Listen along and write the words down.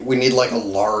We need like a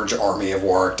large army of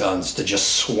Warwick Duns to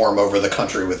just swarm over the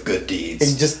country with good deeds.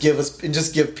 And just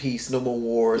give peace, no more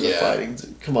wars or fighting.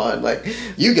 Come on, like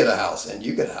you get a house, and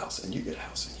you get a house, and you get a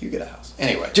house, and you get a house.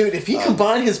 Anyway. Dude, if he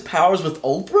combined his powers with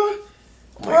Oprah,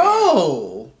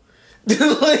 bro.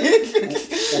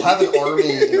 We'll have an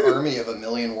army of 1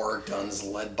 million Warwick Duns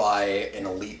led by an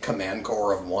elite command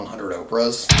corps of 100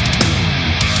 Oprahs.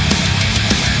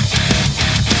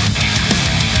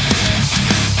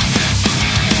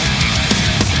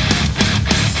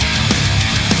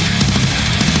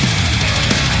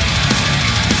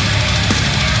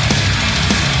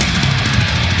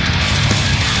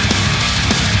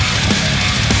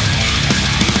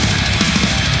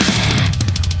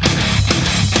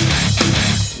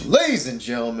 Ladies and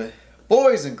gentlemen,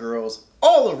 boys and girls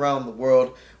all around the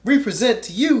world, we present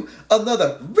to you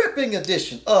another ripping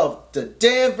edition of the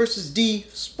Dan vs. D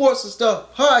Sports and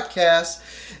Stuff podcast.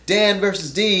 Dan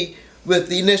vs. D with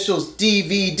the initials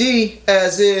DVD,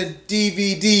 as in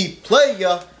DVD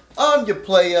player. I'm your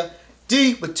player,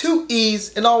 D with 2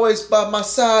 E's, and always by my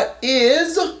side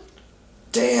is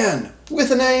Dan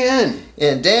with an A-N.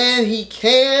 And Dan, he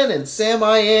can, and Sam,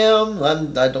 I am.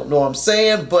 I don't know what I'm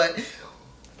saying, but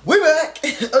we're back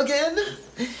again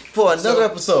for another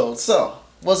episode. So,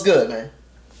 what's good, man?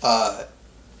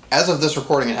 As of this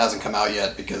recording, it hasn't come out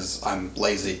yet because I'm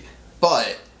lazy.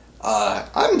 But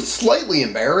I'm slightly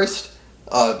embarrassed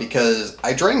because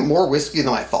I drank more whiskey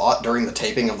than I thought during the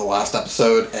taping of the last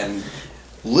episode. And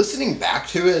listening back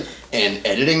to it and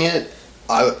editing it,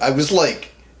 I was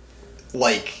like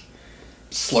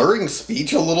slurring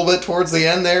speech a little bit towards the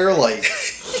end there. Like,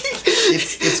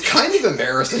 it's kind of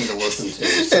embarrassing to listen to.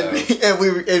 So. And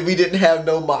we didn't have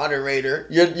no moderator.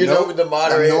 You're nope, the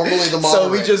moderator. I'm normally the moderator. So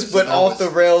we just went off the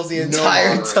rails the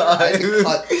entire time.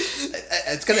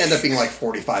 It's going to end up being like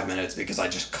 45 minutes because I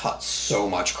just cut so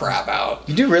much crap out.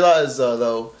 You do realize,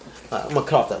 though, I'm going to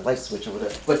cut off that light switch over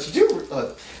there. But you do...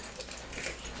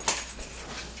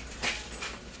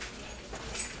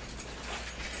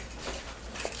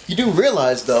 You do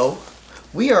realize, though,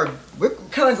 we're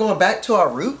kind of going back to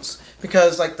our roots,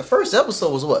 because like the first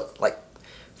episode was what, like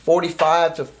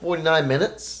 45 to 49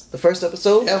 minutes. The first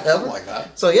episode, something like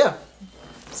that. So yeah,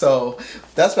 so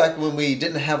that's back when we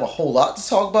didn't have a whole lot to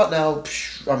talk about. Now,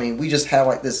 I mean, we just have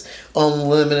like this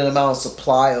unlimited amount of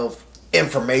supply of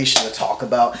information to talk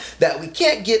about that we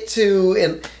can't get to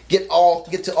and get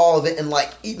to all of it in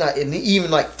like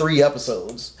even like 3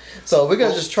 episodes. So we're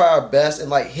gonna just try our best and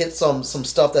like hit some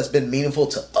stuff that's been meaningful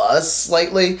to us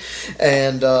lately,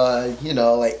 and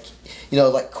like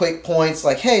quick points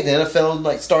like, hey, the NFL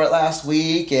like started last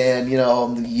week, and you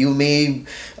and me,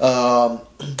 in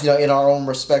our own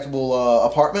respectable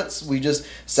apartments, we just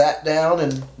sat down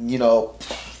and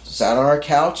sat on our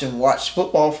couch and watched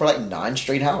football for like 9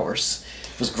 straight hours.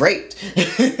 It was great.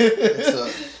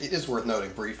 It is worth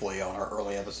noting briefly on our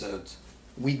early episodes,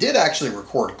 we did actually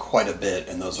record quite a bit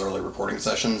in those early recording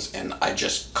sessions, and I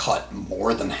just cut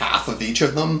more than half of each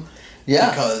of them. Yeah.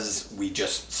 Because we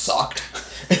just sucked.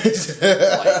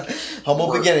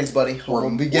 Humble beginnings, buddy.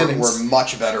 Humble beginnings. We're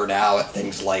much better now at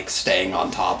things like staying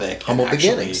on topic. Humble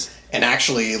beginnings. And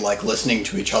actually, like, listening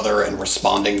to each other and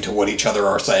responding to what each other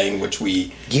are saying, which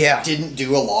we didn't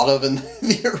do a lot of in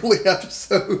the early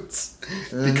episodes.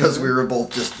 Mm-hmm. Because we were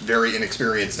both just very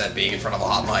inexperienced at being in front of a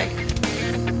hot mic.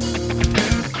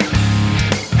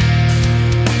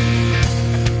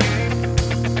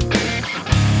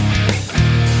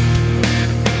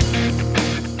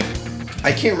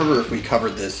 I can't remember if we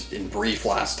covered this in brief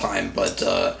last time, but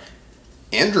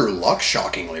Andrew Luck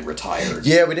shockingly retired.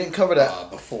 Yeah, we didn't cover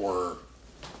that before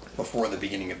the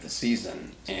beginning of the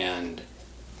season, and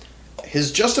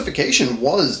his justification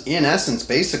was, in essence,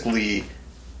 basically,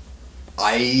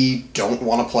 I don't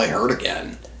want to play hurt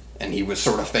again. And he was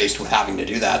sort of faced with having to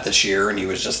do that this year, and he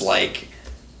was just like,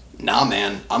 nah,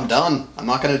 man, I'm done. I'm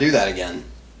not going to do that again.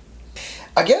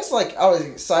 I guess, like, I was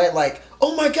excited, like,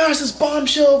 oh my gosh, this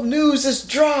bombshell of news has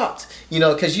dropped.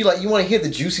 Because you want to hear the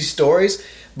juicy stories,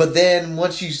 but then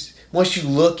once you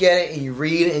look at it and you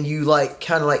read it and you, like,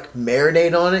 kind of, like,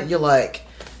 marinate on it, you're like,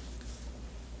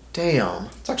 damn.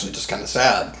 It's actually just kind of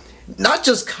sad. Not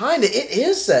just kind of, it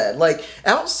is sad. Like,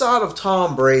 outside of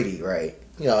Tom Brady, right?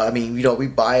 We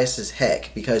bias as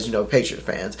heck because, Patriot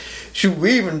fans. Shoot,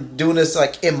 we're even doing this,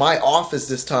 like, in my office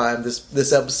this time,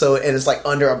 this episode, and it's, like,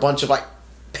 under a bunch of, like,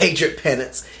 Patriot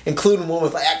pennants, including one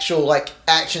with actual, like,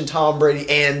 action Tom Brady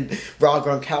and Rob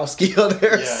Gronkowski on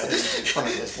there. Yeah, in front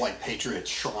of this, like, Patriot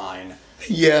shrine.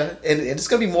 Yeah, and it's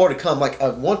going to be more to come. Like, I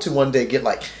want to one day get,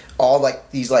 like, all,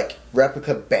 like, these, like,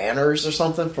 replica banners or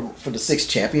something for the 6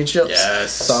 championships.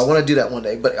 Yes. So I want to do that one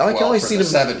day. But I can only see the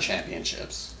them... 7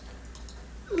 championships.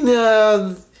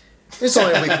 Yeah, it's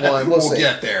only week one. We'll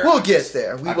get there. We'll get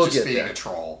there. We I'm will just get being there. a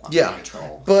troll. I'm Yeah, being a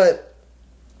troll. but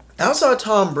outside of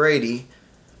Tom Brady,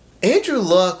 Andrew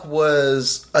Luck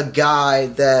was a guy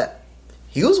that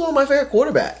he was one of my favorite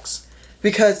quarterbacks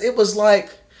because it was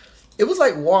like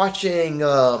watching.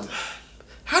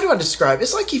 How do I describe it?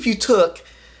 It's like if you took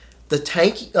the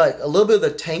a little bit of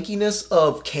the tankiness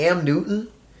of Cam Newton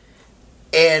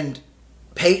and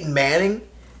Peyton Manning,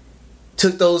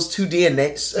 took those two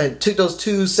sets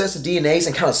of DNAs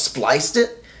and kind of spliced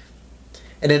it,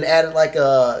 and then added like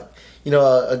a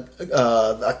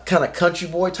kind of country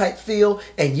boy type feel,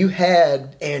 and you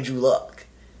had Andrew Luck,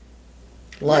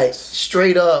 like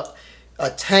straight up a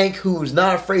tank who's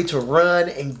not afraid to run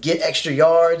and get extra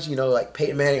yards. Like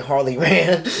Peyton Manning hardly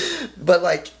ran, but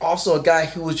like also a guy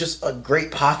who was just a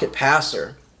great pocket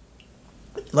passer.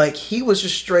 Like he was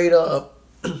just straight up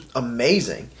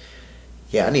amazing.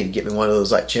 Yeah, I need to get me one of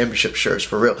those like championship shirts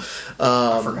for real.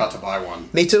 I forgot to buy one.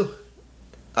 Me too.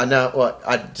 I know. Well,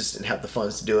 I just didn't have the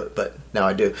funds to do it, but now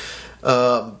I do.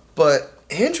 But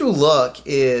Andrew Luck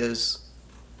is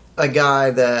a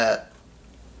guy that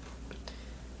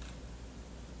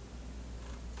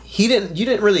you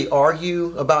didn't really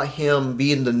argue about him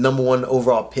being the number one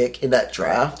overall pick in that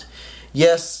draft.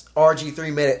 Yes,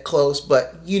 RG3 made it close,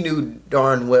 but you knew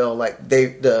darn well like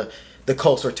the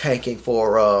Colts were tanking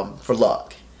for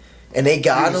Luck, and they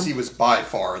got him. He was by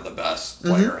far the best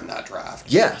player in that draft.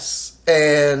 Yes,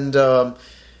 and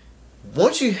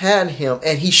once you had him,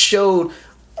 and he showed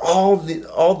all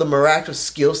the miraculous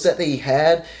skill set that he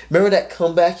had. Remember that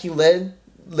comeback he led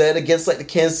against like the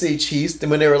Kansas City Chiefs,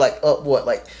 when they were like up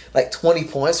like 20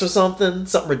 points or something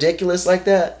ridiculous like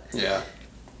that. Yeah.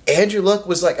 Andrew Luck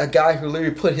was like a guy who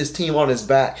literally put his team on his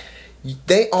back.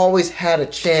 They always had a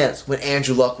chance when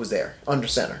Andrew Luck was there under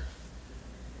center.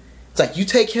 It's like you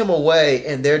take him away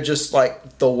and they're just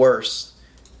like the worst.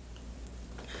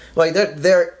 Like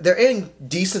they're in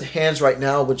decent hands right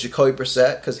now with Jacoby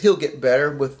Brissett because he'll get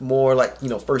better with more like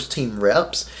first team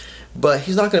reps. But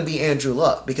he's not going to be Andrew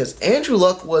Luck because Andrew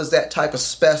Luck was that type of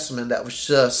specimen that was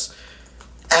just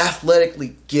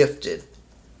athletically gifted,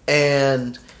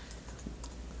 and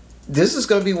this is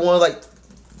going to be one of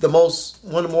the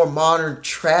more modern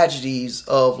tragedies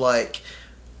of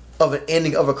an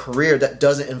ending of a career that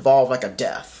doesn't involve like a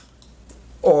death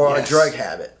or a drug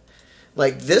habit.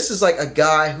 Like this is like a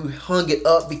guy who hung it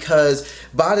up because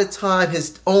by the time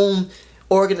his own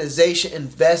organization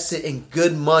invested in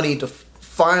good money to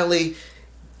finally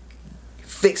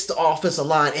fix the offensive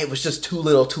line, it was just too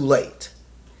little too late.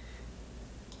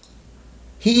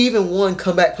 He even won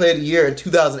Comeback Player of the Year in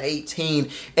 2018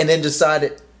 and then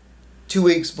decided 2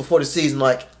 weeks before the season,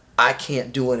 like, I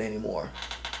can't do it anymore.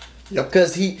 Yep.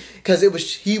 Because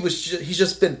he's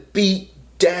just been beat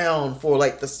down for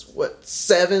like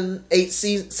seven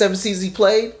seasons he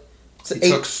played.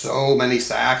 He took so many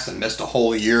sacks and missed a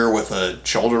whole year with a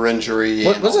shoulder injury.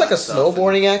 Was it like a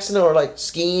snowboarding accident or like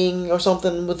skiing or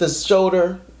something with his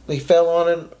shoulder? He fell on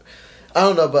it. I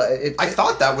don't know, but I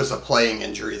thought that was a playing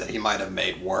injury that he might have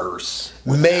made worse.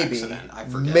 Maybe. The accident. I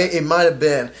forget. It might have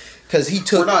been because he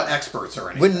took. We're not experts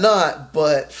or anything. We're not,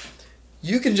 but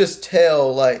you can just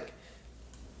tell like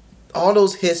all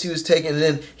those hits he was taking, and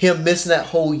then him missing that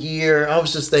whole year. I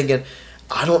was just thinking,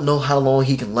 I don't know how long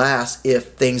he can last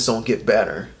if things don't get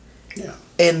better. Yeah.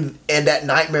 And that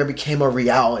nightmare became a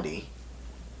reality.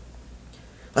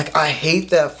 Like, I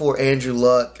hate that for Andrew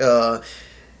Luck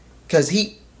because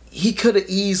he could have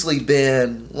easily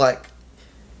been like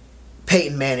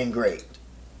Peyton Manning great.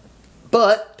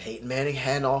 But Peyton Manning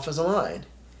had an offensive line.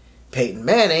 Peyton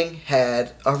Manning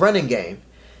had a running game.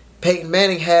 Peyton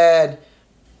Manning had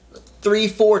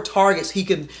 3-4 targets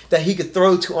that he could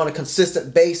throw to on a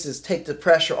consistent basis, take the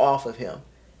pressure off of him.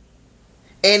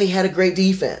 And he had a great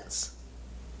defense.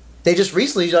 They just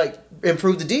recently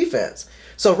improved the defense.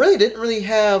 So really didn't really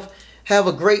have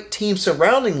a great team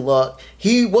surrounding Luck.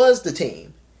 He was the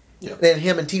team. Yep. Then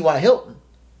him and T.Y. Hilton.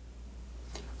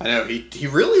 I know he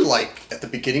really at the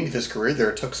beginning of his career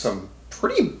there took some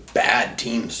pretty bad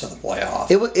teams to the playoffs.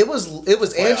 It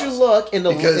was Andrew Luck in the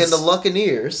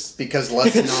Luccaneers. Because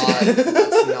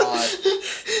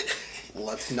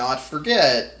let's not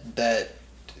forget that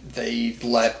they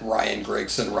let Ryan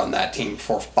Grigson run that team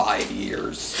for 5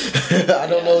 years. I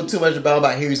don't know too much about him,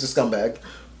 but he's a scumbag.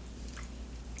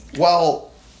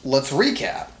 Well, let's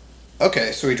recap.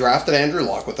 Okay, so he drafted Andrew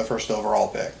Luck with the first overall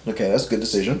pick. Okay, that's a good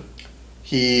decision.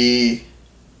 Trent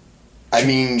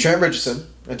Richardson.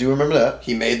 I do remember that.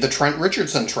 He made the Trent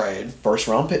Richardson trade. First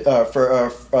round pick for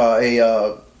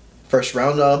a first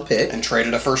round pick. And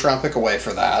traded a first round pick away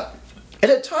for that. At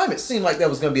the time, it seemed like that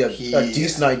was going to be a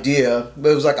decent idea, but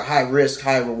it was like a high risk,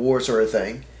 high reward sort of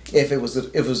thing. If it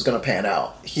was going to pan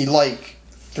out, he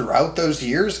throughout those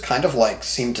years kind of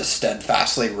seemed to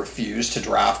steadfastly refuse to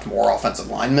draft more offensive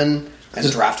linemen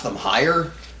and draft them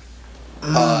higher.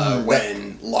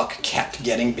 When Luck kept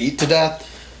getting beat to death.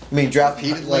 I mean,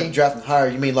 drafting higher.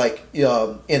 You mean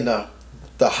in the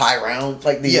high round,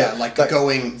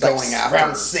 going after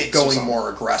round 6, going more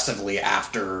aggressively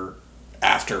after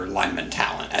lineman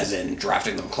talent, as in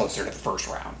drafting them closer to the first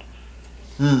round.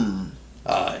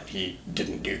 He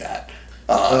didn't do that.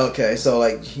 Okay, so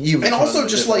you and also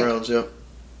just rounds, yeah.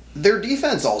 Their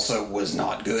defense also was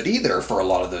not good either for a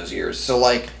lot of those years. So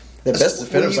the best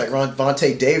defender was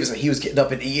Vontae Davis, and he was getting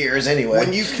up in years anyway.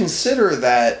 When you consider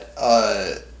that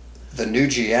the new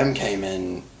GM came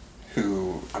in,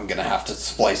 who I'm gonna have to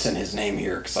splice in his name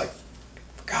here because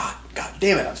God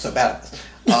damn it, I'm so bad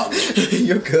at this.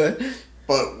 You're good.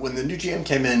 But when the new GM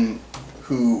came in,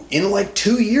 who in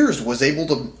 2 years was able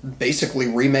to basically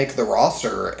remake the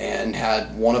roster and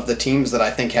had one of the teams that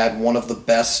I think had one of the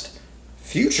best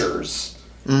futures,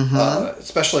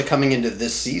 especially coming into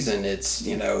this season. It's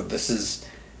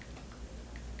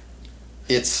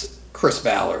it's Chris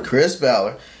Ballard. Chris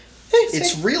Ballard.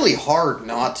 It's really hard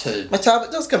not to. My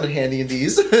topic does come in handy in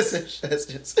these. It's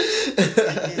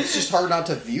just hard not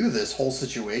to view this whole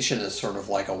situation as sort of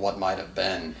like a what might have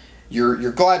been.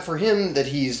 You're glad for him that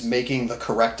he's making the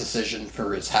correct decision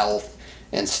for his health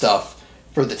and stuff.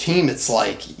 For the team, it's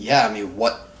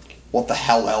what the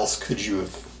hell else could you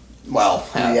have?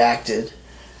 Reacted.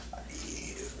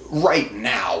 Right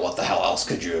now, what the hell else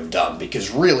could you have done? Because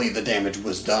really, the damage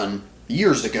was done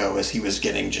years ago as he was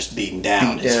getting just beaten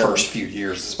down his first few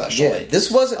years, especially. Yeah, this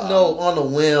wasn't on a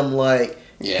whim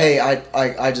hey,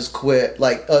 I just quit.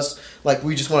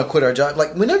 We just want to quit our job.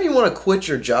 Whenever you want to quit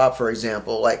your job, for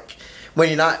example,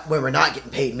 when we're not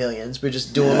getting paid millions, we're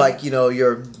just doing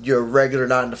your regular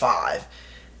 9 to 5.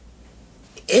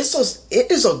 It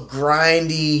is a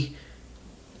grindy,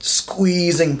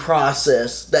 squeezing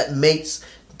process that makes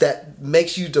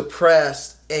you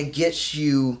depressed and gets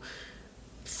you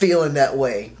feeling that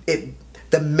way.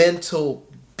 The mental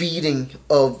beating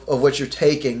of what you're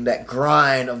taking, that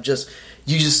grind of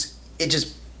it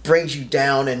just brings you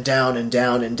down and down and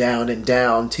down and down and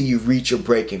down till you reach your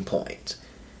breaking point.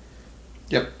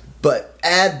 Yep. But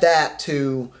add that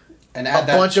to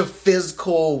bunch of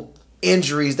physical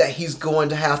injuries that he's going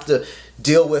to have to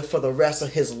deal with for the rest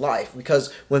of his life.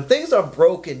 Because when things are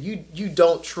broken, you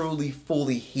don't truly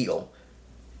fully heal.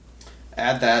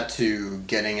 Add that to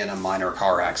getting in a minor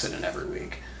car accident every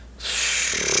week.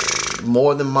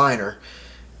 More than minor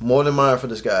for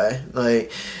this guy.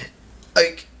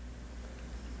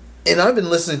 And I've been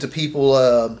listening to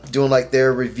people doing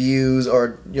their reviews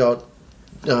or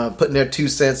putting their 2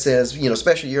 cents in.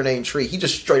 Especially Your Name Tree. He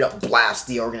just straight up blasts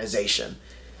the organization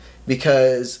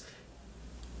because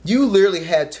you literally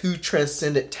had 2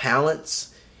 transcendent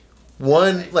talents.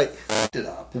 One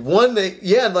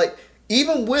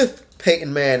even with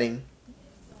Peyton Manning,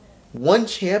 one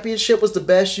championship was the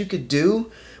best you could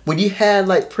do when you had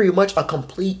pretty much a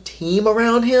complete team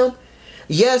around him.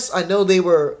 Yes, I know they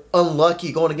were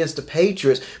unlucky going against the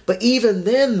Patriots, but even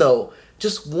then though,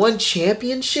 just one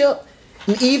championship,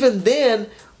 and even then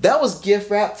that was gift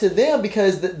wrapped to them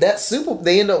because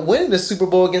they ended up winning the Super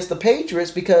Bowl against the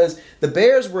Patriots because the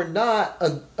Bears were not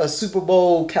a Super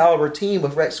Bowl caliber team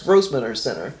with Rex Grossman at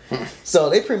center. So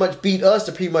they pretty much beat us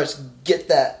to pretty much get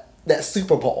that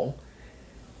Super Bowl.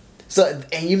 So,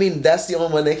 and you mean that's the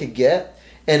only one they could get?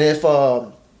 And if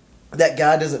that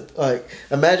guy doesn't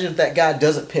imagine if that guy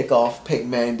doesn't pick off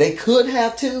Peyton Manning, they could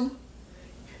have to.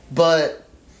 But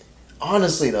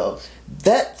honestly, though,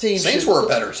 that team Saints were a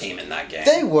better team in that game.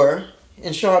 They were,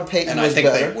 and Sean Payton was better.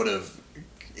 And I think they would have.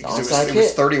 It was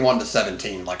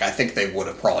 31-17. I think they would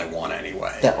have probably won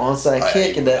anyway. That onside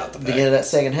kick in the beginning of that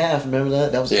second half. Remember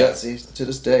that? That was gutsy. To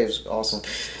this day, it was awesome.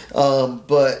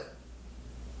 But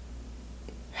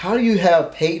how do you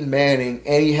have Peyton Manning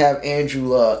and you have Andrew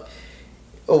Luck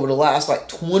over the last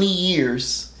 20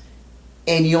 years,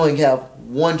 and you only have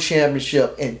one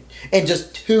championship and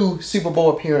just 2 Super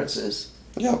Bowl appearances?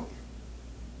 Yep.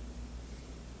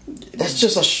 That's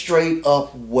just a straight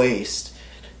up waste.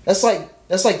 That's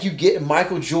like you getting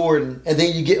Michael Jordan and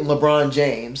then you getting LeBron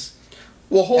James.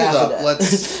 Well, hold up.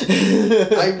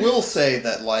 I will say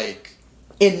that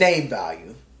in name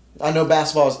value. I know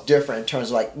basketball is different in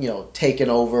terms of taking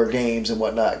over games and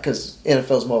whatnot because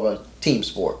NFL is more of a team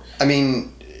sport. I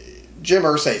mean, Jim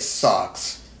Irsay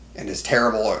sucks and is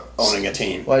terrible at owning a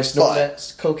team. Why snort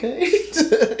that cocaine?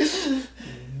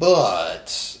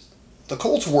 But the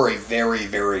Colts were a very,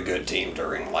 very good team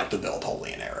during like the Bill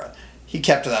Polian era. He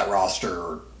kept that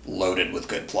roster loaded with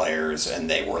good players, and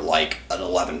they were like an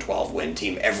 11-12 win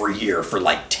team every year for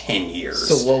like 10 years.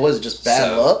 So what was it, just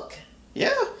bad luck?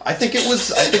 Yeah, I think it was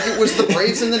the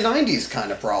Braves in the 90s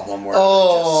kind of problem where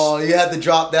you had to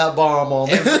drop that bomb on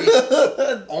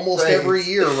almost every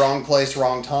year, wrong place,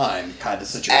 wrong time kind of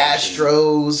situation.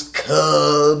 Astros,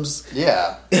 Cubs.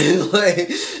 Yeah. Like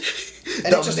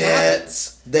the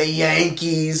Mets, the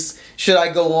Yankees. Should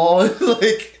I go on?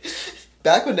 Like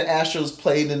back when the Astros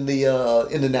played in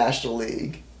the National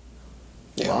League.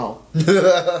 Yeah. Wow.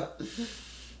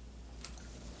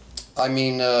 I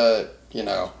mean, you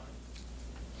know.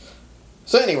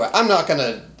 So anyway, I'm not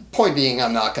gonna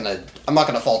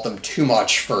fault them too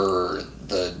much for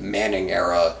the Manning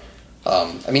era.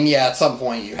 I mean, yeah, at some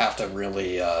point you have to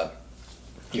really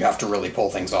pull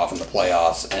things off in the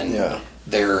playoffs, and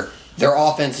their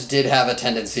offense did have a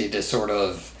tendency to sort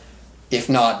of, if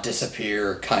not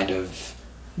disappear, kind of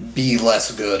be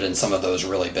less good in some of those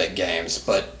really big games.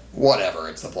 But whatever,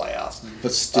 it's the playoffs.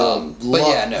 But still,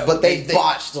 But they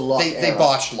botched the luck. They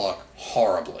botched luck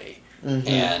horribly. Mm-hmm.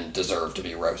 And deserve to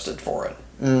be roasted for it.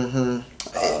 Mm-hmm.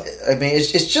 I mean,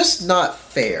 it's just not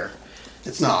fair.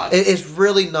 It's not. It's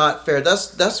really not fair.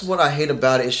 That's what I hate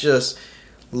about it. It's just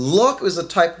Luck was the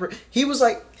type. He was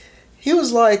like.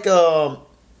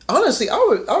 Honestly,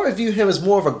 I would view him as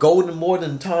more of a golden more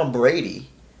than Tom Brady.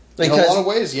 In a lot of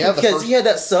ways, yeah. Because he had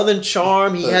that Southern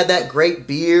charm. He had that great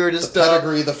beard and stuff.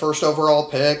 Pedigree, the first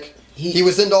overall pick. He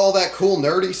was into all that cool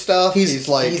nerdy stuff. He's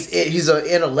an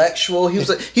intellectual.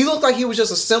 He looked like he was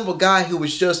just a simple guy who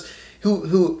was just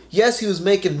who yes, he was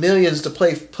making millions to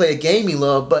play a game he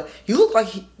loved, but he looked like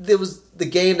there was the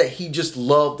game that he just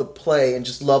loved to play and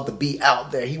just loved to be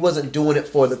out there. He wasn't doing it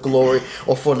for the glory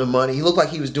or for the money. He looked like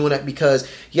he was doing it because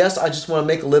yes, I just want to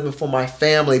make a living for my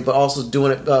family, but also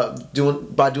doing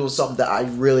it by doing something that I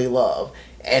really love.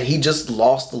 And he just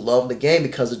lost the love of the game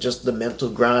because of just the mental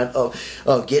grind of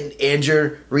getting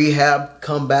injured, rehab,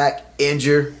 come back,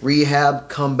 injured, rehab,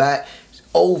 come back,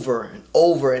 over and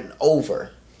over and over.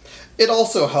 It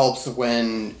also helps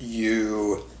when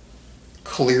you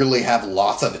clearly have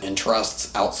lots of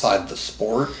interests outside the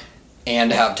sport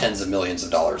and have tens of millions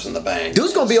of dollars in the bank.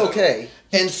 Dude's going to be okay.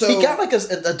 And so he got like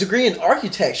a degree in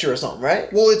architecture or something,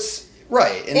 right? Well, it's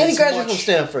right. And he graduated from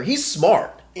Stanford. He's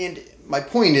smart. And my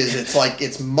point is,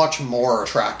 it's much more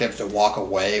attractive to walk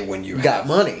away when you got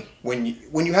money. When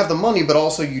you have the money, but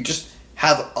also you just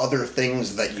have other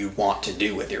things that you want to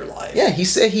do with your life. Yeah, he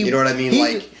said he. You know what I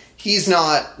mean? He's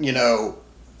not.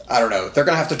 I don't know. They're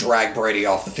gonna have to drag Brady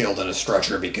off the field in a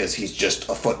stretcher because he's just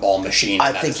a football machine.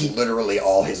 And I think he's literally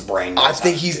all his brain knows. I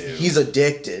think he's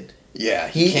addicted. Yeah,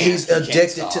 he's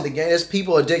addicted to the game. There's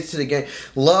people addicted to the game.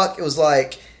 Luck, it was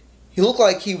like. He looked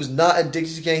like he was not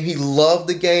addicted to the game. He loved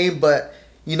the game, but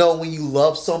when you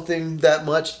love something that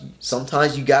much,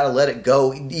 sometimes you gotta let it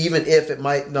go, even if it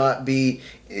might not be,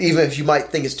 even if you might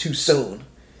think it's too soon.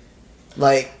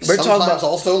 Like we're sometimes talking about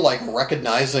also like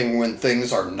recognizing when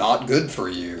things are not good for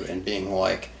you and being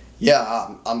like,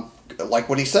 yeah, I'm like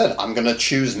what he said. I'm gonna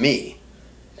choose me,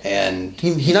 and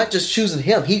he's not just choosing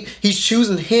him. He's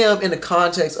choosing him in the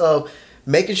context of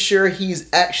making sure he's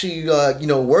actually,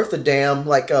 worth a damn,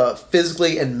 like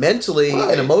physically and mentally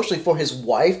and emotionally for his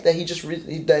wife that he just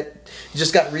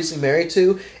got recently married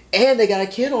to, and they got a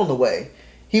kid on the way.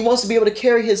 He wants to be able to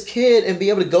carry his kid and be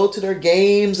able to go to their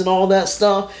games and all that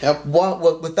stuff,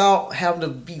 without having to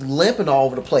be limping all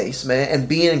over the place, man, and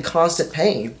being in constant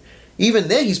pain. Even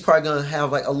then, he's probably gonna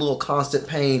have like a little constant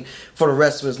pain for the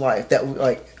rest of his life. That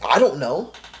I don't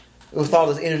know, with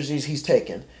all the energies he's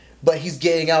taking. But he's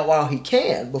getting out while he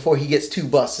can before he gets too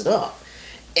busted up,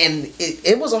 and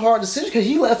it was a hard decision because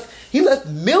he left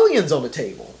millions on the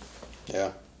table.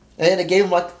 Yeah, and they gave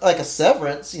him like a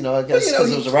severance, I guess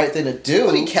because it was the right thing to do.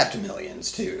 But he kept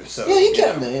millions too, so yeah, he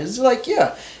kept millions.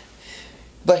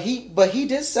 But he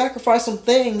did sacrifice some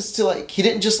things to he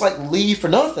didn't just leave for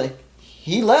nothing.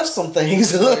 He left some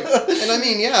things, and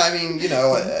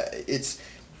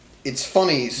it's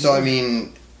funny. So I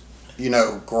mean.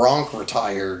 Gronk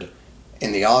retired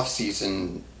in the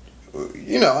offseason,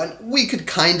 and we could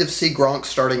kind of see Gronk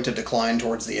starting to decline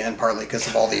towards the end, partly because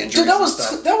of all the injuries. Dude, that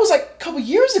was like a couple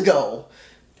years ago.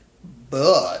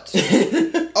 But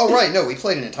oh right, no, we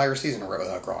played an entire season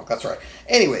without Gronk. That's right.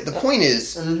 Anyway, the point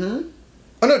is, oh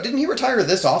no, didn't he retire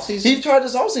this offseason? He retired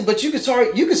this offseason, but you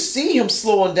could see him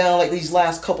slowing down these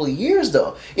last couple of years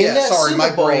though. My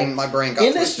brain got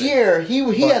in twisted. This year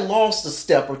he had lost a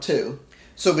step or two.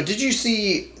 So, but did you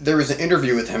see, there was an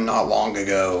interview with him not long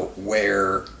ago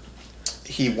where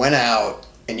he went out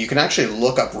and you can actually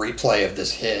look up replay of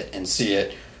this hit and see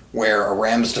it where a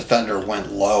Rams defender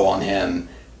went low on him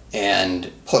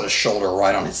and put a shoulder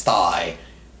right on his thigh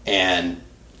and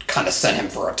kind of sent him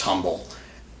for a tumble.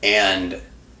 And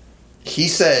he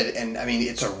said, and I mean,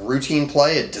 it's a routine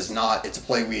play. It's a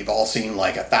play we've all seen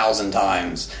like 1,000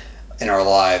 times in our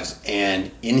lives.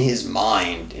 And in his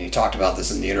mind, and he talked about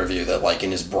this in the interview, that like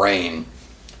in his brain,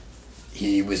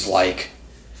 he was like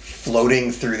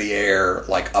floating through the air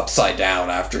like upside down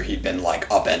after he'd been like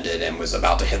upended and was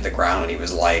about to hit the ground, and he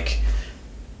was like,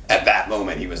 at that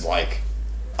moment he was like,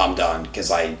 I'm done, because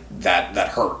that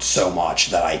hurt so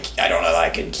much that I don't know that I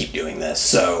can keep doing this.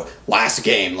 So last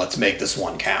game, let's make this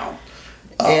one count.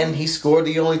 And he scored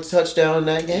the only touchdown in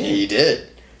that game. He did,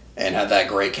 and had that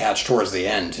great catch towards the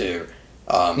end too.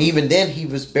 Even then, he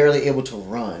was barely able to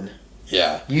run.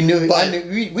 Yeah, we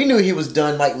knew he was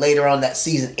done like later on that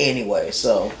season anyway.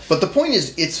 So, but the point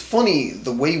is, it's funny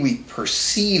the way we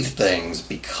perceive things,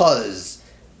 because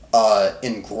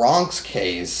in Gronk's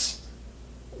case,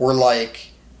 we're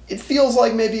like, it feels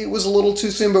like maybe it was a little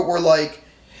too soon, but we're like,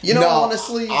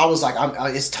 honestly, I was like,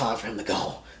 it's time for him to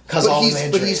go because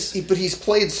but he's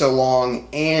played so long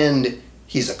and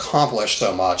he's accomplished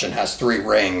so much and has 3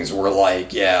 rings. We're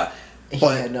like, yeah.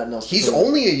 But he's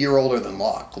only a year older than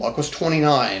Luck. Luck was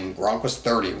 29. Gronk was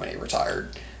 30 when he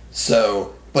retired.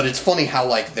 So, but it's funny how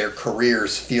like their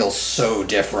careers feel so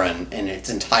different, and it's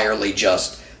entirely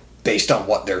just based on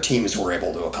what their teams were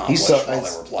able to accomplish while they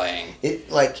were playing.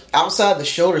 It like outside the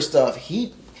shoulder stuff,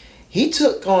 he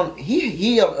took on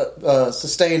he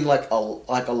sustained like a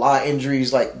lot of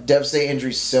injuries, like devastating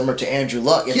injuries similar to Andrew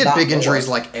Luck. He had big injuries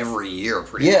like every year,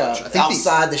 pretty much. I think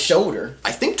outside the shoulder.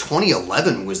 I think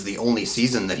 2011 was the only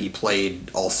season that he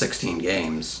played all 16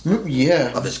 games.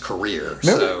 Of his career.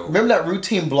 Remember that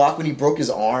routine block when he broke his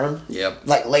arm? Yep.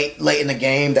 Like late in the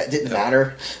game, that didn't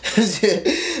matter.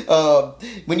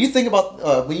 When you think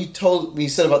about when you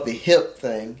said about the hip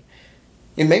thing.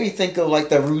 It made me think of like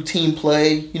the routine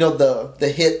play,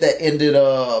 the hit that ended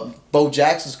Bo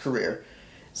Jackson's career.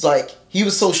 It's like he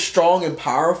was so strong and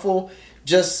powerful,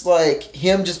 just like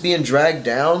him just being dragged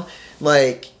down.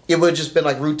 Like it would have just been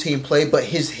like routine play, but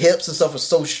his hips and stuff was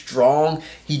so strong,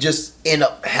 he just ended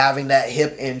up having that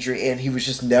hip injury, and he was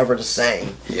just never the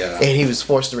same. Yeah, and he was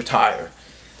forced to retire.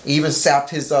 He even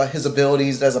sapped his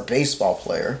abilities as a baseball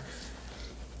player.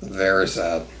 Very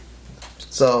sad.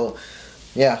 So.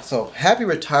 Yeah, so happy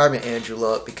retirement, Andrew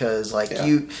Luck, because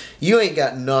you ain't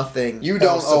got nothing. You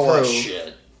don't owe us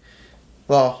shit.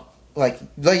 Well,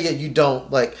 you don't.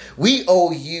 Like, we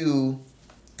owe you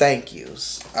thank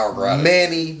yous. Our gratitude.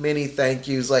 Many, many thank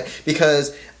yous. Like,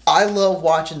 because I love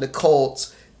watching the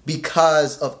Colts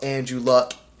because of Andrew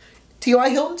Luck. T.Y.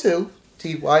 Hilton too.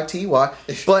 T.Y.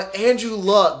 But Andrew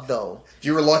Luck though. If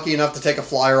you were lucky enough to take a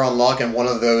flyer on Luck in one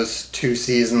of those 2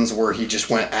 seasons where he just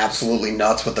went absolutely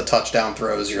nuts with the touchdown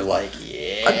throws, you're like,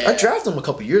 yeah. I drafted him a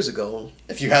couple years ago.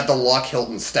 If you had the Luck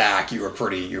Hilton stack, you were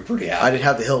pretty happy. I didn't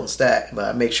have the Hilton stack, but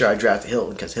I make sure I drafted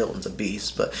Hilton because Hilton's a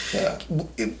beast. But yeah.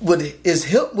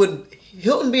 would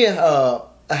Hilton be a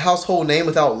household name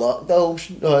without Luck though?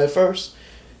 At first,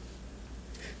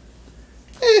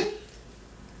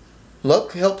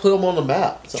 Luck helped put him on the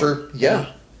map. So, True.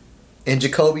 Yeah. And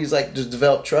Jacoby's like just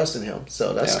developed trust in him,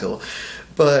 so that's cool.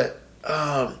 But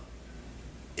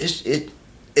it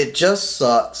just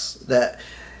sucks that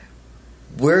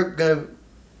we're gonna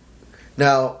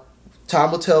now.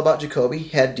 Time will tell about Jacoby. He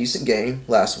had a decent game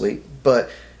last week, but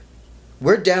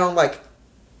we're down like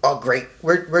a great.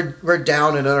 We're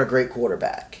down another great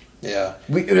quarterback. Yeah,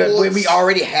 we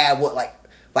already have like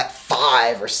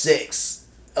 5 or 6.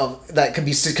 That could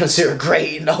be considered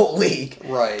great in the whole league,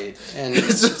 right? And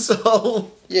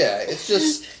so yeah, it's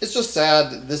just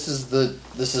sad that this is the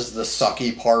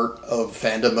sucky part of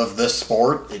fandom of this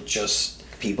sport. It just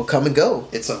people come and go.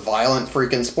 It's a violent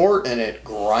freaking sport, and it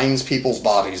grinds people's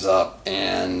bodies up,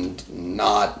 and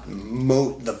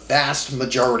the vast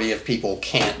majority of people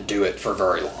can't do it for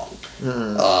very long.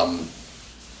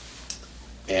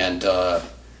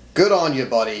 Good on you,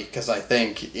 buddy, because I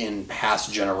think in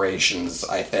past generations,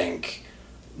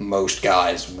 most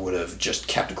guys would have just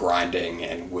kept grinding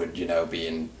and would, be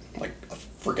in like a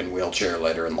freaking wheelchair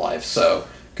later in life. So,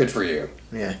 good for you.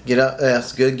 Yeah, get out.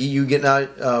 That's good. You getting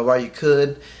out while you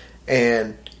could,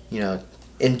 and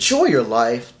enjoy your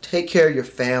life. Take care of your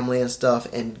family and stuff,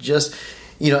 and just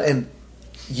and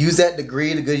use that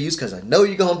degree to good use, because I know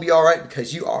you're going to be all right,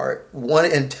 because you are one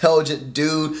intelligent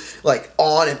dude, like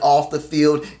on and off the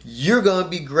field. You're going to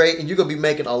be great, and you're going to be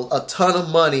making a ton of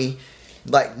money,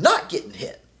 like not getting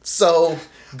hit. So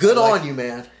good on you,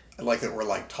 man. I like that we're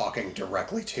like talking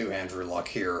directly to Andrew Luck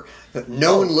here.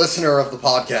 Known listener of the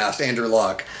podcast, Andrew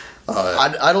Luck.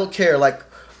 I don't care. Like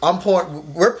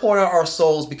we're pouring out our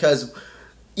souls because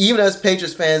even as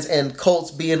Patriots fans and Colts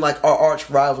being like our arch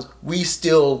rivals, we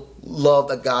still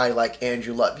loved a guy like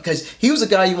Andrew Luck because he was a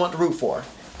guy you want to root for,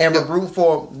 and we're rooting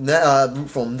for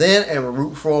him then, and we're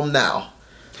rooting for him now.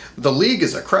 The league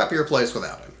is a crappier place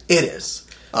without him. It is.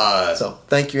 So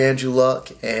thank you, Andrew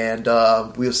Luck, and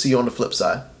we'll see you on the flip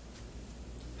side.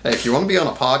 Hey, if you want to be on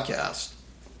a podcast,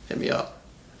 hit me up.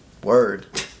 Word.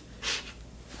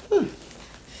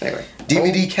 Anyway.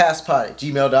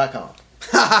 DVDcastpod@gmail.com.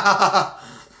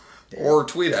 Or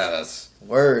tweet at us.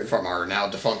 Word. From our now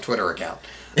defunct Twitter account.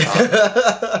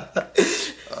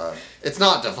 It's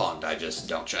not defunct, I just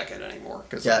don't check it anymore.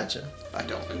 Because gotcha. I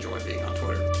don't enjoy being on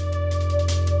Twitter.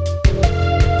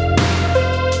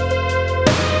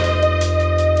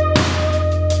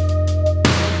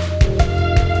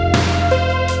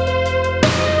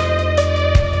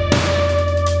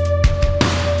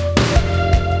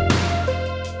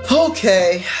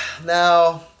 Okay,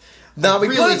 now we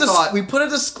really put a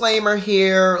disclaimer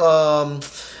here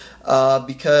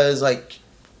because like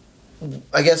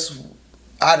I guess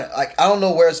I don't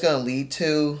know where it's gonna lead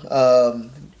to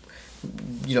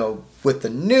with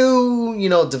the new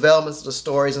developments of the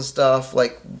stories and stuff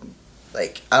like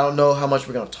I don't know how much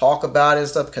we're gonna talk about it and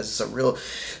stuff because it's a real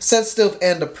sensitive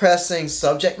and depressing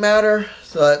subject matter.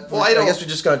 So I guess we're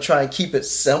just gonna try and keep it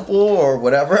simple or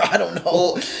whatever. I don't know.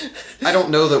 Well, I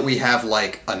don't know that we have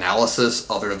like analysis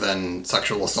other than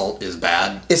sexual assault is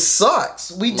bad. It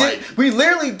sucks. We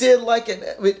literally did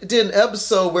an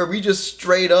episode where we just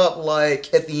straight up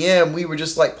like at the end we were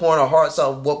just like pouring our hearts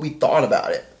out what we thought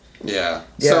about it. Yeah.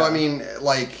 So I mean,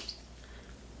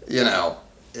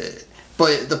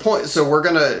 but the point. So we're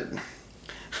gonna.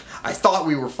 I thought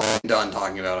we were fucking done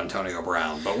talking about Antonio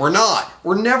Brown, but we're not.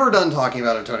 We're never done talking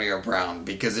about Antonio Brown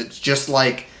because it's just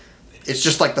like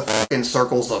the fucking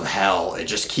circles of hell. It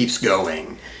just keeps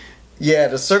going. Yeah,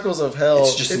 the circles of hell.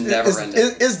 It's just never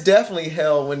ending. It's definitely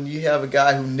hell when you have a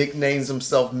guy who nicknames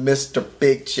himself Mr.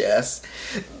 Big Chest.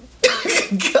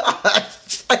 God,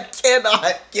 I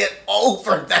cannot get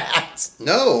over that.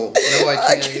 No,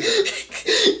 I can't either.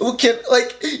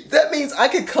 That means I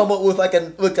could come up with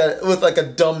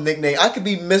a dumb nickname. I could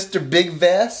be Mr. Big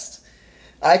Vest.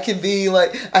 I can be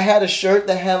like I had a shirt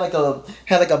that had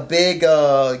a big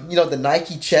the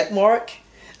Nike check mark.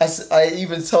 I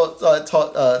even told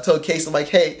Case, I'm like,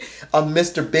 hey, I'm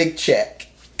Mr. Big Check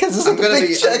because I'm gonna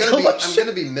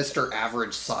be Mr.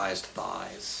 Average Sized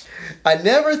Thighs. I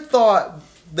never thought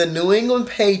the New England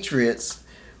Patriots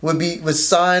would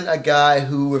sign a guy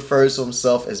who refers to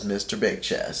himself as Mr. Big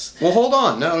Chest. Well, hold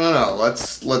on. No.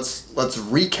 Let's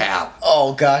recap.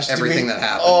 Oh gosh, everything that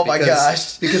happened. Oh my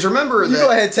gosh! Because remember that.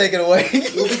 Go ahead, and take it away.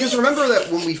 Well, because remember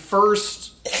that when we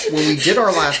did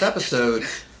our last episode,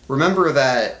 remember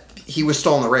that he was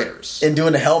still on the Raiders and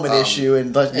doing the helmet issue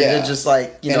and just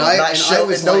like not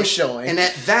showing. And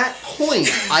at that point,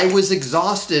 I was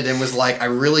exhausted and was like, I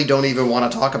really don't even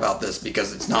want to talk about this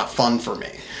because it's not fun for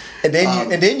me. And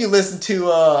then you listen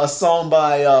to a song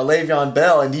by Le'Veon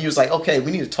Bell, and he was like, "Okay,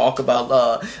 we need to talk about.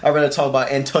 I'm going to talk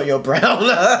about Antonio Brown."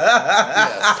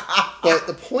 Yes, but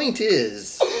the point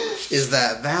is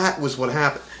that was what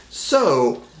happened.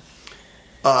 So,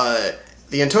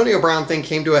 the Antonio Brown thing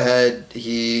came to a head.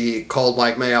 He called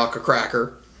Mike Mayock a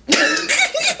cracker,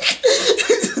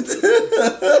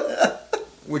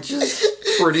 which is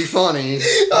pretty funny.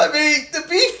 I mean, to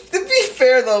be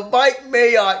fair though, Mike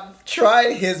Mayock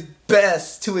tried his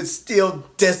best to instill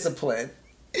discipline.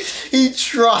 He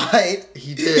tried.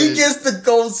 He did. He gets the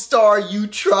Gold Star You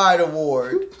Tried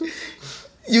award.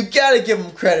 You gotta give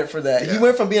him credit for that. Yeah. He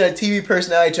went from being a TV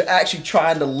personality to actually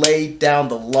trying to lay down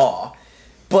the law.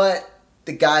 But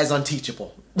the guy's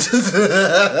unteachable.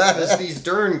 Because these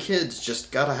darn kids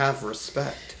just gotta have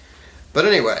respect. But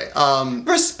anyway,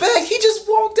 respect. He just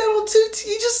walked out on two.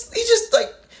 He just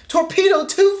like torpedoed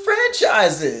 2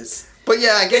 franchises. But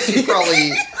yeah, I guess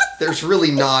there's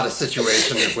really not a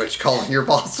situation in which calling your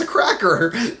boss a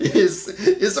cracker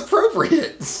is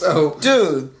appropriate. So,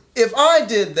 dude, if I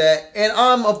did that and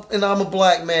I'm a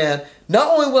black man,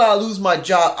 not only would I lose my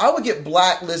job, I would get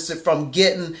blacklisted from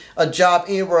getting a job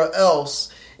anywhere else.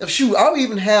 I would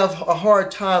even have a hard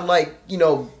time, trying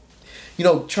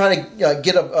to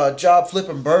get a job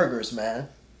flipping burgers, man.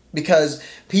 Because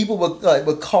people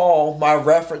would call my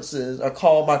references or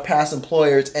call my past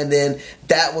employers, and then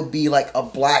that would be like a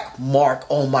black mark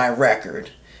on my record.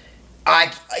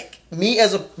 Me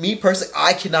personally,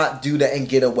 I cannot do that and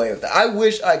get away with that. I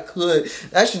wish I could.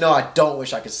 Actually, no, I don't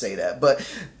wish I could say that. But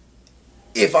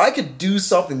if I could do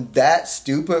something that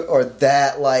stupid or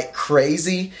that like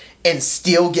crazy and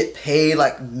still get paid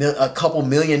like a couple $1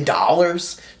 million,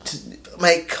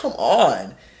 like, come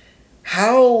on,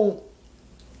 how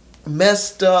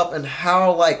messed up and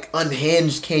how like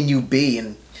unhinged can you be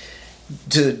and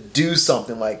to do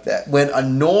something like that when a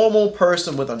normal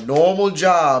person with a normal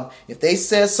job, if they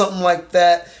said something like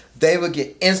that, they would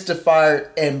get insta fired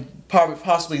and probably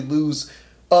possibly lose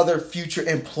other future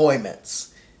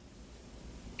employments.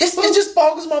 It just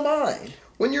boggles my mind.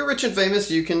 When you're rich and famous,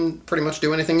 you can pretty much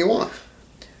do anything you want.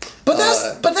 But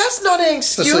that's not an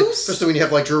excuse. Especially when you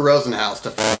have like Drew Rosenhaus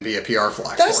to be a PR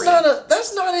flag. That's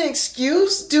not an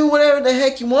excuse. Do whatever the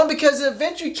heck you want because it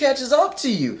eventually catches up to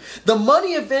you. The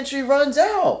money eventually runs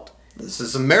out. This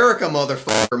is America,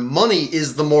 motherfucker. Money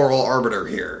is the moral arbiter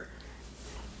here.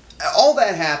 All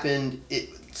that happened. It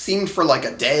seemed for like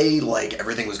a day like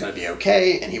everything was going to be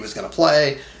okay and he was going to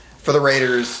play for the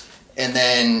Raiders, and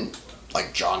then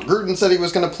like John Gruden said he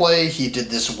was going to play. He did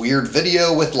this weird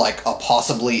video with like a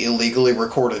possibly illegally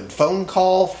recorded phone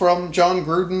call from John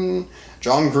Gruden.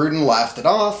 John Gruden laughed it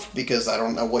off because I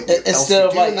don't know what else to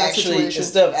do in that situation.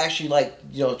 Instead of actually like,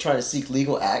 you know, trying to seek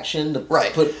legal action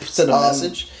to send a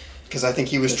message. Because I think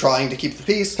he was trying to keep the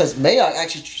peace. Because Mayock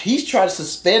actually, he's trying to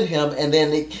suspend him, and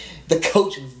then the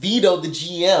coach vetoed the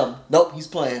GM. Nope, he's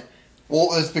playing. Well,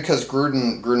 it's because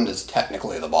Gruden is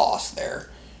technically the boss there.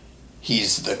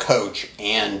 He's the coach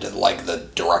and like the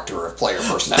director of player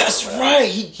personality. That's right.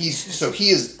 He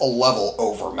is a level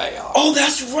over Mayock. Oh,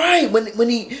 that's right.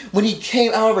 When he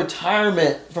came out of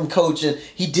retirement from coaching,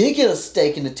 he did get a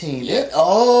stake in the team. Yeah.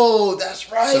 Oh,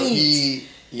 that's right. So he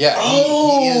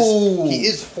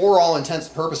is for all intents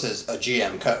and purposes a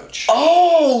GM coach.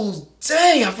 Oh,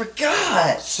 dang, I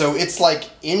forgot. So it's like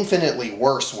infinitely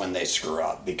worse when they screw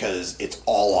up because it's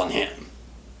all on him.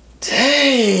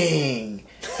 Dang.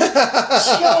 Yo,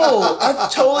 I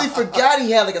totally forgot he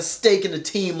had like a stake in the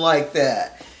team like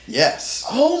that. Yes.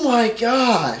 Oh my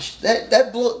gosh, that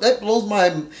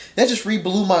just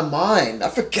blew my mind. I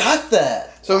forgot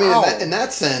that. So I mean, in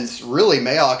that sense, really,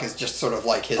 Mayock is just sort of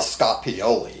like his Scott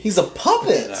Pioli. He's a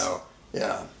puppet. You know?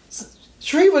 Yeah.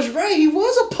 Tree was right. He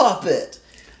was a puppet.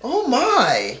 Oh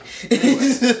my.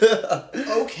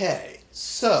 Okay,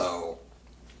 so,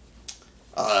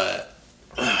 and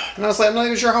honestly, I'm not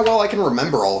even sure how well I can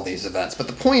remember all of these events, but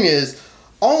the point is,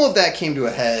 all of that came to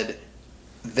a head.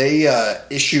 They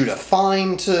issued a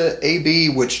fine to AB,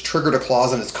 which triggered a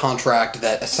clause in his contract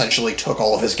that essentially took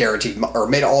all of his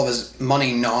made all of his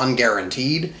money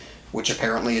non-guaranteed, which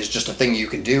apparently is just a thing you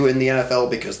can do in the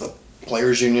NFL because the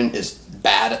players' union is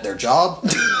bad at their job.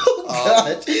 Oh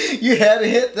God, you had to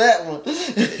hit that one.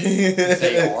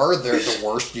 They're the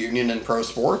worst union in pro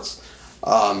sports.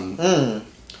 So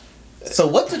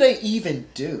what do they even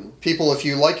do? People, if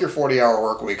you like your 40-hour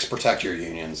work weeks, protect your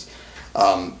unions.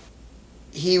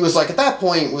 He was like, at that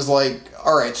point, was like,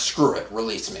 all right, screw it,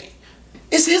 release me.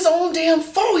 It's his own damn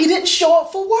fault. He didn't show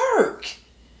up for work.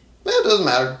 It doesn't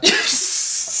matter.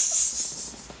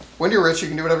 When you're rich, you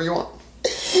can do whatever you want.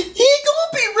 He ain't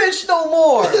gonna be rich no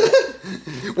more.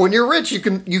 When you're rich, you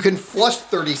can flush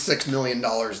 $36 million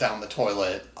down the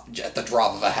toilet at the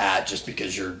drop of a hat just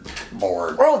because you're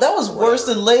bored. Bro, that was worse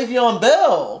than Le'Veon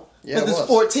Bell with his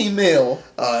 $14 million.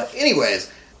 Anyways,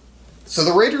 so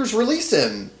the Raiders release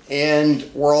him, and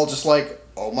we're all just like,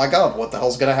 oh my God, what the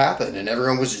hell's going to happen? And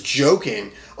everyone was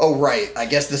joking. Oh, right, I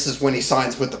guess this is when he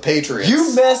signs with the Patriots.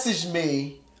 You messaged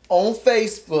me on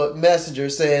Facebook Messenger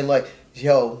saying, like,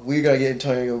 yo, we're going to get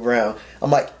Antonio Brown.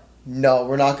 I'm like, no,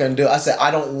 we're not going to do it. I said,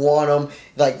 I don't want him.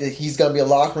 Like, he's going to be a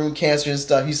locker room cancer and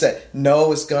stuff. He said,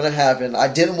 no, it's going to happen. I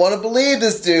didn't want to believe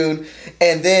this dude.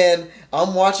 And then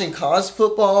I'm watching college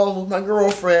football with my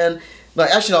girlfriend. Like,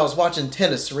 actually, I was watching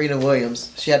tennis, Serena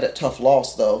Williams. She had that tough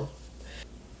loss, though.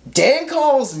 Dan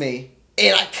calls me,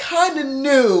 and I kind of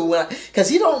knew, because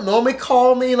he don't normally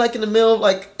call me, like, in the middle of,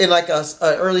 like, in, like, a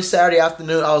early Saturday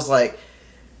afternoon. I was like,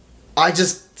 I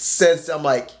just said, I'm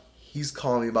like, he's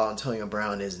calling me about Antonio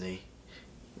Brown, isn't he?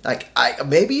 Like,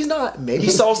 maybe he's not. Maybe he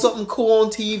saw something cool on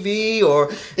TV,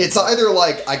 or... It's either,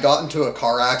 like, I got into a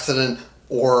car accident,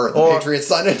 or the Patriots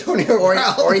signed Antonio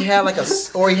Brown. Or he had, like, a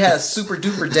super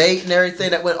duper date and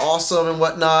everything that went awesome and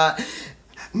whatnot.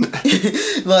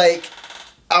 Like,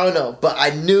 I don't know. But I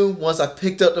knew once I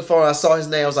picked up the phone, I saw his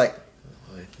name, I was like,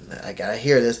 I gotta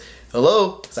hear this.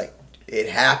 Hello? It's like, it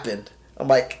happened. I'm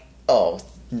like, oh,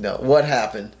 no, what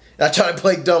happened? And I tried to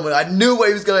play dumb, and I knew what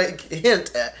he was going to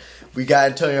hint at. We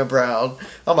got Antonio Brown.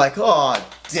 I'm like, oh,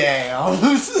 damn.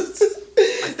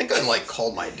 I think I, like,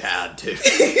 called my dad, too.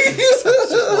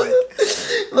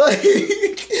 Like,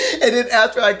 and then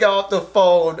after I got off the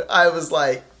phone, I was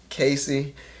like,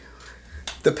 Casey,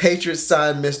 the Patriots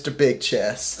signed Mr. Big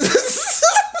Chest.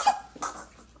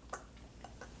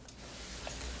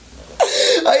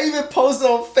 I even posted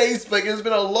on Facebook. It's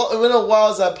been a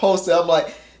while since I posted. I'm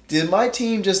like, did my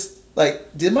team just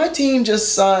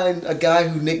sign a guy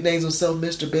who nicknames himself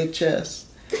Mr. Big Chest?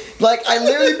 Like, I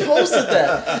literally posted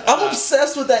that. I'm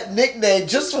obsessed with that nickname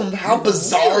just from how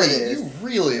bizarre it is. You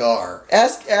really are.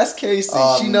 Ask Casey.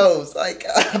 She knows. Like,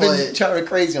 I've been trying to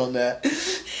crazy on that.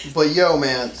 But yo,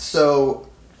 man. So,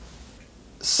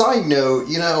 side note,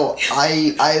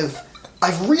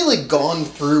 I've really gone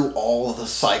through all the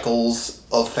cycles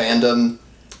of fandom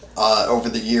over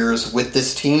the years with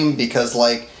this team because,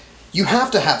 like, you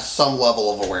have to have some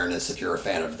level of awareness if you're a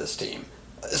fan of this team.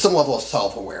 Some level of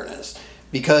self-awareness.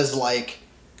 Because, like,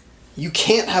 you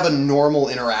can't have a normal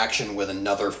interaction with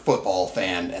another football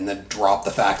fan and then drop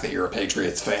the fact that you're a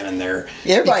Patriots fan in there.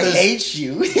 Yeah, everybody hates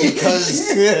you.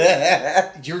 Because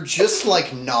you're just,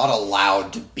 like, not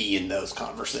allowed to be in those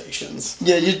conversations.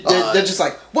 Yeah, they're just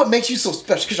like, what makes you so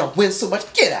special? Because y'all win so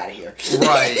much? Get out of here.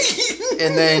 Right.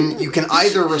 And then you can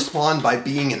either respond by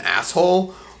being an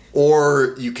asshole,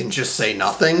 or you can just say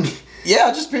nothing.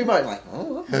 Yeah, just pretty much like,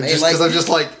 oh, just because I'm just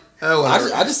like, oh,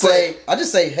 whatever. I just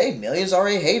say, hey, millions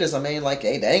already hate us. I mean, like,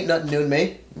 hey, that ain't nothing new to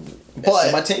me.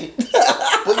 But my team.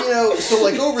 But so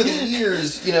like over the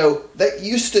years, that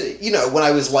used to, when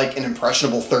I was like an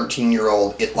impressionable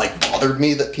 13-year-old, it like bothered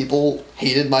me that people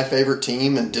hated my favorite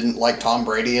team and didn't like Tom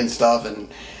Brady and stuff. And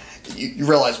you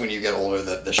realize when you get older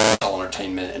that the shit's all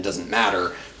entertainment and doesn't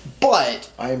matter.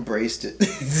 But I embraced it.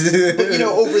 But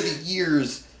over the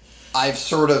years, I've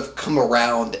sort of come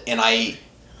around, and I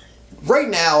right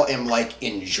now am like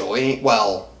enjoying.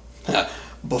 Well,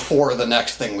 before the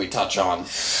next thing we touch on,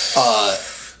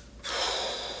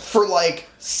 for like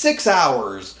 6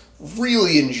 hours,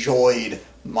 really enjoyed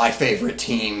my favorite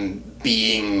team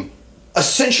being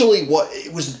essentially what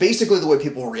it was basically the way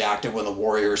people reacted when the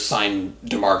Warriors signed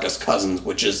DeMarcus Cousins,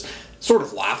 which is sort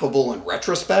of laughable in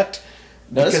retrospect.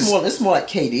 No, it's more like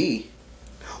KD.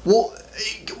 Well,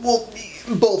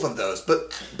 both of those.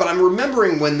 But I'm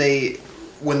remembering when the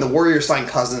Warriors signed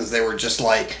Cousins, they were just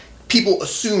like, people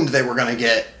assumed they were going to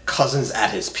get Cousins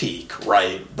at his peak,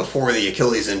 right, before the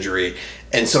Achilles injury.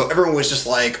 And so everyone was just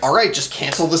like, all right, just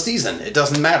cancel the season. It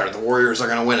doesn't matter. The Warriors are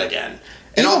going to win again.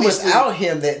 And even without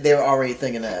him, they were already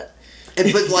thinking that.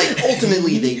 But, like,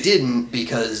 ultimately they didn't,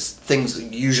 because things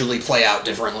usually play out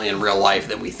differently in real life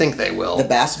than we think they will. The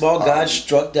basketball gods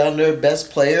struck down their best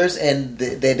players, and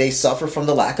they suffer from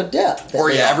the lack of depth.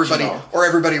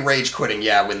 Everybody rage quitting.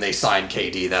 Yeah, when they signed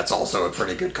KD, that's also a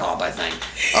pretty good comp, I think.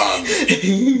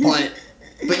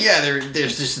 But yeah,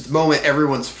 there's just this moment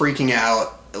everyone's freaking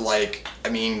out. Like, I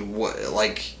mean,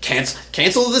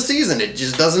 cancel the season. It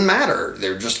just doesn't matter.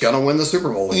 They're just gonna win the Super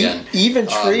Bowl again. Even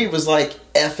Tree was like,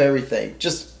 F everything.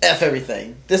 Just F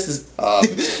everything. This is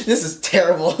this is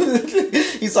terrible.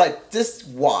 He's like,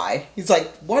 why? He's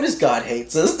like, why does God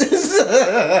hate us?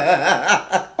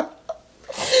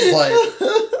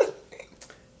 But,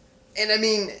 and I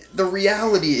mean, the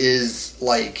reality is,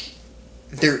 like,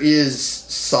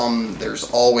 there's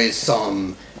always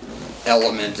some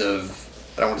element of,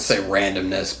 I don't want to say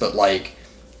randomness, but like,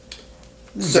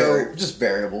 just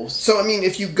variables. So I mean,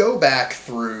 if you go back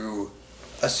through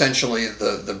essentially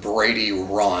the Brady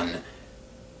run,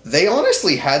 they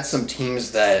honestly had some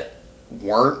teams that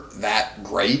weren't that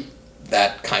great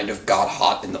that kind of got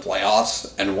hot in the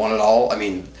playoffs and won it all. I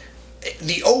mean,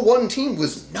 the 0-1 team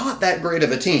was not that great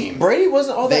of a team. Brady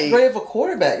wasn't all that great of a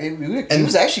quarterback. He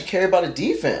was actually carried by the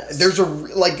defense. There's a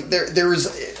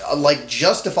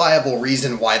justifiable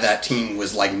reason why that team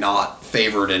was like not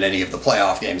favored in any of the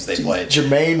playoff games they played.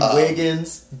 Jermaine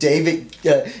Wiggins, David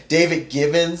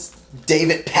Givens,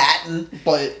 David Patton,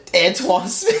 but Antoine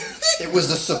Smith. It was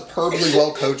a superbly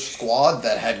well coached squad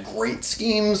that had great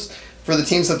schemes for the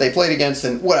teams that they played against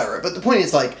and whatever. But the point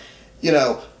is, like,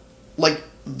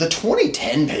 the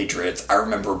 2010 Patriots, I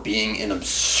remember being an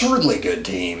absurdly good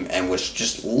team and was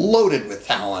just loaded with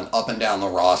talent up and down the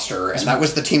roster. And that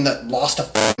was the team that lost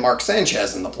to Mark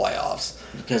Sanchez in the playoffs.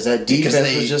 Because that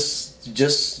defense was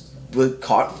just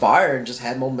caught fire and just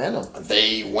had momentum.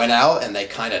 They went out and they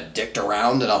kind of dicked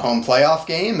around in a home playoff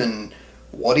game, and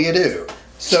what do?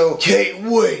 So can't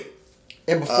wait.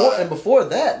 And before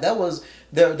that was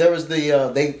there was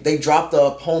the they dropped the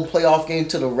home playoff game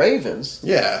to the Ravens.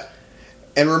 Yeah.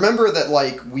 And remember that,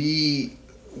 like, we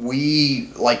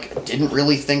like didn't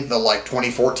really think the, like,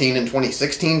 2014 and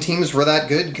 2016 teams were that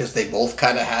good because they both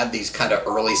kind of had these kind of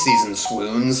early season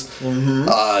swoons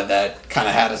that kind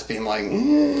of had us being like,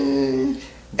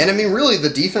 And I mean, really, the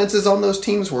defenses on those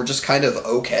teams were just kind of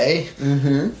okay.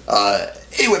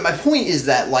 Anyway, my point is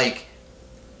that, like,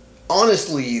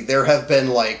 honestly, there have been,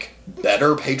 like,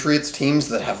 better Patriots teams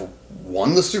that have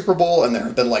won the Super Bowl, and there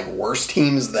have been, like, worse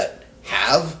teams that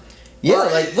have. Yeah,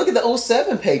 like, look at the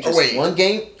 07 Patriots. Wait. One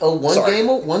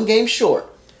game short.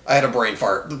 I had a brain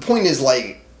fart. The point is,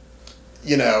 like,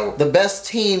 you know... The best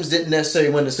teams didn't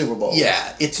necessarily win the Super Bowl.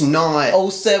 Yeah, it's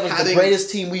not... 07 is the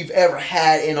greatest team we've ever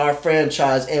had in our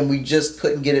franchise, and we just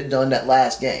couldn't get it done that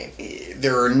last game.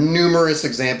 There are numerous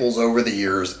examples over the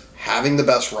years. Having the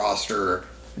best roster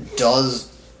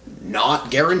does not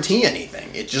guarantee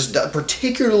anything. It just does,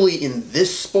 particularly in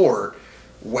this sport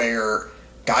where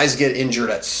guys get injured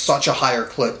at such a higher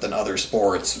clip than other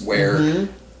sports, where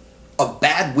a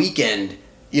bad weekend,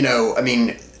 you know, I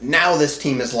mean... Now this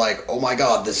team is like, oh my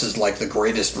god, this is like the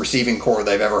greatest receiving core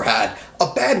they've ever had.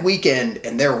 A bad weekend,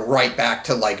 and they're right back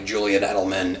to like Julian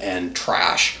Edelman and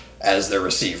trash as their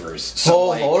receivers.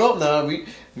 So hold up now. We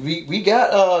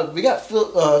got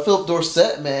Philip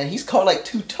Dorsett, man. He's caught like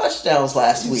 2 touchdowns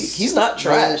last week. He's not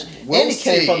trash. We'll and he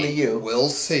came from the U. We'll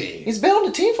see. He's been on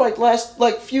the team for like last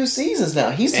few seasons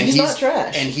now. He's not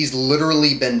trash. And he's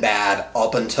literally been bad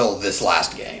up until this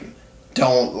last game.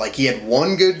 He had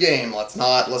one good game. Let's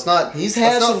not fool ourselves. He's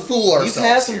had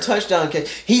some here. touchdown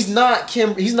catches.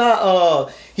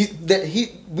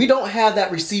 We don't have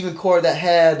that receiving core that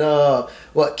had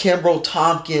Kimbrel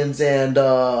Tompkins and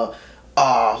that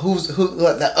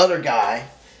other guy.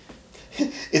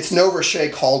 It's no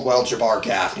Rashay Caldwell, Jabbar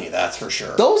Gaffney, that's for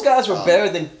sure. Those guys were better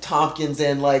than Tompkins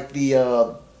and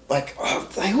who's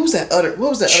that other? What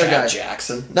was that other guy? Chad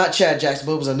Jackson. Not Chad Jackson,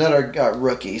 but it was another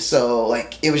rookie. So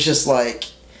it was just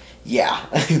yeah.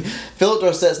 Philip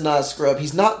Dorsett's not a scrub.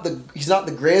 He's not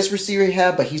the greatest receiver he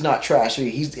had, but he's not trash.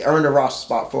 He's earned a roster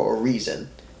spot for a reason.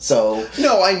 So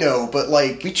no, I know, but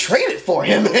we traded for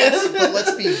him, man. But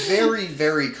let's be very,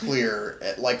 very clear.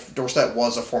 Dorsett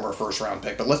was a former first-round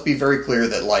pick, but let's be very clear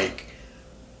that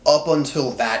up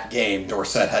until that game,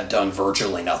 Dorsett had done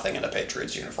virtually nothing in a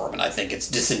Patriots uniform, and I think it's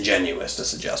disingenuous to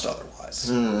suggest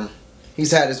otherwise.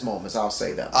 He's had his moments, I'll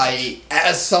say that much.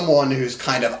 As someone who's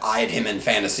kind of eyed him in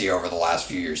fantasy over the last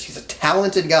few years, he's a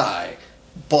talented guy,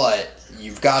 but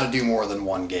you've got to do more than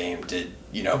one game to,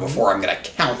 before I'm going to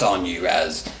count on you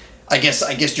as... I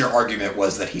guess your argument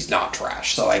was that he's not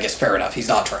trash, so I guess fair enough, he's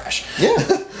not trash. Yeah.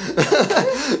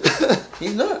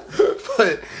 He's not.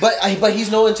 But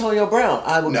he's no Antonio Brown.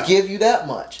 I will give you that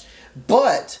much.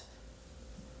 But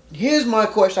here's my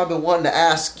question I've been wanting to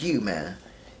ask you, man.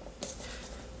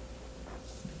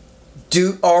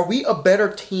 Are we a better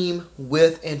team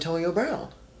with Antonio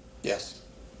Brown? Yes.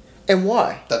 And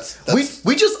why?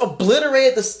 We just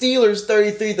obliterated the Steelers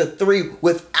 33-3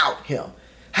 without him.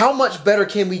 How much better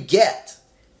can we get?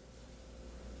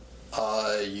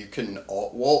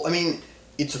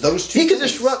 It's those two. He could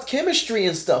disrupt chemistry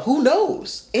and stuff. Who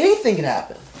knows? Anything can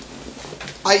happen.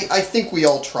 I think we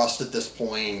all trust at this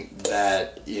point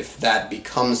that if that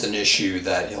becomes an issue,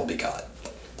 that he'll be cut,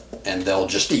 and they'll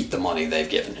just eat the money they've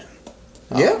given him.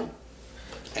 Yeah.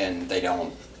 And they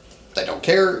don't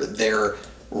care. They're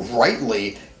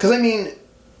rightly, because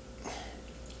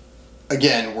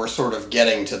again, we're sort of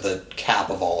getting to the cap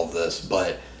of all of this,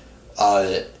 but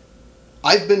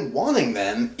I've been wanting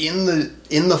them in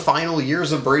the final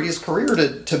years of Brady's career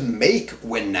to make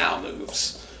win now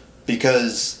moves,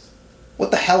 because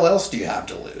what the hell else do you have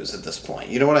to lose at this point?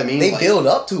 You know what I mean? They build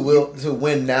up to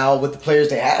win now with the players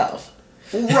they have.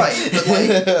 Right,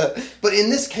 but in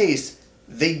this case,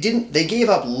 they gave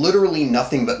up literally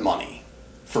nothing but money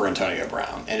for Antonio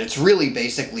Brown, and it's really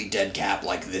basically dead cap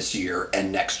this year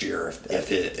and next year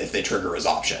if they trigger his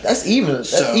option. Even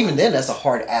then that's a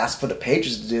hard ask for the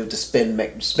Patriots to do, to spend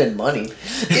money.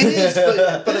 It is,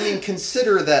 but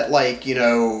consider that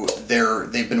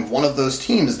they've been one of those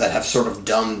teams that have sort of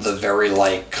done the very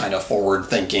kind of forward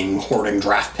thinking, hoarding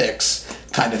draft picks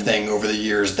kind of thing over the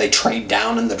years. They trade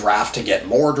down in the draft to get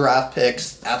more draft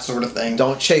picks, that sort of thing.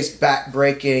 Don't chase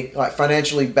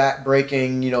financially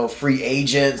back-breaking, free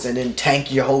agents and then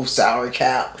tank your whole salary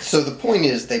cap. So the point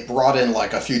is, they brought in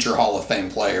a future Hall of Fame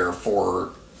player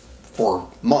for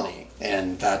money,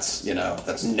 and that's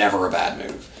never a bad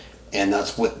move. And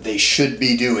that's what they should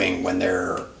be doing when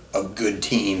they're a good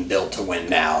team built to win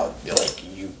now.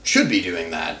 You should be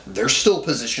doing that. They're still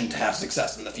positioned to have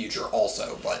success in the future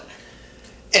also, but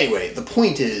anyway, the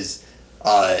point is,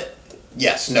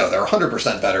 yes, no, they're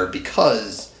 100% better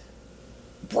because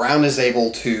Brown is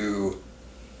able to...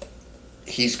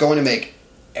 He's going to make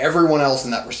everyone else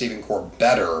in that receiving corps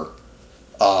better.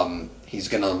 He's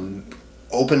going to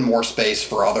open more space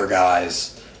for other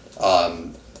guys.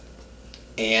 And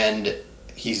it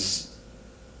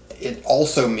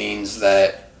also means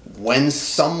that when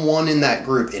someone in that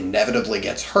group inevitably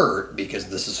gets hurt, because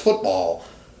this is football,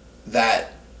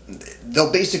 that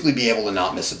they'll basically be able to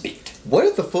not miss a beat. What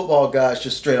if the football guys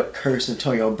just straight up curse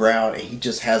Antonio Brown and he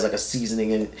just has like a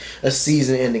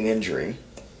season-ending injury?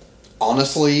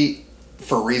 Honestly,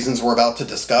 for reasons we're about to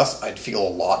discuss, I'd feel a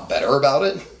lot better about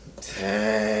it.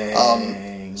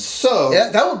 Dang.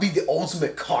 That would be the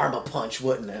ultimate karma punch,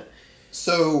 wouldn't it?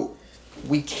 So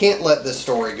we can't let this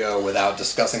story go without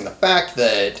discussing the fact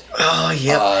that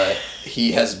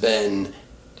he has been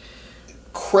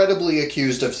credibly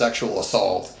accused of sexual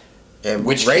assault. And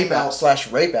which rape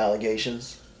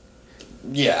allegations.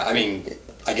 Yeah, I mean,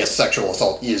 I guess sexual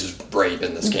assault is rape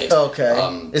in this case. Okay.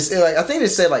 It's like, I think they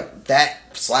said like that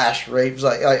 / rape.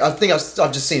 Like I think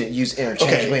I've just seen it used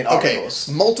interchangeably in articles.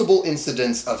 Multiple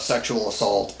incidents of sexual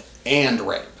assault and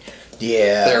rape.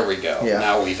 Yeah. There we go. Yeah.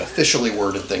 Now we've officially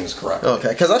worded things correctly. Okay,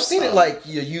 because I've seen it like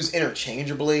used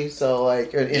interchangeably, so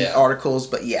like in articles,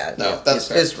 but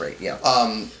it's rape. Yeah.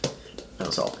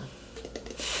 That's all.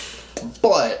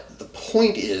 But the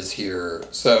point is here,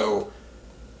 so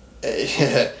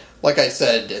like I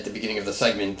said at the beginning of the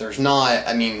segment, there's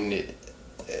nothing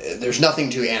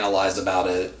to analyze about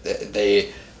it.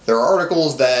 There are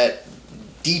articles that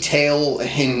detail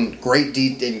in great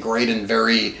and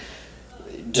very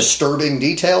disturbing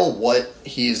detail what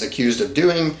he's accused of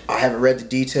doing. I haven't read the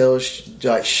details.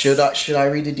 Should I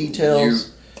read the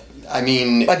details? I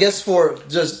guess for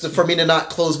me to not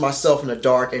close myself in the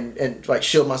dark and like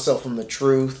shield myself from the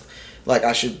truth, like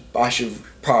I should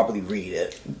probably read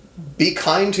it. Be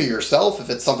kind to yourself. If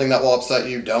it's something that will upset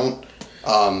you, don't.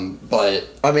 But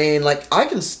I mean, like I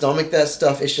can stomach that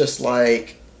stuff. It's just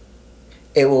like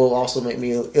it'll make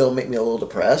me a little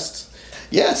depressed.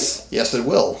 Yes, it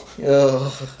will.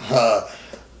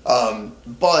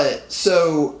 But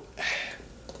so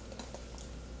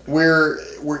we're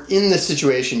in this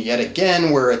situation yet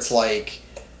again where it's like,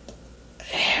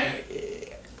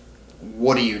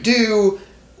 what do?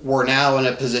 We're now in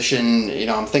a position,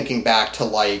 I'm thinking back to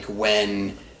like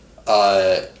when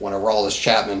Aroldis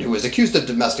Chapman, who was accused of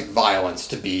domestic violence,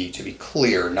 to be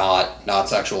clear, not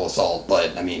sexual assault,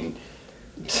 but I mean,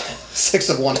 6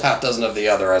 of one, half dozen of the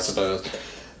other, I suppose.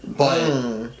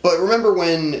 But remember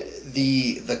when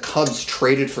the Cubs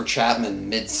traded for Chapman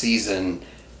mid-season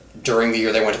during the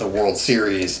year they went to the World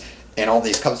Series, and all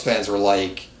these Cubs fans were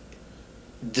like,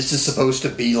 this is supposed to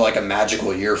be like a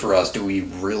magical year for us. Do we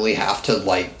really have to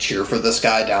like cheer for this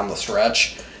guy down the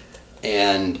stretch?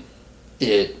 And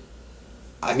I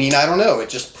don't know. It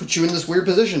just puts you in this weird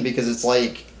position because it's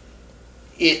like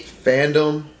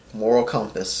fandom, moral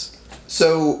compass.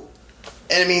 So,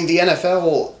 and I mean, the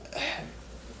NFL,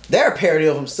 they're a parody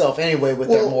of themselves anyway with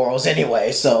their morals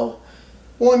anyway. So,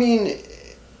 well, I mean,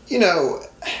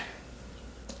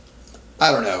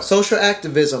 I don't know. Social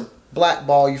activism.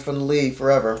 Blackball you from the league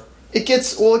forever. It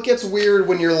gets weird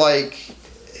when you're like,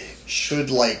 should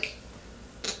like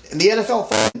the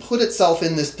NFL put itself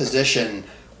in this position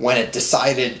when it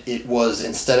decided it was,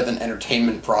 instead of an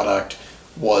entertainment product,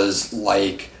 was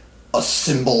like a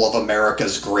symbol of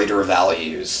America's greater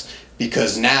values.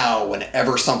 Because now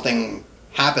whenever something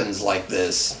happens like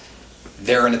this,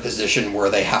 they're in a position where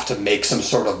they have to make some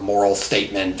sort of moral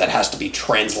statement that has to be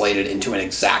translated into an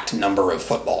exact number of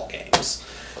football games.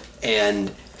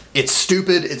 And it's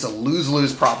stupid. It's a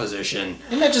lose-lose proposition.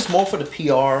 Isn't that just more for the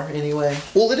PR anyway?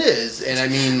 Well, it is. And I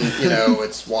mean,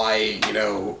 it's why,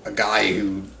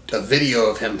 a video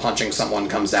of him punching someone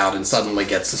comes out and suddenly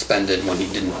gets suspended when he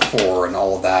didn't before and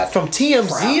all of that. From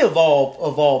TMZ of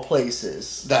all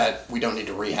places. That we don't need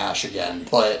to rehash again,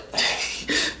 but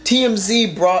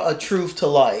TMZ brought a truth to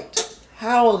light.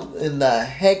 How in the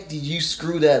heck did you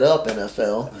screw that up,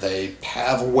 NFL? They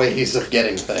have ways of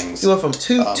getting things. You went from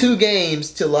two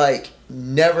games to like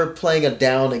never playing a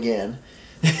down again.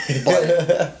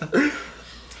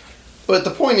 But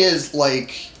the point is,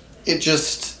 like, it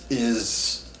just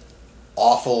is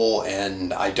awful,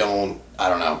 and I don't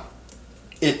know.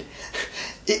 It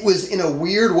was, in a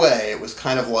weird way, it was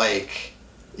kind of like,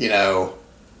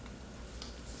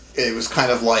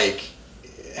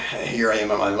 here I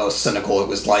am at my most cynical. It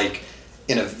was like,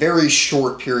 in a very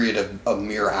short period of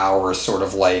mere hours, sort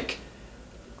of like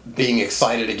being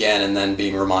excited again and then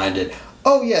being reminded,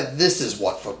 oh yeah, this is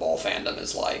what football fandom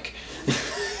is like.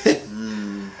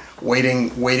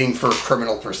 Waiting for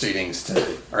criminal proceedings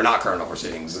or not criminal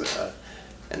proceedings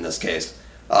in this case.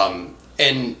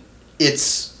 And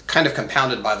it's kind of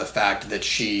compounded by the fact that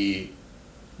she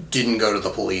didn't go to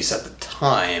the police at the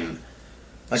time.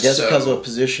 I guess because of a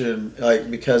position,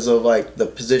 because of the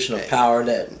position of power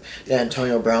that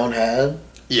Antonio Brown had.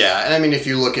 Yeah, and I mean, if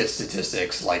you look at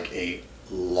statistics, like a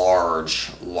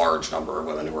large number of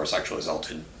women who are sexually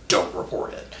assaulted don't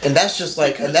report it. And that's just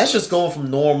like, and that's just going from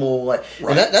normal, like,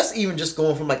 Right. and that's even just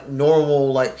going from like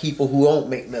normal, like people who don't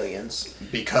make millions.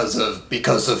 Because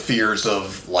of fears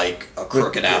of like a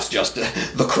crooked ass justice,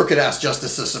 the crooked ass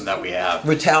justice system that we have.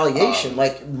 Retaliation,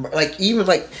 like even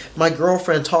like my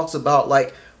girlfriend talks about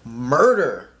like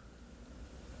murder,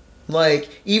 like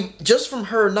even just from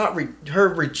her her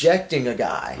rejecting a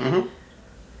guy. Mm-hmm.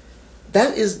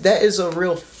 That is a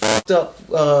real fucked up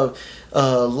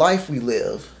life we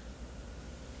live.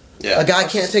 Yeah, A guy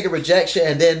can't take a rejection,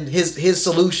 and then his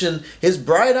solution, his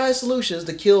bright-eyed solution, is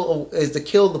to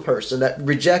kill the person that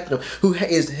rejected him, who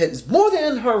is more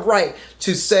than her right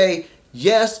to say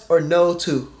yes or no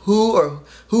to who or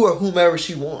whomever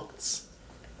she wants.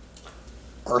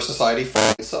 Our society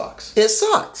fucking sucks. It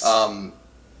sucks.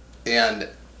 And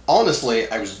honestly,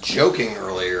 I was joking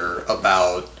earlier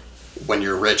about when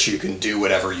you're rich, you can do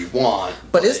whatever you want.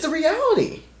 but it's the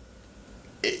reality.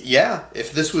 Yeah,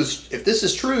 if this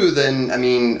is true, then I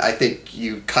mean, I think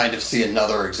you kind of see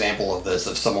another example of this,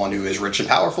 of someone who is rich and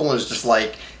powerful and is just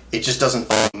like, it just doesn't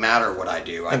fucking matter what I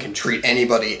do. I can treat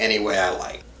anybody any way I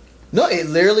like. No, it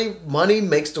literally, money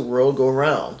makes the world go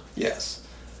round. Yes.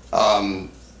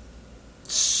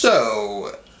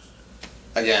 So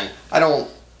again, I don't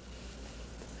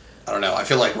know. I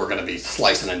feel like we're going to be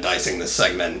slicing and dicing this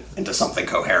segment into something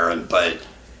coherent, but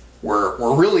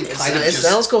we're really kind of It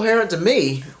sounds coherent to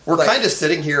me. we're Like, kind of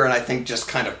sitting here and I think just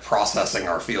kind of processing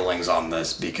our feelings on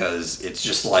this, because it's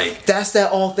just like, that's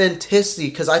that authenticity,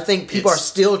 because I think people are It's-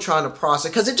 still trying to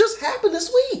process, because it just happened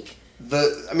this week.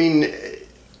 I mean,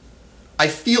 I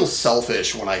feel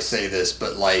selfish when I say this,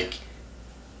 but like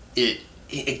it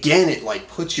like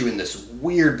puts you in this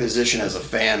weird position as a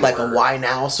fan, Like a where- why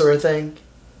now sort of thing.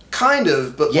 kind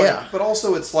of, but Yeah. like, but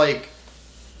also it's like,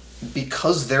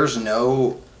 because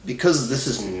this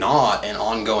is not an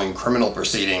ongoing criminal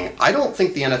proceeding, I don't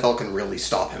think the NFL can really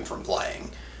stop him from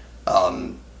playing.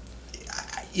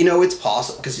 It's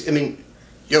possible, because I mean,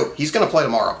 he's going to play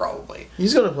tomorrow probably,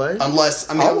 He's gonna play. unless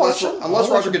I'll watch him. unless I'll watch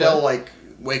Roger him Goodell play. like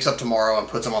wakes up tomorrow and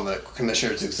puts him on the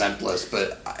commissioner's exempt list.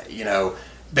 But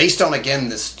based on, again,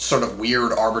 this sort of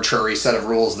weird arbitrary set of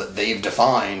rules that they've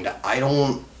defined,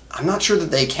 I'm not sure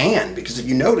that they can, because if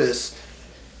you notice,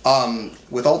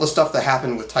 with all the stuff that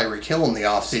happened with Tyreek Hill in the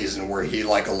offseason, where he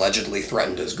like allegedly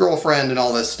threatened his girlfriend and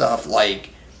all this stuff, like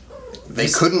they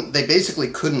basically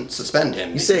couldn't suspend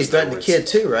him. You say he threatened the kid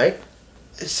too, right?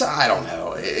 I don't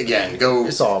know. Again, go.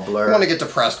 It's all blurred. If you want to get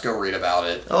depressed, go read about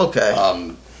it.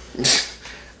 Okay.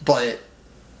 But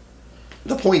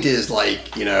the point is,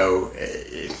 like,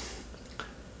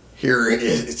 here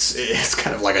it's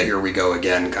kind of like a here we go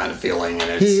again kind of feeling,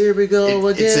 and Here we go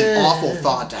It's an again. awful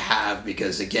thought to have,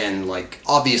 because again, like,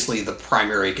 obviously the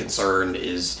primary concern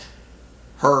is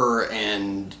her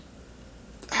and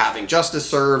having justice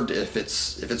served if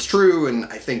it's true, and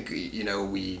I think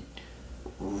we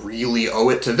really owe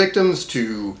it to victims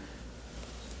to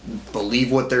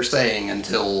believe what they're saying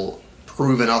until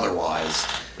proven otherwise.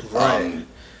 Right.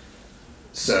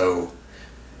 So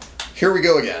here we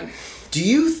go again. Do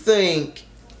you think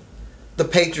the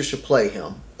Patriots should play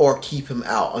him or keep him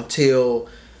out until,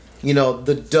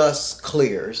 the dust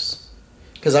clears?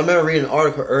 Because I remember reading an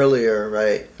article earlier,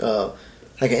 right?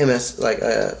 Like an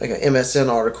MSN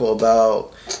article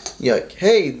about,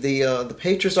 hey, the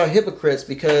Patriots are hypocrites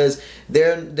because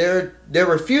they're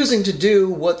refusing to do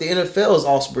what the NFL is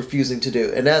also refusing to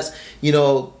do, and that's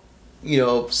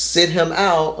sit him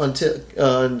out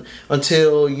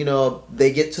until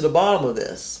they get to the bottom of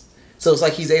this. So it's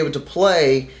like he's able to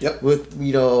play with,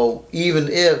 even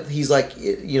if he's like,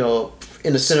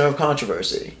 in the center of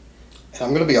controversy. And I'm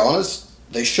going to be honest,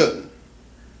 they shouldn't.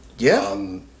 Yeah.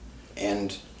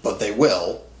 But they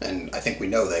will, and I think we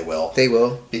know they will. They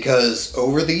will. Because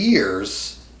over the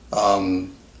years,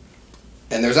 and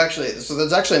there's actually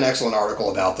an excellent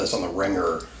article about this on The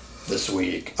Ringer this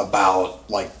week about,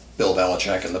 like, Bill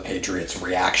Belichick and the Patriots'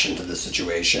 reaction to this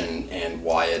situation, and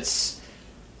why it's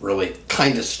really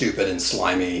kind of stupid and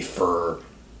slimy for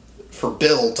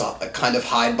Bill to kind of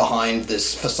hide behind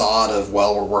this facade of,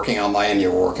 well, we're working on Miami,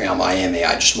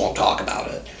 I just won't talk about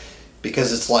it.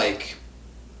 Because it's like,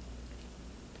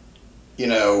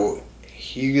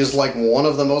 he is like one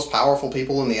of the most powerful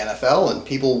people in the NFL, and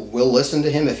people will listen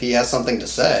to him if he has something to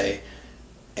say.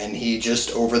 And he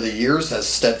just, over the years, has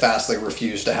steadfastly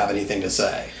refused to have anything to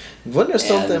say. Wasn't there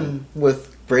something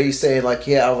with Brady saying, like,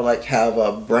 yeah, I would like have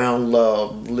a Brown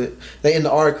love? In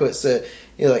the article it said,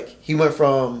 he went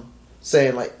from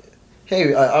saying, like,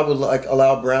 hey, I would like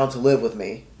allow Brown to live with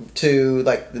me, to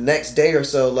like the next day or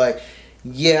so, like,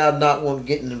 yeah, I'm not one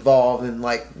getting involved in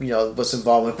what's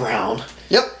involved with Brown.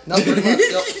 Yep. No, pretty much.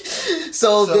 Yep.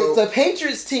 So the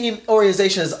Patriots team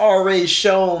organization has already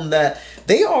shown that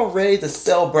they are ready to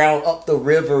sell Brown up the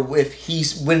river if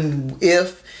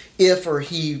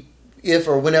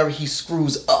or whenever he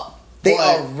screws up. They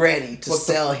are ready to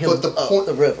sell him up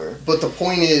the river. But the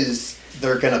point is,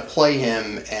 they're going to play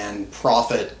him and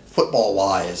profit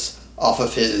football-wise off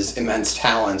of his immense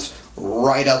talents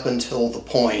right up until the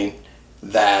point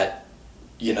that,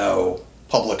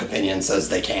 public opinion says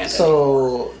they can't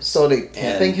anymore. So they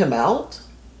pimping him out?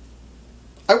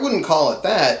 I wouldn't call it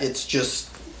that. It's just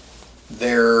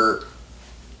they're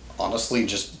honestly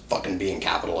just fucking being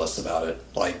capitalists about it.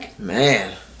 Like,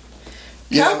 man.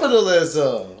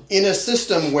 Capitalism! In a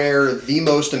system where the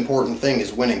most important thing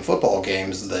is winning football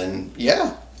games, then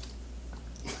yeah.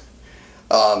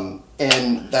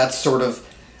 And that's sort of...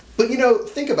 But,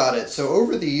 think about it. So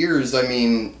over the years, I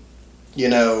mean,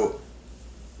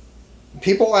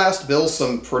 people asked Bill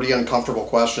some pretty uncomfortable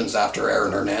questions after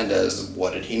Aaron Hernandez.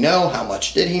 What did he know? How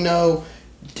much did he know?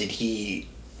 Did he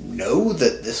know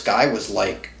that this guy was,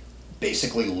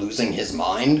 basically losing his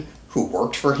mind, who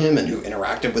worked for him and who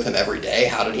interacted with him every day?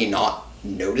 How did he not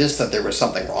notice that there was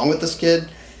something wrong with this kid?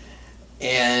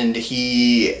 And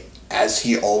he, as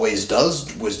he always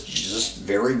does, was just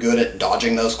very good at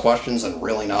dodging those questions and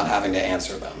really not having to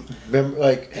answer them.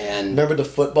 Remember the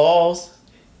footballs?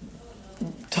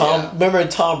 Remember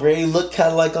Tom Brady looked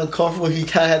kind of uncomfortable. He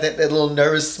kind of had that little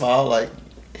nervous smile,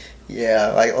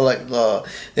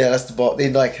 that's the ball. They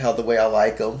like how the way I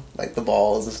like them, like the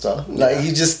balls and stuff. Like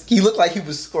he looked like he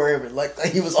was squirming, like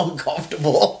he was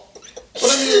uncomfortable. But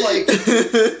I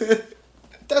mean,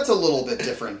 that's a little bit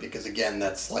different because again,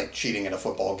 that's like cheating in a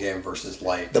football game versus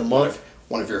one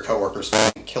of your coworkers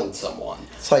killed someone.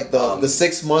 It's like the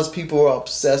 6 months people are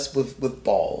obsessed with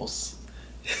balls.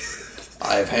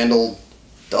 I've handled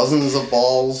dozens of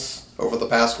balls over the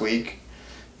past week.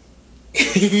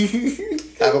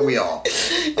 Haven't we all?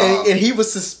 And he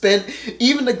was suspended.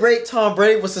 Even the great Tom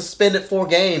Brady was suspended 4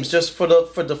 games just for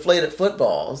deflated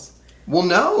footballs. Well,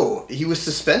 no, he was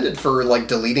suspended for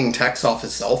deleting texts off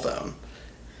his cell phone.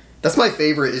 That's my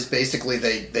favorite. Is basically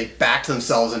they backed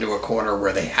themselves into a corner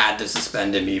where they had to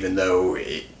suspend him, even though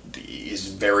it is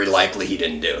very likely he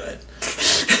didn't do it.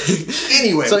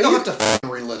 Anyway, so we don't have to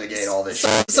relitigate all this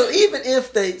shit. So even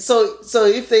if they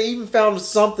if they even found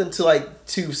something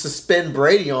to suspend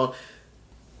Brady on,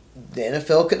 the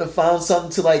NFL couldn't have found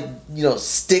something to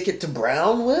stick it to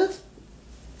Brown with.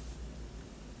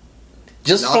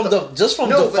 Just from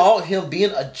default him being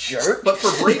a jerk. But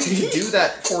for Brady to do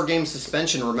that 4-game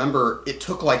suspension, remember, it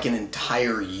took an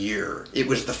entire year. It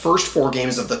was the first 4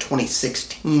 games of the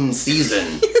 2016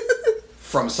 season.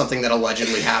 From something that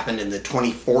allegedly happened in the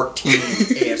 2014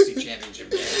 AFC Championship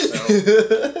game. So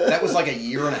that was a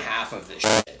year and a half of this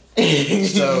shit.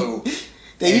 So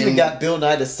they even got Bill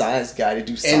Nye the Science Guy to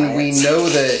do science. And we know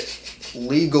that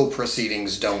legal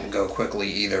proceedings don't go quickly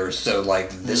either. So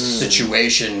this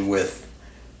situation with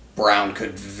Brown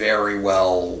could very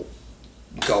well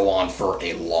go on for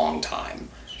a long time.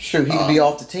 Sure, he could be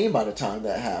off the team by the time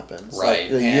that happens.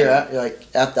 Right.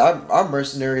 After our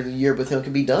mercenary year with him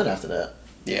could be done after that.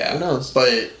 Yeah. Who knows?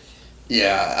 But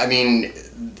yeah, I mean,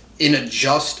 in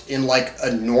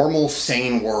a normal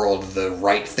sane world, the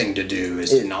right thing to do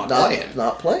is to not play him.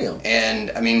 Not play him.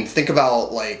 And I mean, think about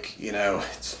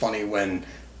it's funny when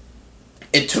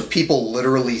it took people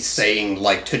literally saying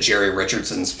to Jerry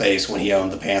Richardson's face when he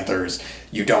owned the Panthers,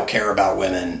 "You don't care about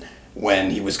women," when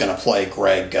he was going to play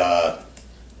Greg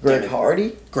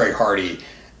Hardy? Greg Hardy.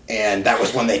 And that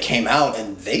was when they came out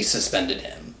and they suspended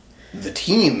him. The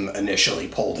team initially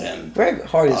pulled him. Greg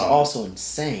Hardy is also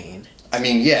insane. I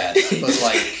mean, yes, but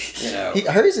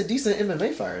I heard he's a decent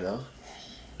MMA fighter, though.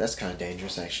 That's kind of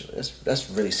dangerous, actually. That's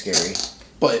really scary.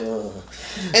 But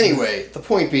anyway, the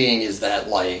point being is that,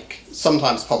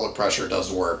 sometimes public pressure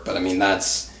does work, but I mean,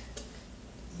 that's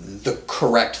the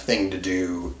correct thing to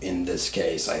do in this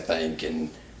case, I think,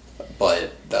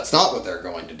 but that's not what they're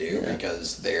going to do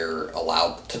because they're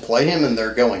allowed to play him and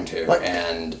they're going to,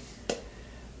 and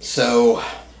so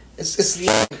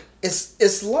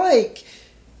it's like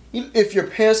if your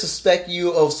parents suspect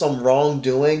you of some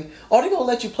wrongdoing, are they gonna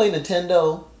let you play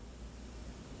Nintendo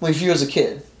when you was a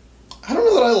kid? I don't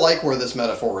know that I like where this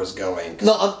metaphor is going.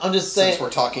 No, I'm just saying. Since we're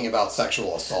talking about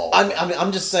sexual assault.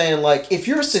 I'm just saying, if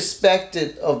you're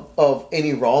suspected of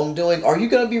any wrongdoing, are you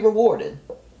going to be rewarded?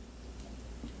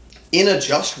 In a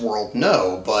just world,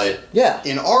 no. But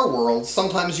in our world,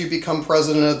 sometimes you become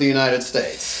president of the United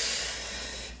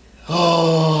States.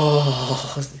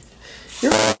 Oh.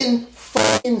 You're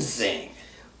fucking zing.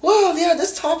 Well, yeah,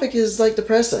 this topic is like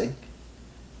depressing.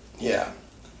 Yeah.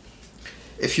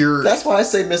 If you're That's why I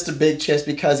say Mr. Big Chest,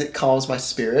 because it calms my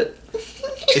spirit.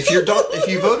 if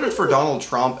you voted for Donald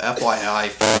Trump, FYI,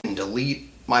 f***ing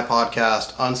delete my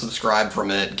podcast, unsubscribe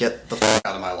from it, get the fuck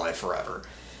out of my life forever.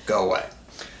 Go away.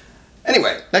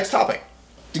 Anyway, next topic.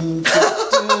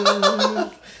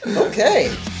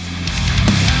 Okay.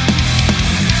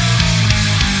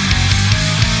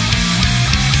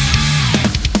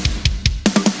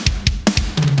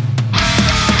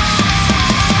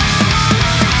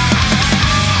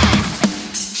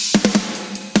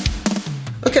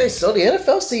 Okay, so the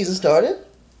NFL season started.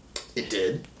 It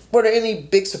did. Were there any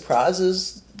big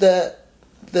surprises that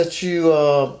you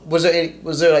was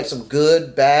there like some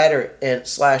good, bad, or and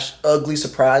slash ugly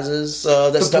surprises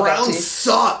that The stuck out to Browns you?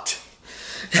 sucked.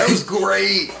 That was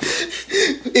great.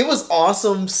 It was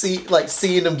awesome seeing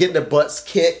them getting their butts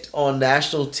kicked on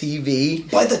national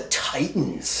TV. By the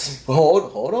Titans.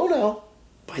 Hold on now.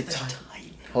 By the Titans.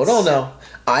 Hold on now.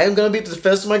 I am going to be at the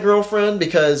defense of my girlfriend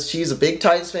because she's a big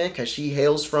Titans fan because she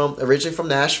hails originally from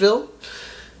Nashville.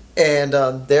 And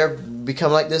they're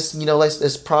become like this, like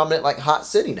this prominent, like hot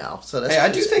city now. So that's Hey, I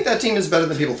do think that team is better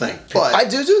than people think. But I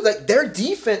do too. Like their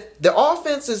defense, their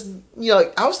offense is,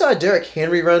 like outside of Derrick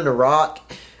Henry running the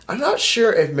rock. I'm not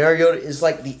sure if Mariota is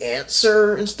like the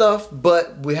answer and stuff,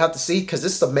 but we have to see because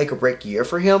this is a make or break year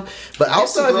for him. But he made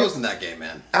outside some of throws in that game,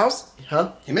 man.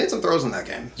 He made some throws in that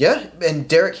game. Yeah, and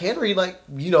Derrick Henry,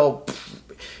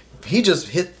 he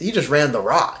just ran the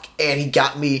rock, and he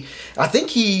got me. I think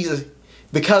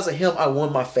because of him, I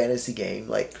won my fantasy game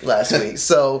last week.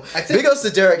 So big ups to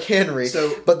Derrick Henry.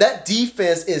 But that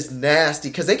defense is nasty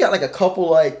because they got a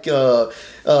couple ex-Patriot.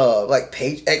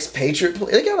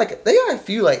 They got a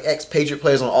few ex-Patriot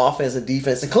players on offense and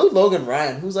defense, including Logan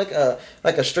Ryan, who's a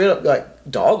straight up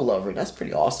dog lover. And that's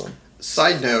pretty awesome.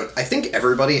 Side note, I think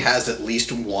everybody has at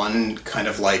least one kind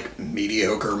of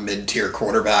mediocre mid-tier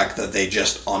quarterback that they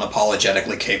just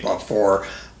unapologetically cape up for.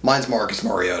 Mine's Marcus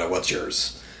Mariota. What's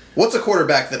yours? What's a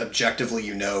quarterback that objectively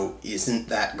isn't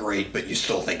that great, but you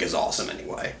still think is awesome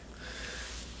anyway?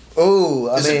 Oh,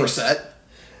 Is it Brissett?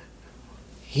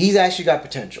 He's actually got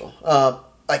potential. I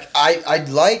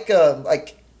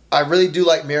really do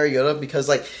like Mariota because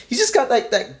he's just got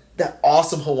that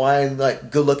awesome Hawaiian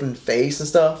good looking face and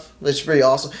stuff. It's pretty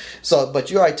awesome. So, but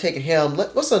you already taking him.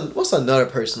 What's another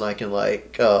person I can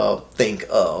think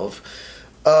of?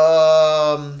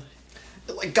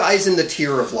 Guys in the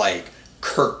tier of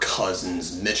Kirk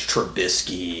Cousins, Mitch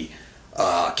Trubisky,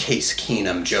 Case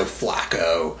Keenum, Joe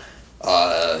Flacco.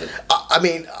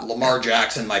 Lamar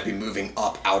Jackson might be moving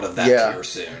up out of that tier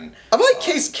soon. I like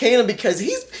Case Keenum because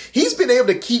he's been able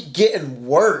to keep getting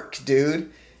work,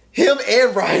 dude. Him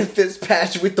and Ryan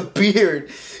Fitzpatrick with the beard.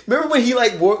 Remember when he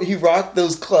rocked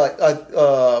those he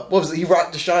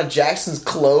rocked Deshaun Jackson's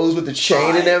clothes with the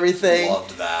chain and everything.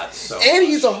 Loved that so. And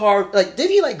he's a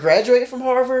did he graduate from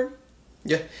Harvard?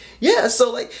 Yeah. Yeah,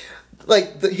 so him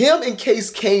and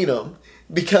Case Keenum,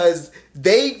 because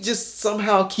they just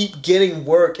somehow keep getting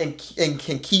work and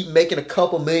can keep making a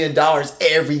couple $1 million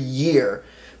every year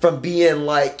from being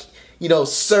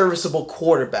serviceable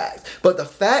quarterbacks. But the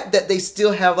fact that they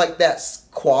still have that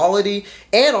quality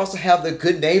and also have the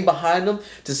good name behind them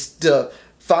to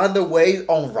find their way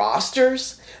on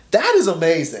rosters, that is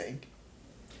amazing.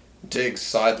 Diggs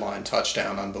sideline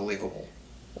touchdown, unbelievable.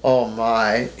 Oh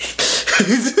my.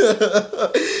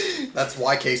 That's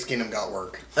why Case Keenum got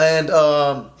work. And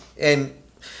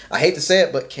I hate to say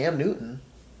it, but Cam Newton.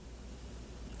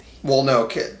 Well, no,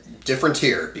 different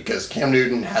tier because Cam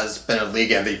Newton has been a league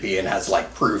MVP and has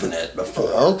proven it before.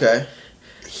 Okay.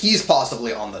 He's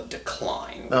possibly on the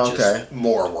decline, which is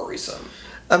more worrisome.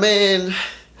 I mean,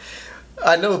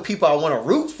 I know people I want to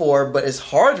root for, but it's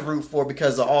hard to root for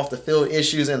because of off the field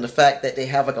issues and the fact that they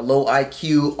have a low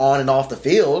IQ on and off the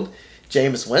field.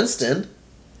 Jameis Winston.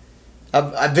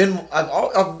 I've been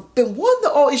one to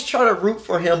always try to root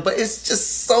for him, but it's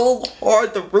just so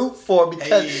hard to root for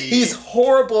because he's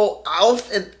horrible on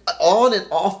and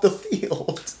off the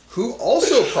field. Who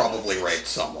also probably raped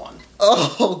someone.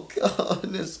 Oh,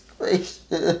 goodness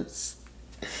gracious.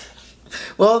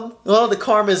 Well, the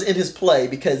karma is in his play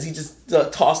because he just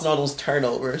tossing all those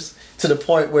turnovers to the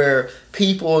point where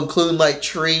people, including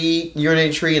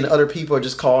Urinary Tree, and other people are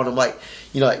just calling him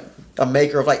a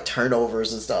maker of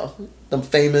turnovers and stuff. Them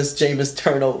famous Jameis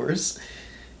turnovers.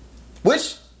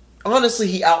 Which, honestly,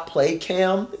 he outplayed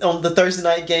Cam on the Thursday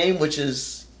night game, which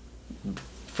is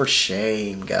for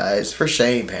shame, guys. For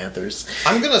shame, Panthers.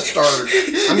 I'm gonna start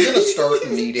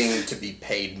needing to be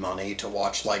paid money to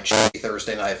watch shitty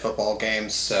Thursday night football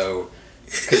games. So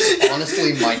Because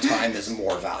honestly, my time is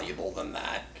more valuable than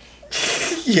that.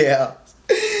 Yeah,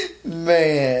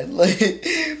 man, like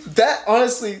that.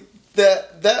 Honestly,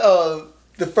 the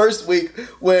first week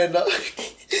when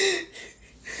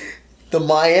the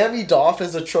Miami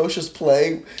Dolphins atrocious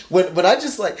play, when I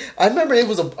just I remember it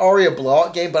was already a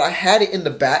blowout game, but I had it in the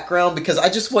background because I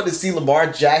just wanted to see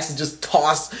Lamar Jackson just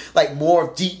toss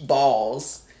more deep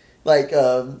balls.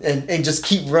 And just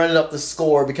keep running up the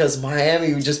score because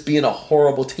Miami was just being a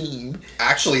horrible team.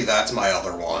 Actually, that's my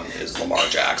other one, is Lamar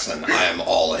Jackson. I am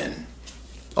all in.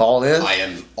 All in? I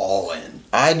am all in.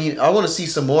 I want to see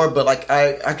some more, but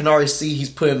I can already see he's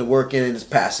putting the work in his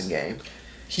passing game.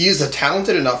 He is a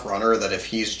talented enough runner that if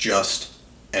he's just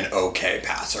an okay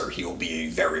passer, he will be a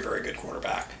very, very good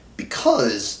quarterback.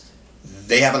 Because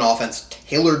they have an offense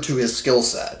tailored to his skill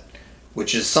set.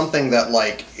 Which is something that,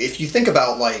 if you think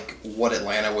about, what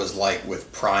Atlanta was like with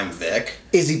Prime Vic...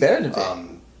 Is he better than Vic?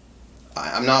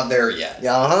 I'm not there yet.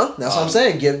 Yeah, uh-huh. That's what I'm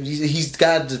saying. He's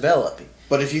got to develop.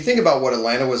 But if you think about what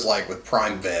Atlanta was like with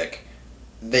Prime Vic,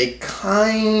 they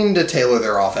kind of tailor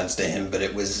their offense to him, but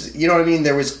it was... You know what I mean?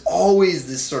 There was always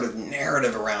this sort of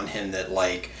narrative around him that,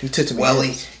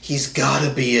 he's got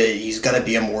to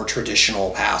be a more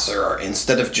traditional passer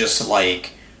instead of just,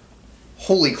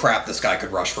 holy crap, this guy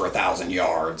could rush for 1,000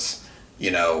 yards.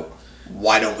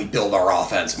 Why don't we build our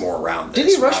offense more around this?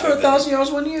 Did he rush for 1,000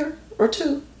 yards 1 year or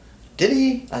two? Did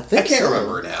he? I think I can't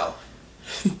remember now.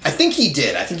 I think he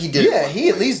did. Yeah, he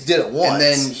at least did it once. And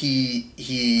then he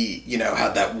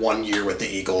had that 1 year with the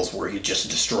Eagles where he just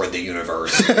destroyed the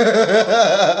universe.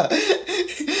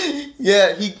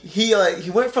 Yeah,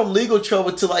 he went from legal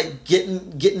trouble to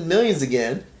getting millions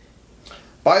again.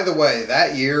 By the way,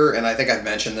 that year, and I think I've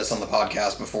mentioned this on the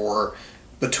podcast before,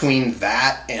 between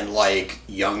that and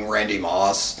young Randy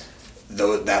Moss,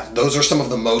 those are some of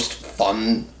the most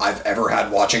fun I've ever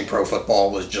had watching pro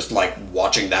football. Was just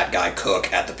watching that guy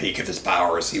cook at the peak of his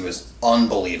powers. He was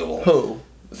unbelievable. Who?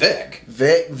 Vic.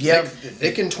 Yeah.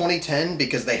 Vic in 2010,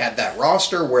 because they had that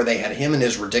roster where they had him and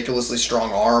his ridiculously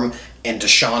strong arm and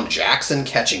Deshaun Jackson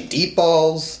catching deep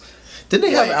balls. Didn't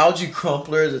they have Algie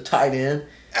Crumpler as a tight end?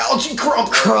 Algie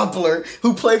Crumpler,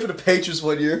 who played for the Patriots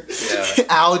 1 year. Yeah.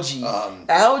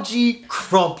 Algie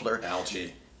Crumpler.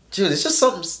 Algie. Dude, it's just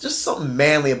something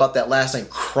manly about that last name,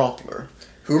 Crumpler.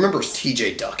 Who remembers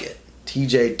T.J. Duckett?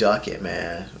 T.J. Duckett,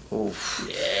 man. Oof.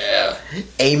 Yeah.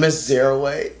 Amos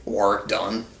Zaraway. Warwick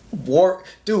Dunn.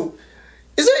 Dude,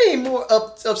 is there any more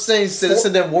upstanding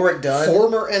citizen than Warwick Dunn?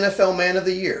 Former NFL Man of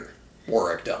the Year,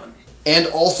 Warwick Dunn. And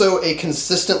also a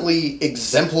consistently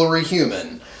exemplary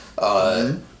human.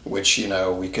 Which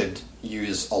we could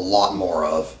use a lot more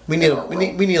of. We need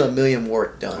a million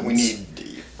Warwick Dunns. We need.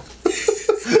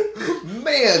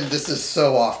 Man, this is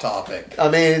so off topic. I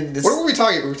mean, what were we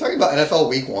talking? We were talking about NFL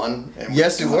Week 1.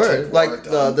 Yes, we were.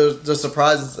 The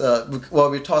surprises. We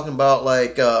were talking about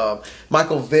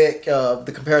Michael Vick,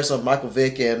 the comparison of Michael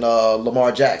Vick and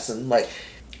Lamar Jackson.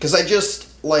 Because I just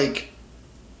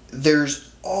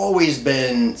there's always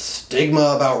been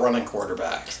stigma about running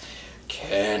quarterbacks.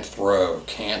 Can't throw,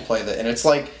 can't play and it's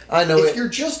I know if you're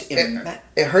just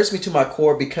it hurts me to my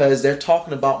core because they're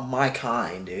talking about my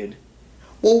kind, dude.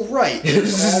 Well, right.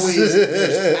 There's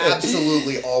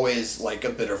absolutely always a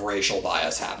bit of racial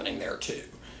bias happening there too.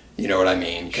 You know what I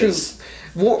mean? Because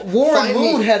Warren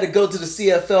Moon had to go to the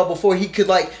CFL before he could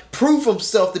prove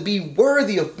himself to be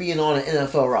worthy of being on an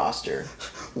NFL roster.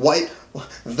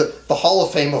 The Hall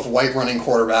of Fame of white running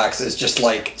quarterbacks is just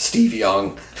Steve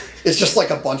Young. It's just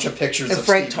a bunch of pictures of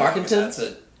Frank Steve Tarkenton. Young, that's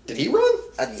it. Did he run?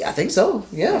 I think so.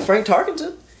 Yeah, Frank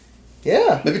Tarkenton.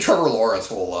 Yeah. Maybe Trevor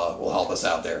Lawrence will help us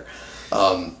out there.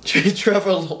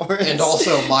 Trevor Lawrence. And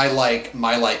also my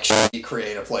shitty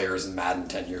creative players in Madden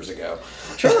 10 years ago.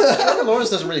 Trevor Lawrence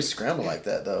doesn't really scramble like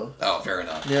that though. Oh, fair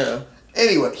enough. Yeah.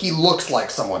 Anyway, he looks like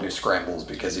someone who scrambles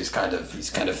because he's kind of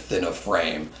thin of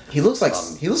frame. He looks like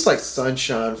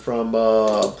Sunshine from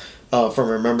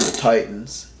Remember the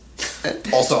Titans.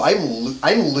 Also,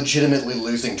 I'm legitimately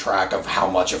losing track of how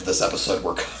much of this episode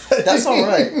we're covering. That's all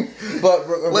right. But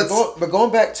we're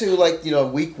going back to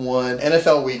week 1,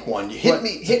 NFL week 1. Hit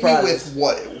me with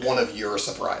one of your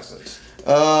surprises.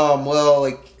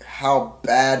 How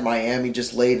bad Miami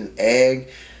just laid an egg.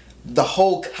 The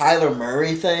whole Kyler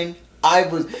Murray thing. I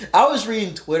was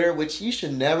reading Twitter, which you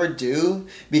should never do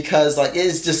because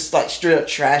it's just straight up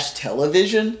trash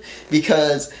television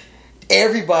because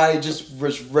everybody just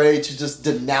was ready to just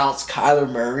denounce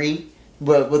Kyler Murray,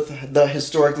 but with the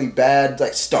historically bad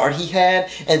start he had,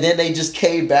 and then they just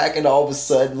came back, and all of a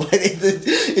sudden,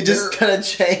 it just kind of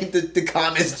changed. The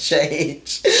comments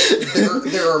changed.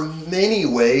 There are many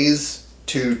ways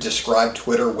to describe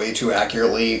Twitter way too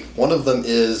accurately. One of them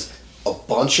is a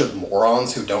bunch of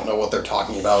morons who don't know what they're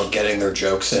talking about getting their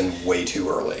jokes in way too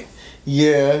early.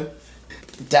 Yeah.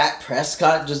 Dak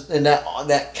Prescott just in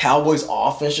that Cowboys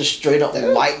offense just straight up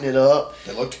lighting it up.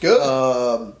 They looked good.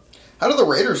 How do the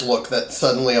Raiders look that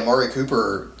suddenly Amari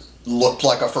Cooper looked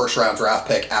like a first-round draft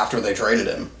pick after they traded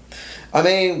him? I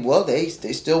mean, well, they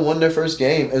still won their first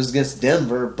game. It was against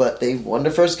Denver, but they won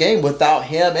their first game without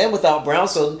him and without Brown,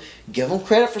 so give them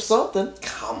credit for something.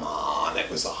 Come on. It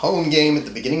was a home game at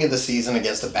the beginning of the season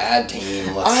against a bad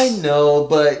team. I know,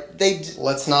 but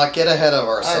let's not get ahead of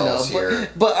ourselves here.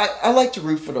 But I like to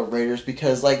root for the Raiders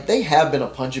because like they have been a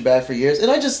punching bag for years, and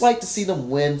I just like to see them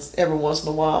win every once in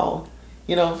a while.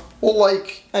 You know? Well,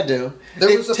 like... I do.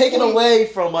 There was taking away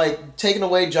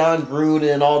John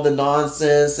Gruden and all the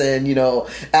nonsense and, you know,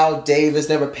 Al Davis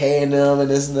never paying them and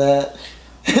this and that.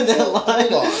 And that line.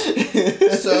 Hold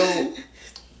on. So,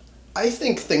 I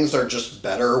think things are just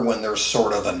better when there's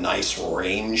sort of a nice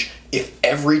range. If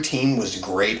every team was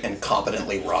great and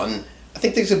competently run, I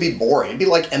think things would be boring. It'd be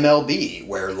like MLB,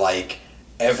 where, like,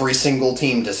 every single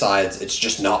team decides it's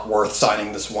just not worth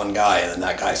signing this one guy, and then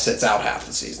that guy sits out half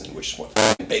the season, which is what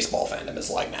baseball fandom is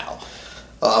like now.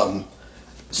 I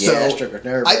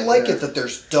like it that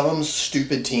there's dumb,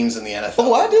 stupid teams in the NFL.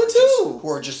 Oh, I do too. Who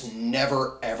are just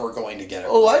never, ever going to get it.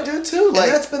 Oh, I do too. And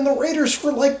that's been the Raiders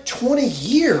for like 20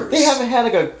 years. They haven't had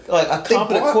a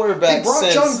competent quarterback. They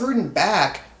brought John Gruden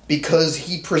back because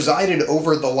he presided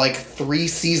over the 3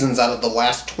 seasons out of the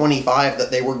last 25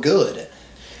 that they were good.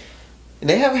 And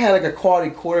they haven't had a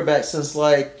quality quarterback since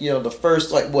the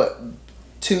first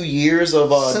 2 years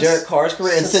of Derek Carr's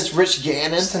career, and since Rich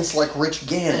Gannon. Since Rich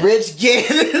Gannon. Rich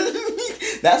Gannon.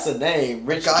 That's a name.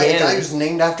 Rich Gannon. A guy who's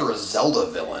named after a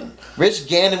Zelda villain. Rich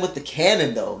Gannon with the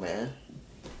cannon, though, man.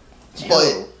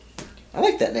 But I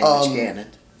like that name, Rich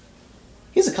Gannon.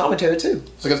 He's a commentator too.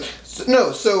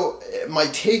 So my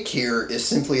take here is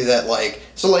simply that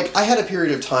I had a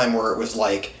period of time where it was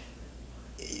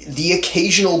the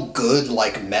occasional good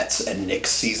Mets and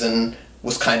Knicks season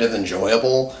was kind of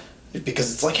enjoyable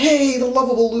because it's hey, the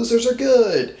lovable losers are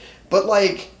good. But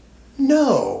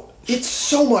no, it's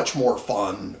so much more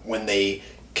fun when they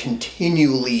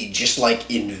continually just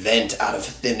invent out of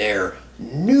thin air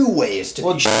new ways to be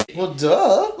shitty. Well,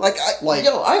 duh.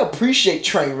 I appreciate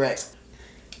train wrecks.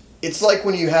 It's like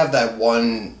when you have that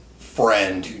one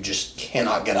friend who just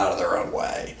cannot get out of their own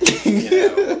way. You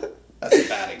know? That's a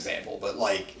bad example, but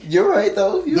you're right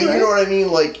though. You know what I mean?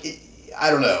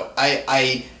 I don't know.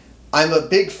 I'm a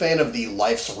big fan of the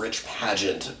life's rich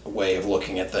pageant way of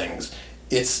looking at things.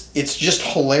 It's just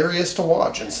hilarious to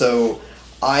watch, and so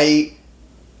the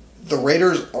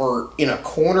Raiders are in a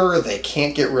corner. They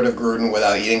can't get rid of Gruden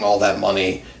without eating all that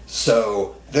money,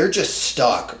 so they're just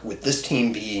stuck with this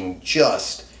team being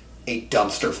just a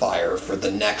dumpster fire for the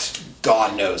next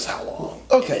God knows how long.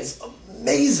 Okay. And it's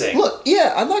amazing. Look,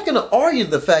 yeah, I'm not going to argue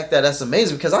the fact that that's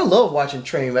amazing because I love watching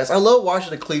train wrecks. I love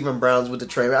watching the Cleveland Browns with the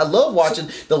train wreck. I love watching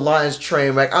the Lions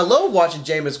train wreck. I love watching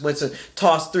Jameis Winston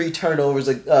toss 3 turnovers,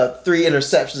 3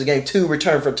 interceptions a game, 2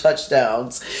 return for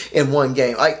touchdowns in one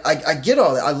game. I get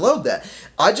all that. I love that.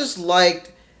 I just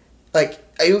they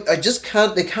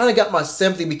kind of got my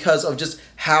sympathy because of just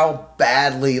how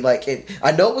badly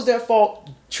I know it was their fault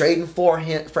trading for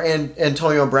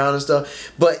Antonio Brown and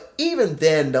stuff, but even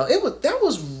then though that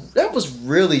was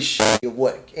really shitty of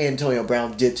what Antonio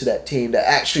Brown did to that team that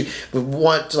actually would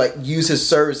want to use his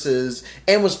services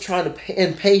and was trying to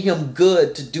pay him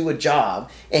good to do a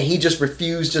job, and he just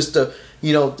refused just to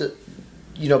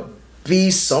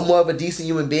be somewhat of a decent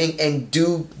human being and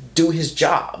do his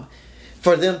job.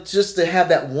 For them just to have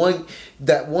that one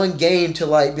game to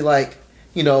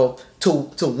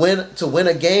to win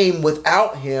a game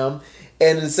without him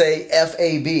and then say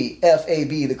FAB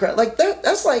the crowd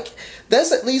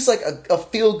that's at least a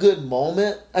feel good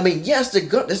moment. I mean, yes,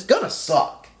 it's gonna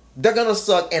suck. They're gonna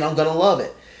suck, and I'm gonna love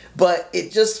it. But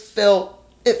it just felt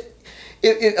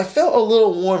I felt a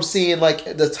little warm seeing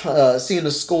seeing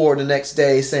the score the next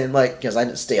day, saying because I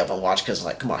didn't stay up and watch because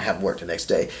come on, I have work the next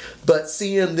day. But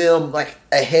seeing them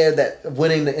ahead, that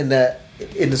winning in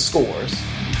the scores.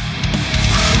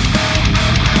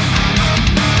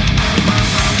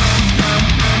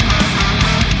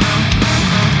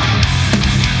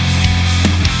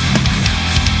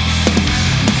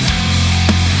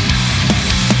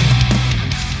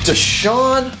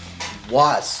 Deshaun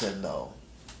Watson, though.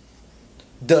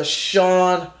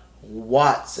 Deshaun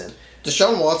Watson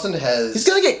has... He's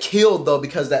going to get killed, though,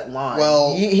 because that line.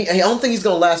 Well... I don't think he's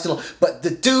going to last too long. But the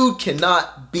dude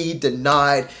cannot be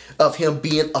denied of him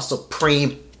being a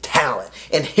supreme talent. talent.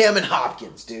 And him and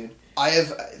Hopkins, dude.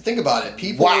 Think about it.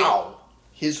 People. Wow.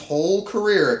 His whole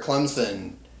career at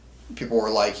Clemson, people were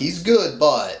like, he's good,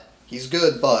 but. He's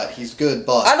good, but.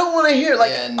 I don't want to hear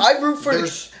I root for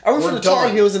the Tar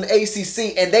Heels in the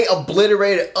ACC, and they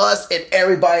obliterated us and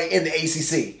everybody in the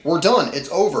ACC. We're done. It's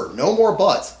over. No more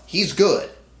buts. He's good.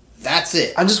 That's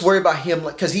it. I'm just worried about him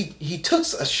because he took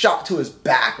a shot to his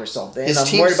back or something. His and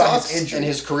I'm team worried about sucks, his injury. and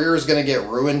his career is going to get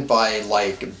ruined by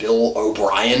Bill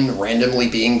O'Brien randomly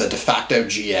being the de facto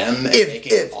GM and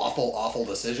making awful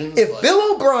decisions.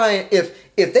 Bill O'Brien, if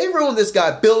they ruin this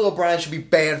guy, Bill O'Brien should be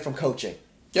banned from coaching.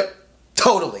 Yep.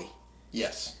 Totally.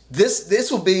 Yes. This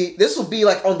will be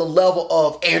like on the level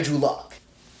of Andrew Luck.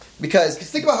 Because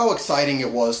think about how exciting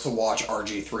it was to watch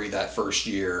RG3 that first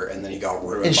year, and then he got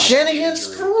ruined. And Shanahan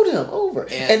screwed him over,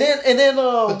 and then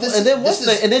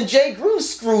Jay Gruden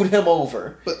screwed him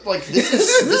over. But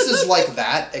this is like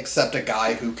that, except a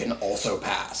guy who can also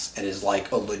pass and is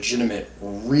like a legitimate,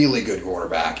 really good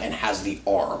quarterback and has the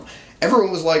arm.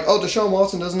 Everyone was like, "Oh, Deshaun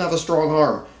Watson doesn't have a strong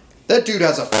arm." That dude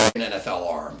has a fucking NFL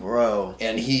arm, bro,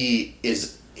 and he's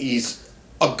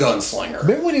a gunslinger.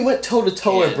 Remember when he went toe to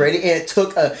toe with Brady, and it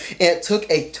took a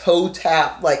toe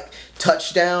tap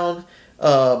touchdown?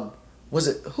 Was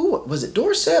it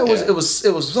Dorsett? It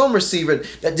was some receiver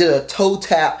that did a toe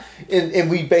tap, and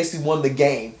we basically won the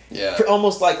game. Yeah,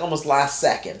 almost last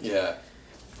second. Yeah.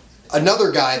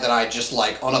 Another guy that I just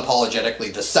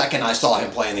unapologetically, the second I saw him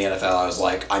play in the NFL, I was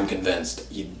like, I'm convinced,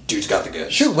 dude's got the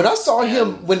goods. Sure, when I saw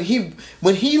him, when he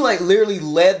literally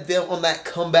led them on that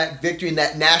comeback victory in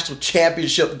that national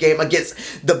championship game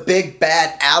against the big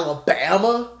bad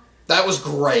Alabama. That was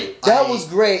great. That was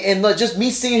great. And just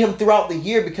me seeing him throughout the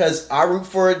year, because I root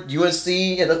for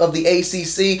UNC and of the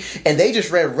ACC, and they just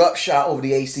ran roughshod over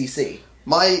the ACC.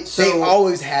 He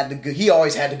always had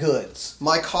the goods.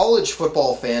 My college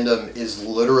football fandom is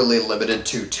literally limited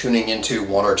to tuning into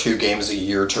 1 or 2 games a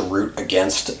year to root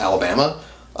against Alabama,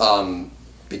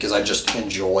 because I just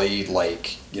enjoy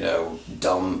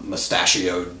dumb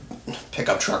mustachioed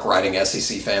pickup truck riding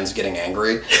SEC fans getting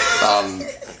angry.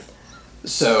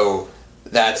 So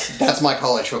that's my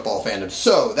college football fandom.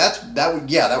 So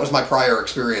that was my prior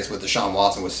experience with Deshaun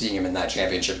Watson, was seeing him in that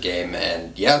championship game,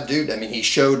 and yeah, dude. I mean, he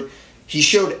showed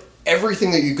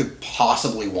everything that you could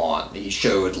possibly want. He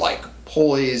showed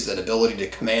poise and ability to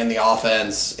command the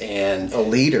offense, and a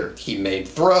leader. He made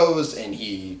throws, and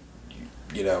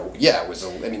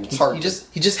it's hard. He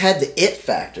just had the it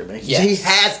factor, man. Yes. He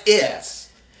has it. Yes.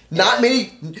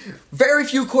 Very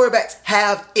few quarterbacks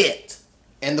have it.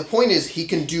 And the point is, he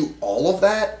can do all of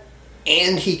that,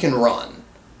 and he can run.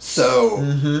 So,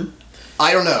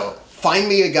 I don't know. Find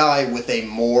me a guy with a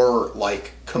more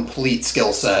complete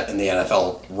skill set in the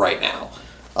NFL right now,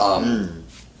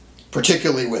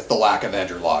 particularly with the lack of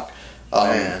Andrew Luck.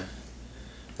 Man.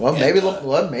 Well, I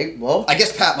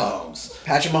guess Pat Mahomes.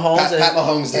 Patrick Mahomes. Pat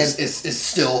Mahomes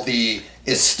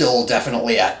is still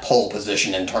definitely at pole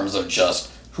position in terms of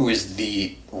just who is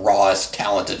the rawest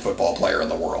talented football player in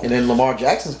the world. And then Lamar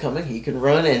Jackson's coming. He can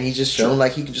run, and he's just shown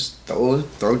he can just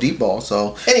throw deep ball.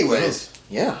 So, anyways,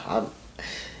 yeah.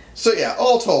 So yeah,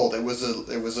 all told, it was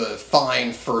a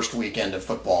fine first weekend of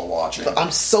football watching. But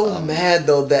I'm so mad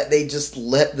though that they just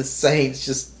let the Saints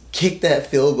just kick that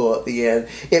field goal at the end.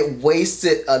 It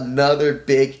wasted another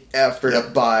big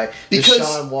effort by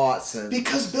Deshaun Watson.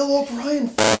 Because Bill O'Brien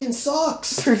fucking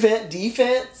sucks. Prevent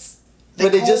defense?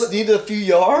 But they just needed a few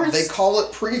yards? They call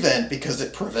it prevent because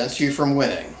it prevents you from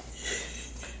winning.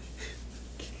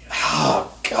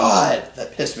 Oh God,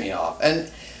 that pissed me off.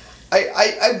 And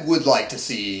I would like to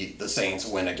see the Saints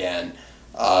win again,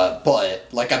 but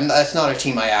that's not a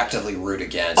team I actively root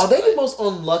against. Are they the most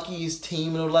unluckiest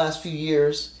team in the last few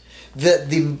years? The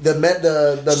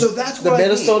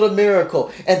Minnesota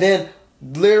Miracle, and then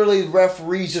literally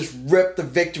referees just ripped the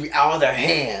victory out of their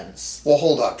hands. Well,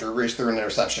 hold up. Drew Brees threw an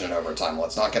interception in overtime.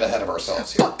 Let's not get ahead of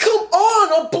ourselves here. But come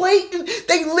on, a blatant...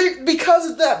 Because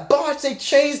of that botch, they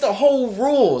changed the whole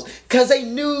rules. Because they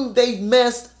knew they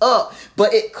messed up.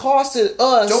 But it costed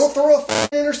us... Don't throw a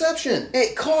f***ing interception.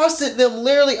 It costed them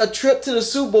literally a trip to the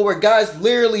Super Bowl where guys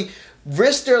literally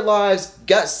risked their lives,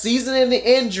 got season-ending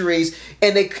injuries,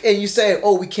 and you say,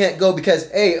 oh, we can't go because,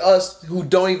 hey, us who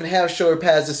don't even have shoulder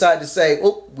pads decide to say,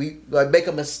 oh, we make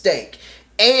a mistake.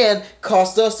 And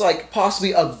cost us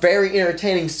possibly a very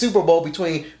entertaining Super Bowl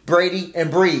between Brady and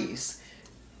Breeze.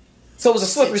 So it was a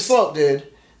slippery slope, dude.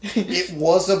 It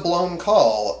was a blown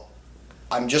call.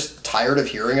 I'm just tired of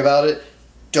hearing about it.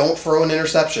 Don't throw an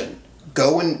interception.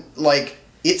 Go and,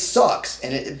 it sucks.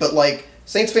 But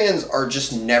Saints fans are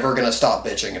just never going to stop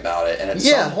bitching about it. And at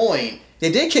some point,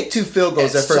 They did kick 2 field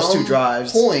goals their first 2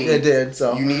 drives. Point, they did.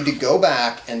 So you need to go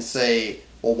back and say,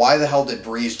 well, why the hell did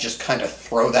Breeze just kind of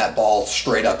throw that ball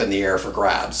straight up in the air for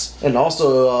grabs? And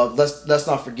also, let's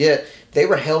not forget, they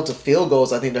were held to field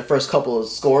goals, I think, their first couple of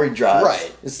scoring drives.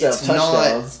 Right. Instead of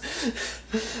touchdowns.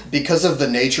 Because of the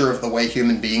nature of the way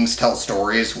human beings tell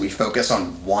stories, we focus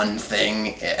on one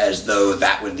thing as though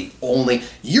that would the only...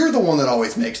 You're the one that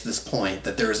always makes this point,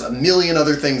 that there's a million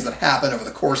other things that happen over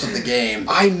the course of the game.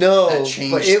 I know, that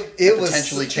change, but it was,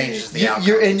 potentially changes the outcome.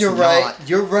 You're right.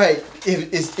 You're right.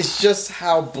 It's just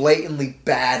how blatantly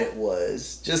bad it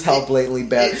was. Just how blatantly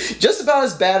bad. Just about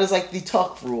as bad as like the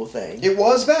tuck rule thing. It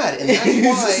was bad, and that's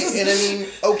why. And I mean,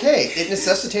 okay, it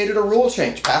necessitated a rule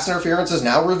change. Pass interference is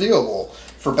now reviewable,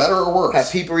 for better or worse.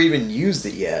 Have people even used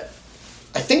it yet?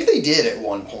 I think they did at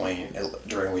one point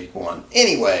during week 1.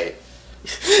 Anyway.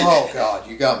 Oh God,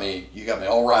 you got me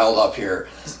all riled up here.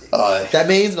 That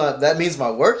means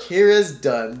my work here is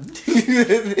done.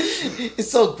 It's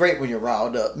so great when you're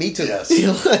riled up. Me too. Yes.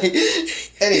 Like,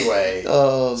 anyway,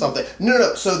 something.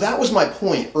 No. So that was my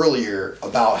point earlier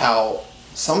about how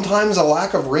sometimes a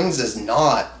lack of rings is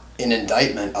not an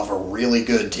indictment of a really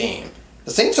good team. The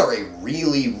Saints are a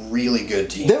really, really good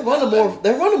team. They're one of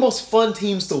the most fun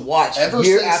teams to watch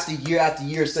year after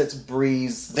year since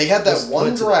Breeze. They had that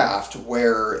one draft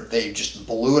where they just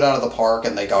blew it out of the park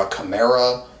and they got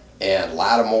Kamara and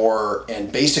Lattimore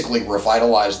and basically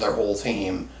revitalized their whole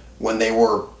team when they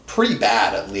were pretty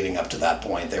bad at leading up to that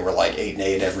point. They were like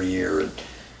 8-8 every year.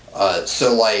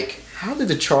 So like... How did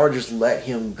the Chargers let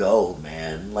him go,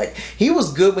 man? Like, he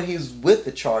was good when he was with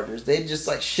the Chargers. They just,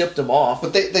 like, shipped him off.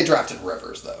 But they drafted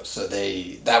Rivers, though, so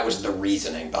that was the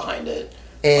reasoning behind it.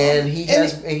 And he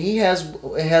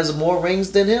has more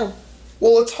rings than him.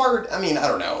 Well, it's hard. I mean, I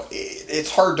don't know.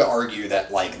 It's hard to argue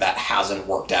that, like, that hasn't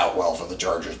worked out well for the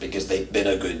Chargers because they've been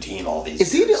a good team all these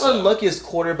years. Is he the unluckiest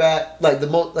quarterback, like, the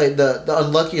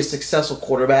unluckiest successful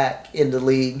quarterback in the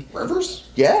league? Rivers?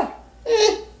 Yeah.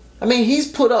 I mean,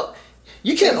 he's put up...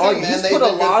 You can't argue. He's put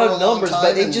a lot of numbers,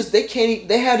 but they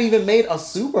haven't even made a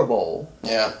Super Bowl.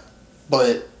 Yeah,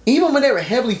 but even when they were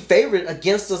heavily favored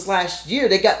against us last year,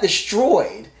 they got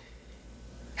destroyed.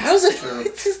 How does it?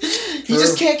 He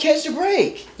just can't catch a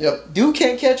break. Yep, dude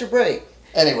can't catch a break.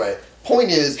 Anyway,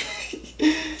 point is,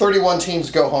 31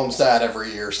 teams go home sad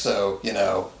every year, so you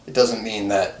know it doesn't mean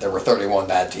that there were 31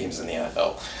 bad teams in the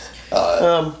NFL.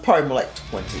 Probably more like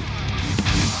 20.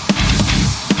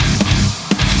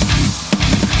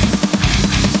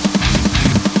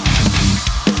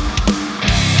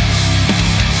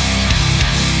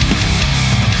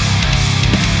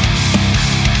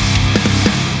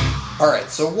 All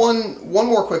right, so one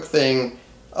more quick thing.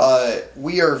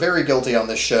 We are very guilty on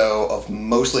this show of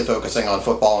mostly focusing on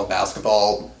football and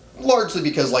basketball, largely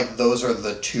because like those are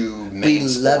the two main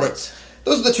sports. Love it.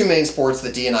 Those are the two main sports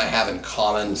that Dee and I have in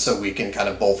common, so we can kind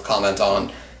of both comment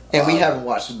on. And we haven't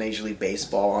watched Major League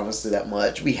Baseball, honestly, that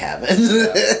much. We haven't.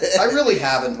 I really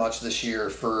haven't much this year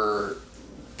for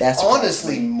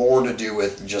honestly more to do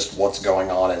with just what's going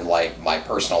on in like my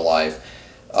personal life.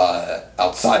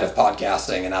 Outside of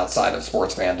podcasting and outside of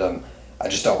sports fandom, I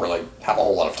just don't really have a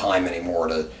whole lot of time anymore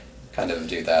to kind of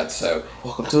do that. So,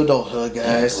 welcome to adulthood,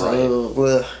 guys.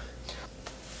 Right.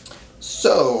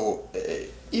 So,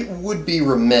 it would be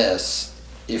remiss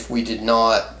if we did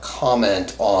not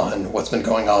comment on what's been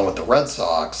going on with the Red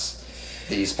Sox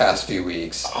these past few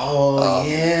weeks. Oh,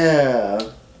 yeah.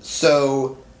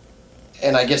 So,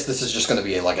 and I guess this is just going to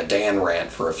be like a Dan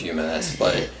rant for a few minutes,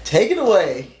 but take it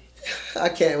away. I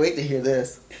can't wait to hear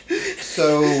this.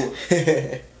 So,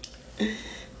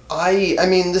 I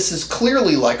mean, this is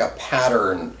clearly like a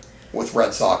pattern with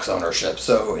Red Sox ownership.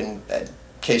 So, in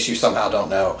case you somehow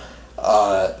don't know,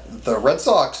 the Red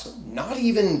Sox, not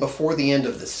even before the end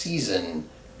of the season,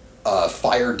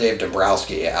 fired Dave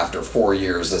Dombrowski after 4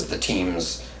 years as the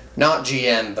team's not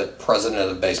GM, but president of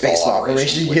the baseball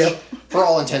operation, which, yep. for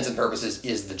all intents and purposes,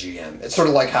 is the GM. It's sort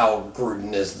of like how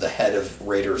Gruden is the head of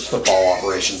Raiders football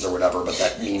operations or whatever, but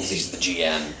that means he's the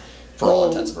GM for all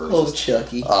intents and purposes. Oh,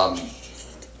 Chucky.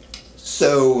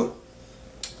 So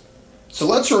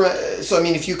let's I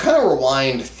mean, if you kind of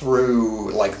rewind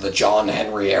through like the John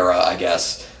Henry era, I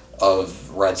guess, of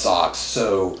Red Sox.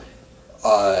 So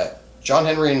John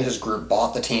Henry and his group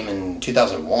bought the team in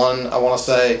 2001, I want to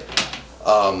say.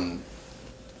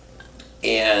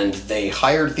 And they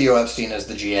hired Theo Epstein as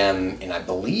the GM in, I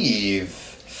believe,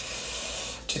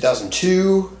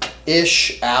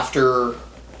 2002-ish, after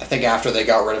they got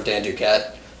rid of Dan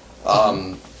Duquette.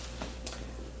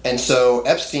 And so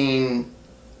Epstein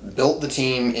built the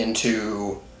team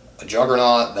into a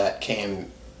juggernaut that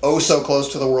came so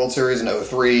close to the World Series in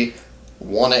 2003,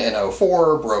 won it in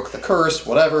 '04, broke the curse,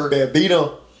 whatever.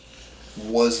 Bambino.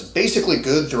 Was basically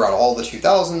good throughout all the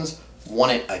 2000s, won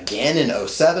it again in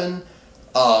 '07,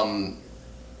 and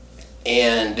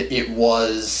it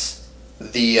was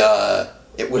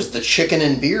the chicken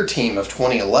and beer team of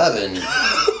 2011.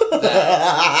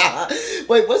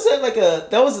 Wait, what's that like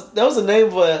that was the name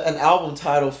of an album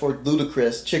title for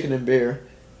Ludacris, Chicken and Beer.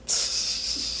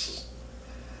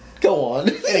 Go on.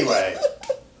 Anyway,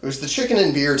 it was the chicken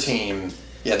and beer team.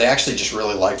 Yeah, they actually just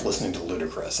really liked listening to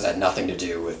Ludacris. It had nothing to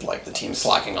do with like the team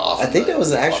slacking off. I think that was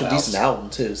an actual clubhouse. decent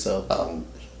album too. So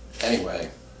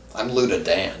Anyway, I'm Luda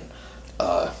Dan.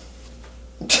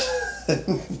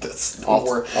 That's the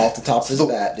off the top of his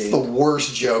bat, dude. It's the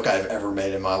worst joke I've ever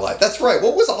made in my life. That's right.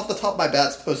 What was off the top of my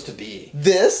bat supposed to be?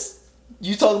 This?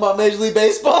 You talking about Major League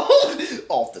Baseball?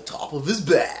 Off the top of his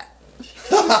bat.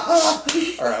 All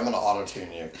right, I'm gonna auto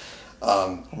tune you.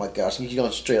 Oh my gosh, you're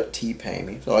gonna straight up T-pain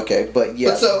me. Okay, but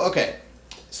yeah. So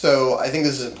I think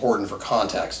this is important for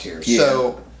context here. Yeah.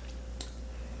 So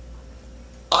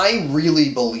I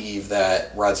really believe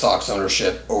that Red Sox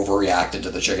ownership overreacted to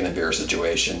the chicken and beer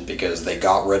situation because they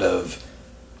got rid of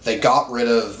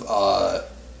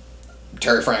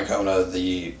Terry Francona,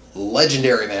 the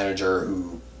legendary manager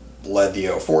who led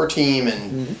the '04 team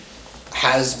and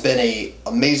has been a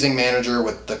amazing manager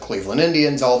with the Cleveland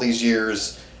Indians all these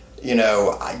years. You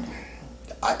know,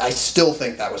 I still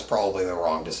think that was probably the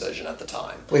wrong decision at the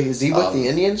time. Wait, is he with the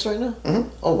Indians right now? Mm-hmm.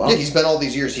 Oh, wow. Yeah, he's been all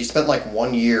these years. He spent like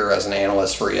 1 year as an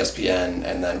analyst for ESPN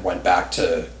and then went back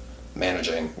to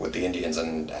managing with the Indians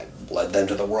and led them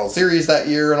to the World Series that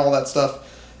year and all that stuff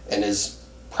and is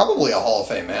probably a Hall of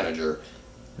Fame manager.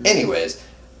 Mm-hmm. Anyways.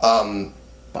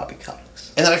 Bobby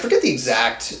Cox. And then I forget the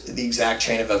exact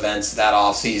chain of events that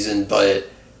offseason, but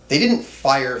they didn't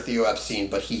fire Theo Epstein,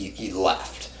 but he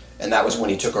left. And that was when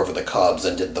he took over the Cubs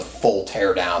and did the full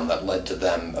teardown that led to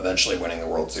them eventually winning the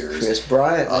World Series. Chris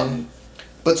Bryant, man.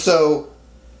 But so,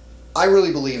 I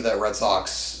really believe that Red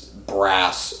Sox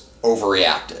brass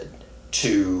overreacted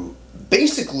to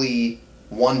basically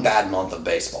one bad month of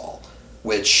baseball,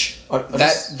 which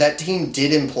that team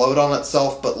did implode on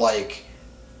itself, but like,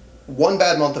 one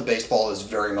bad month of baseball is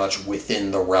very much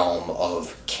within the realm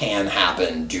of can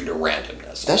happen due to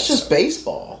randomness. That's just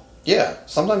baseball. Yeah,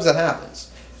 sometimes that happens.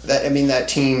 That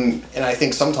team, and I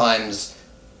think sometimes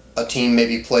a team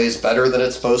maybe plays better than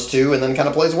it's supposed to, and then kind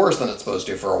of plays worse than it's supposed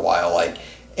to for a while.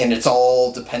 And it's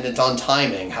all dependent on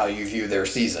timing, how you view their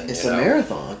season. It's a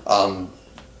marathon.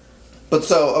 But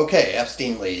so, okay,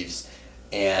 Epstein leaves,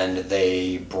 and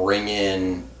they bring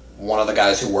in one of the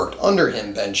guys who worked under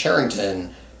him, Ben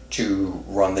Cherington, to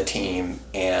run the team,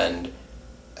 and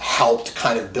helped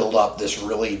kind of build up this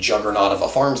really juggernaut of a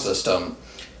farm system.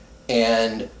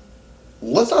 And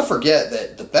let's not forget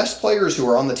that the best players who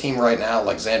are on the team right now,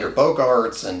 like Xander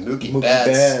Bogaerts and Mookie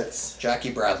Betts, Jackie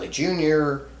Bradley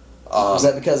Jr. Was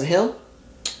that because of him?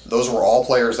 Those were all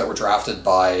players that were drafted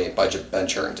by Ben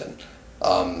Cherington.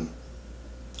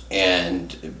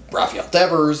 And Rafael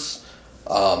Devers.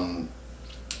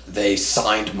 They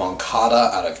signed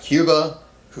Moncada out of Cuba,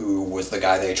 who was the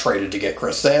guy they traded to get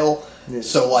Chris Sale.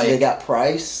 So they got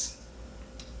Price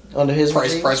under his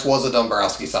regime? Price was a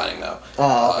Dombrowski signing, though.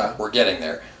 Oh, okay. We're getting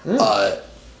there.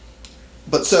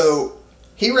 But so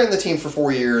he ran the team for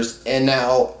 4 years, and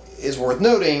now is worth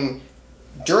noting,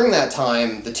 during that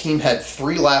time, the team had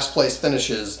 3 last place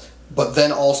finishes, but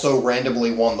then also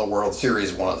randomly won the World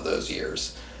Series one of those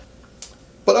years.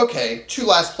 But okay, 2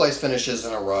 last place finishes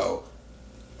in a row,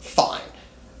 fine.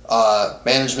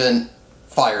 Management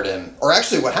fired him. Or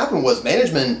actually what happened was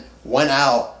management went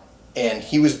out and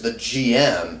he was the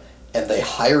GM and they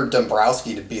hired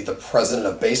Dombrowski to be the president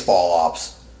of baseball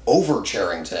ops over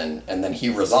Cherington, and then he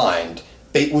resigned,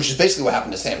 which is basically what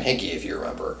happened to Sam Hinkie, if you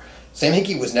remember. Sam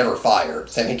Hinkie was never fired.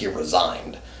 Sam Hinkie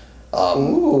resigned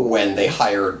when they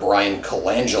hired Brian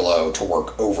Colangelo to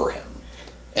work over him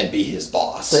and be his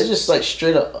boss. So they just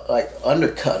straight up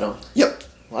undercut him. Yep.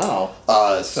 Wow.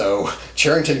 So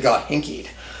Cherington got Hinkied.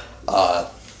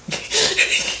 Oh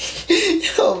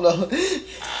no.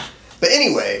 But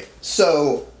anyway,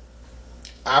 so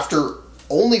after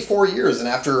only 4 years and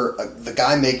after the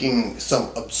guy making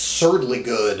some absurdly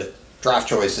good draft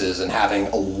choices and having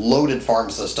a loaded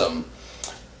farm system,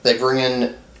 they bring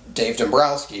in Dave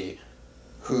Dombrowski,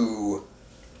 who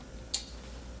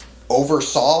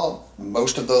oversaw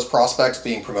most of those prospects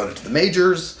being promoted to the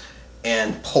majors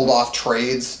and pulled off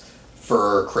trades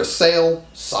for Chris Sale,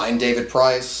 signed David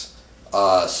Price,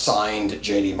 signed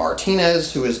JD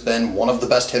Martinez, who has been one of the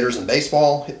best hitters in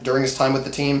baseball during his time with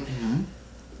the team. Mm-hmm.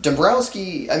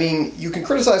 Dombrowski, I mean, you can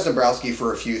criticize Dombrowski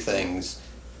for a few things.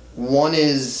 One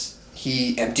is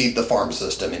he emptied the farm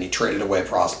system and he traded away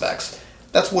prospects.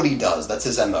 That's what he does. That's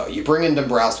his MO. You bring in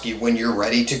Dombrowski when you're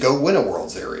ready to go win a World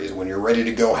Series, when you're ready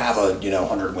to go have a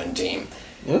 100-win team.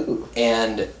 Ooh.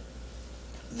 And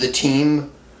the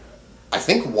team, I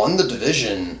think, won the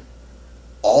division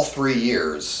all 3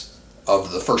 years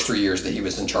of the first 3 years that he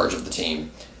was in charge of the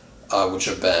team, which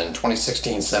have been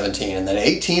 2016, 17, and then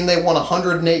 18 they won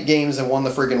 108 games and won the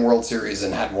friggin' World Series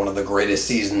and had one of the greatest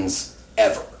seasons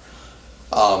ever.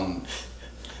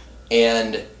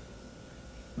 And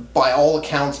by all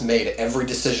accounts made every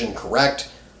decision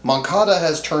correct. Moncada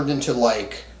has turned into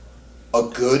like a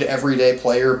good everyday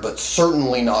player, but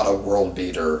certainly not a world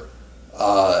beater.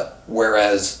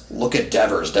 Whereas, look at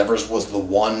Devers. Devers was the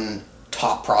one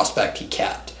top prospect he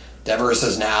kept. Devers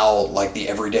is now like the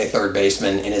everyday third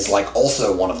baseman and is like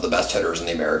also one of the best hitters in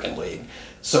the American League.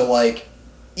 So like,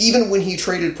 even when he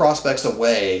traded prospects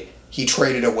away, he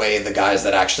traded away the guys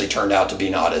that actually turned out to be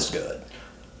not as good,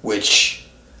 which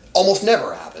almost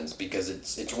never happens because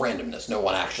it's randomness. No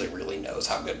one actually really knows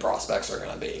how good prospects are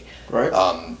going to be.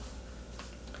 Right.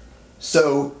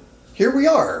 So here we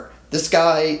are. This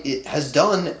guy has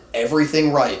done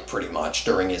everything right pretty much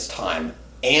during his time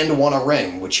and won a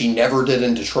ring, which he never did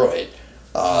in Detroit.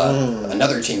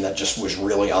 Another team that just was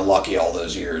really unlucky all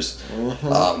those years.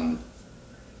 Mm-hmm.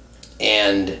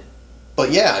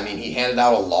 But yeah, I mean, he handed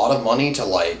out a lot of money to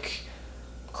like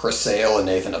Chris Sale and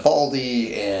Nathan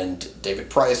Eovaldi and David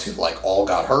Price, who like all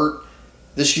got hurt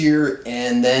this year,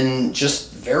 and then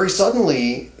just very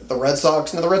suddenly the Red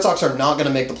Sox are not going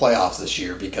to make the playoffs this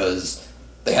year because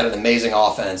they had an amazing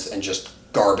offense and just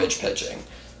garbage pitching.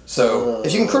 So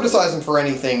if you can criticize them for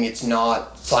anything, it's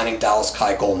not signing Dallas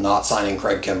Keuchel, not signing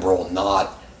Craig Kimbrell,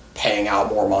 not paying out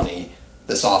more money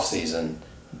this offseason.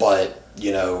 But,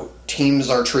 teams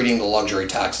are treating the luxury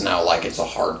tax now like it's a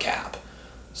hard cap.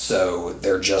 So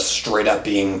they're just straight up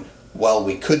being, well,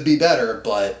 we could be better,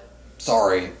 but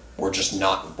sorry, we're just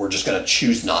going to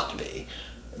choose not to be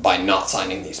by not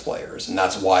signing these players. And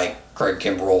that's why Craig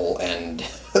Kimbrell and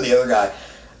the other guy,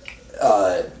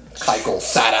 Keuchel,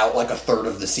 sat out like a third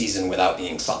of the season without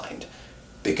being signed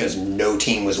because no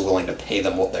team was willing to pay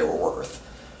them what they were worth.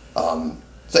 So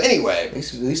anyway, At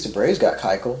least the Braves got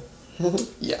Keuchel.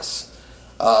 yes.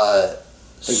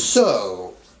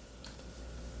 So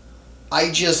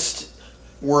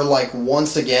we're like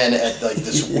once again at like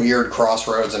this weird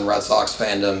crossroads in Red Sox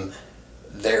fandom.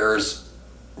 There's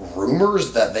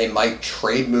rumors that they might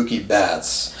trade Mookie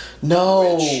Betts.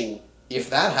 No. Which,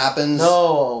 if that happens,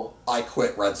 No. I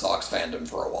quit Red Sox fandom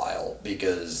for a while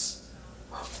because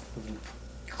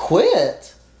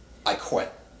Quit? I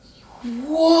quit.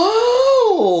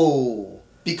 Whoa.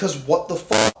 Because what the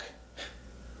fuck?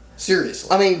 Seriously.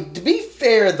 I mean, to be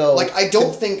fair though, Like, I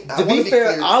don't think... To be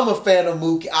fair, I'm a fan of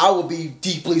Mookie. I would be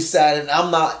deeply sad, and I'm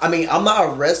not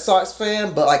a Red Sox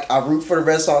fan, but like I root for the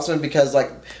Red Sox fan because like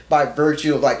by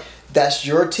virtue of like that's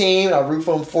your team, I root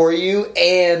for them for you,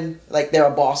 and like they're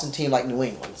a Boston team like New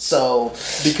England. So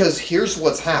because here's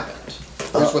what's happened.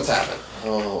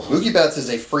 Mookie Betts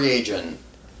is a free agent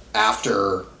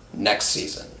after next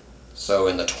season. So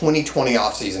in the 2020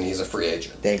 offseason, he's a free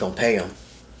agent. they ain't gonna pay him.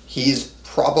 He's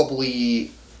probably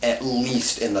at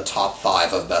least in the top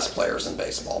 5 of best players in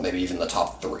baseball, maybe even the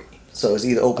top 3. So it's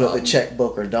either open up the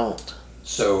checkbook or don't.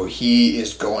 So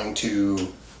it's going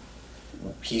to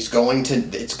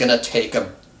take a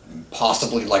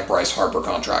possibly like Bryce Harper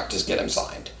contract to get him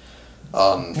signed.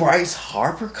 Bryce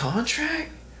Harper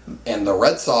contract? And the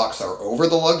Red Sox are over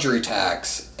the luxury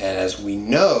tax, and as we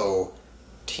know,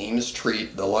 teams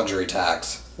treat the luxury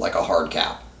tax like a hard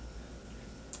cap.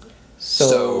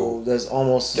 So there's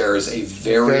almost there's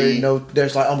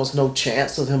like almost no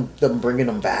chance of them bringing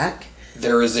him back.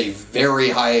 There is a very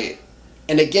high,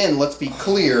 and again, let's be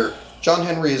clear, John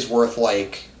Henry is worth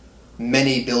like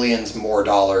many billions more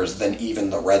dollars than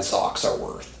even the Red Sox are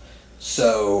worth.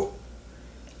 So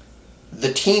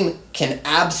the team can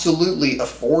absolutely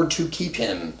afford to keep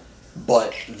him,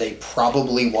 but they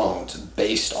probably won't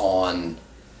based on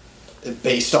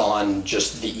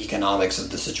just the economics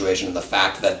of the situation and the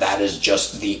fact that is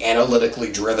just the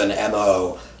analytically driven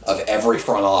MO of every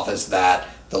front office, that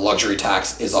the luxury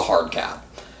tax is a hard cap.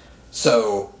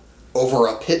 So over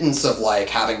a pittance of like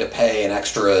having to pay an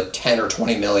extra 10 or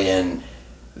 20 million,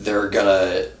 they're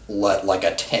gonna let like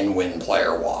a 10-win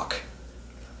player walk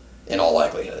in all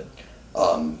likelihood.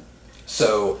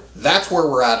 So that's where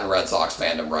we're at in Red Sox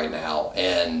fandom right now,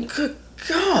 and good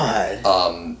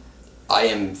God. I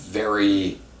am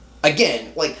very,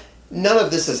 again, like, none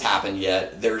of this has happened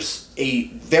yet. There's a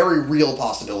very real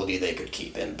possibility they could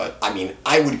keep him, but, I mean,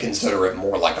 I would consider it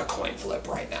more like a coin flip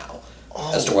right now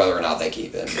as to whether or not they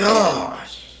keep him.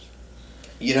 Gosh.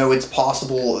 It's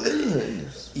possible.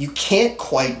 You can't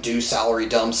quite do salary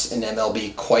dumps in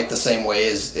MLB quite the same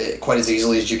way quite as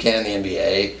easily as you can in the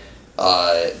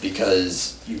NBA,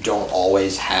 because you don't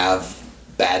always have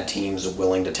bad teams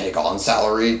willing to take on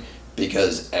salary,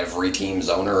 because every team's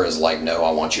owner is like, no,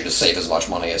 I want you to save as much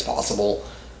money as possible.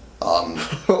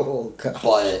 Oh God!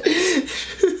 But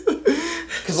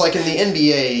because like in the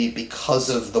NBA, because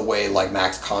of the way like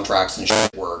max contracts and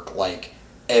shit work, like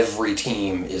every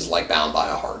team is like bound by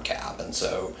a hard cap, and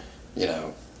so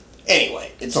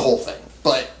anyway, it's a whole thing.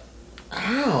 But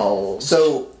ow!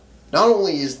 So not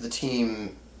only is the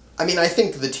team, I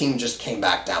think the team just came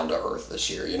back down to earth this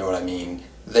year. You know what I mean?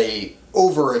 They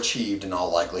overachieved in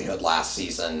all likelihood last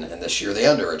season, and this year they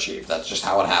underachieved. That's just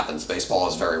how it happens. Baseball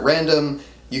is very random.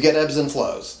 You get ebbs and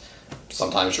flows.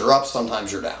 Sometimes you're up,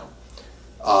 sometimes you're down.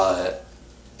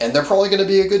 And they're probably going to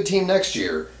be a good team next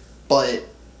year. But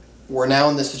we're now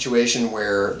in this situation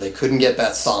where they couldn't get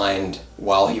Betts signed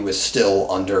while he was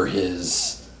still under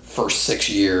his first 6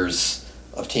 years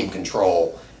of team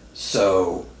control.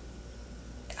 So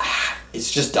it's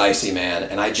just dicey, man.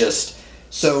 And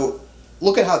so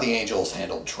look at how the Angels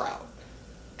handled Trout.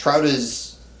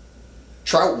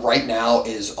 Trout right now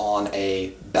is on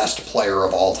a best player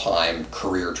of all time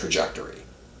career trajectory.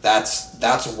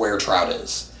 That's where Trout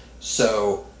is.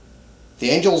 So the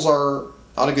Angels are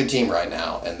not a good team right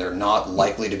now, and they're not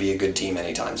likely to be a good team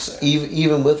anytime soon.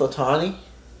 Even with Ohtani?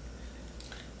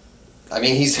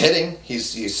 He's hitting.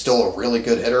 He's still a really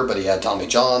good hitter, but he had Tommy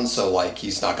John, so like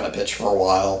he's not going to pitch for a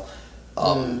while.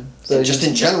 So just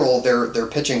in general, their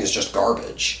pitching is just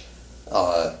garbage,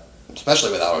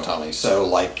 especially without Ohtani. So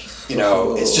like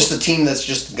it's just a team that's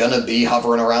just gonna be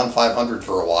hovering around 500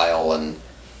 for a while, and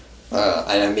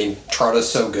Trout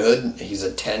is so good. He's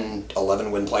a 10,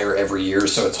 11 win player every year,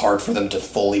 so it's hard for them to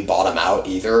fully bottom out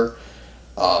either.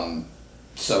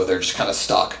 So they're just kind of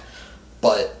stuck.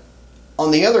 But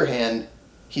on the other hand,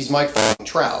 he's Mike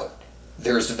Trout.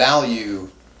 There's value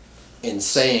in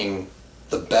saying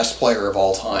the best player of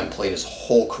all time played his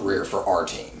whole career for our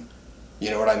team. You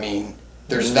know what I mean?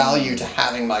 There's value to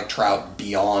having Mike Trout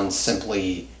beyond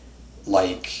simply,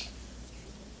 like,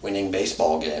 winning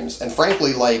baseball games. And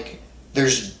frankly, like,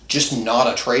 there's just not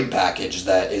a trade package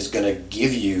that is going to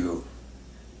give you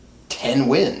 10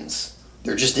 wins.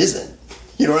 There just isn't.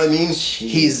 You know what I mean? Jeez.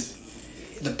 He's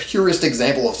the purest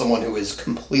example of someone who is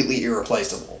completely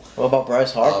irreplaceable. What about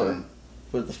Bryce Harper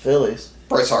with the Phillies?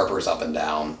 Bryce Harper's up and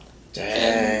down. Dang.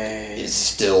 And is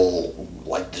still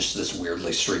like just this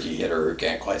weirdly streaky hitter who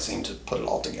can't quite seem to put it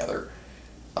all together.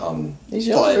 He's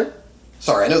younger.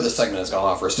 Sorry, I know this segment has gone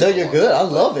off for a No, you're good. I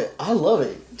love it. I love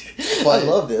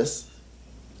this.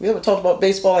 We haven't talked about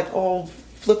baseball like all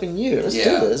flipping year. Let's do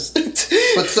this.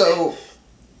 But so,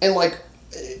 and like,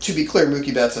 to be clear,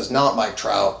 Mookie Betts is not Mike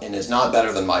Trout and is not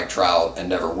better than Mike Trout and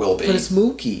never will be. But it's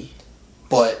Mookie.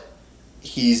 But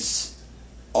he's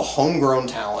a homegrown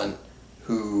talent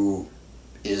who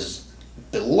is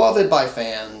beloved by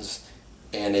fans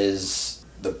and is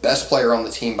the best player on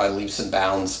the team by leaps and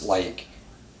bounds. Like,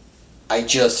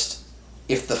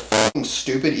 if the fucking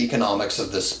stupid economics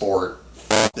of this sport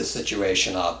fuck this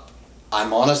situation up,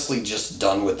 I'm honestly just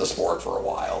done with the sport for a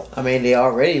while. They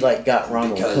already got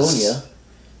Ronald Acuna,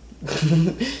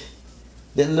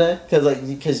 didn't they?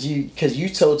 Because you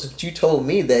told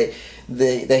me that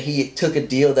he took a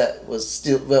deal that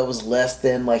was less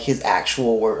than like his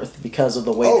actual worth because of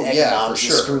the way the economics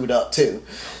is screwed up too.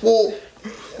 Well,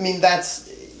 that's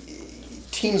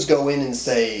teams go in and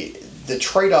say the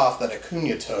trade-off that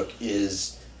Acuna took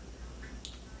is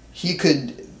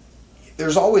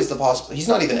there's always the possibility he's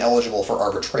not even eligible for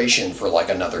arbitration for like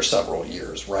another several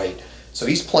years, right? So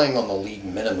he's playing on the league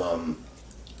minimum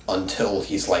until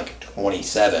he's like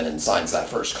 27 and signs that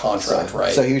first contract,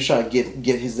 right? So he was trying to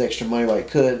get his extra money while he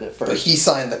could at first. But he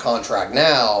signed the contract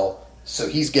now, so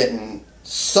he's getting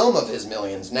some of his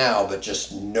millions now, but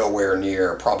just nowhere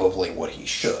near probably what he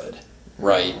should,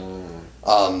 right?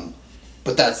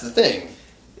 But that's the thing.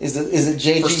 Is it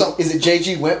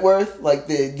JG Wentworth, like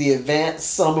the advance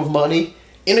sum of money?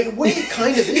 In a way, it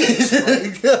kind of is,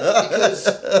 right? Because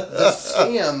the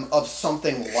scam of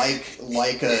something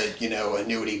like a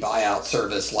annuity buyout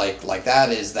service like that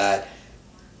is that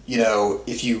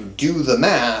if you do the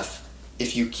math,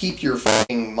 if you keep your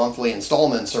fucking monthly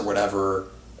installments or whatever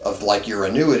of like your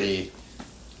annuity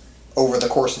over the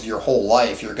course of your whole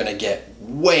life, you're going to get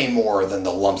way more than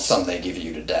the lump sum they give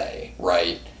you today,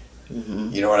 right? Mm-hmm.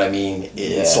 You know what I mean?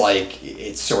 It's like,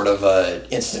 it's sort of a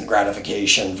instant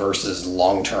gratification versus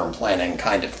long-term planning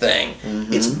kind of thing.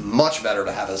 Mm-hmm. It's much better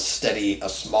to have a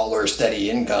smaller steady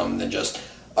income than just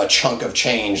a chunk of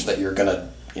change that you're going to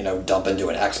dump into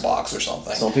an Xbox or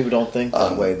something. Some people don't think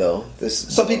that way, though.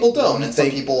 Some people don't, and some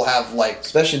people have, like...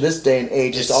 Especially this day and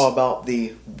age, it's all about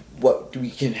what we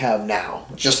can have now.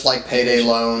 Just like payday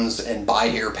loans and buy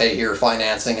here, pay here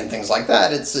financing and things like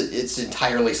that, it's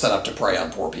entirely set up to prey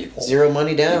on poor people. Zero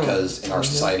money down. Because in our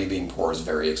society, being poor is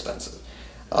very expensive.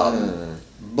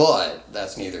 But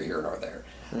that's neither here nor there.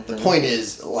 The point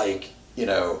is, like,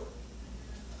 I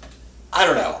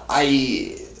don't know.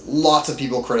 Lots of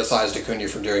people criticized Acuna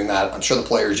for doing that. I'm sure the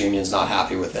Players Union's not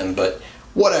happy with him, but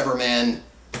whatever, man.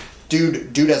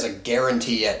 Dude has a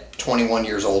guarantee at 21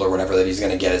 years old or whatever that he's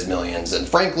going to get his millions. And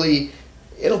frankly,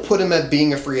 it'll put him at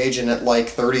being a free agent at like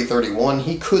 30, 31.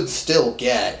 He could still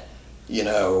get,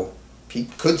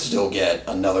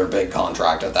 another big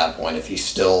contract at that point if he's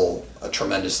still a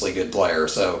tremendously good player.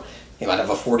 So he might have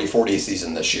a 40-40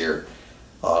 season this year.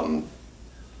 But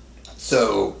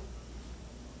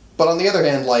on the other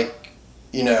hand,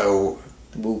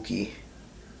 Mookie.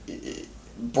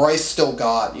 Bryce still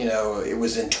got, it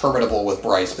was interminable with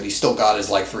Bryce, but he still got his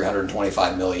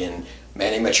 $325 million.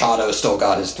 Manny Machado still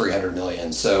got his $300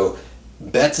 million. So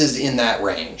Betts is in that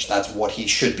range. That's what he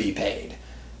should be paid.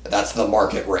 That's the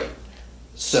market rate.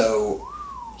 So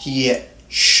he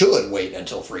should wait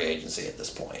until free agency at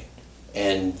this point.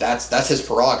 And that's his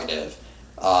prerogative.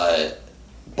 But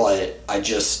I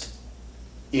just,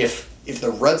 if the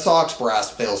Red Sox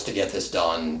brass fails to get this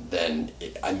done, then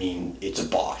it's a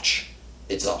botch.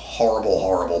 It's a horrible,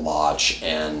 horrible botch,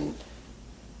 and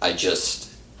I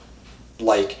just,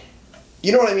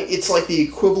 you know what I mean? It's like the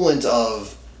equivalent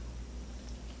of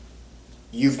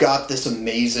you've got this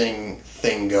amazing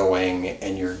thing going,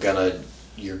 and you're gonna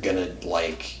I'm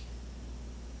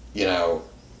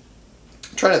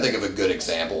trying to think of a good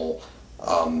example.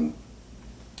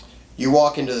 You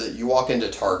walk into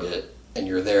Target, and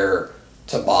you're there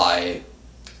to buy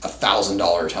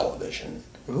 $1,000 television.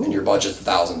 Ooh. And your budget's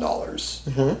 $1,000.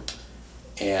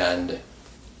 Mm-hmm. And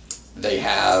they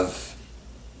have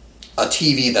a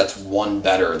TV that's one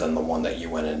better than the one that you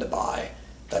went in to buy.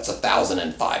 That's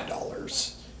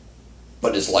 $1,005,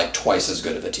 but is twice as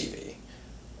good of a TV.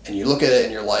 And you look at it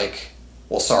and you're like,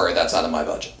 well, sorry, that's out of my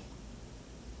budget.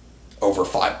 Over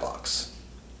 $5.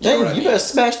 Dang, you better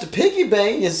smash the piggy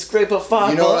bank and scrape up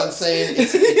 $5. You know what I'm saying?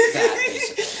 It's that,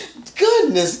 basically.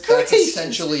 Goodness gracious. That's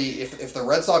essentially, if the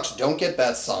Red Sox don't get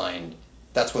Betts signed,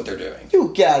 that's what they're doing.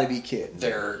 You gotta be kidding.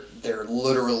 They're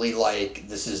literally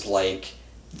this is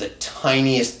the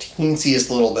tiniest, teensiest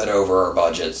little bit over our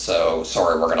budget, so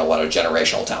sorry, we're gonna let a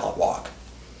generational talent walk.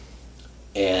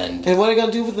 And what are they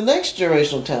gonna do with the next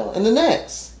generational talent and the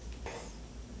next?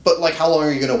 But how long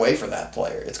are you gonna wait for that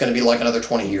player? It's gonna be another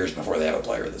 20 years before they have a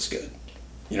player this good.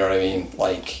 You know what I mean?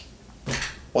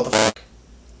 What the fuck?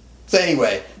 So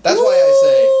anyway, that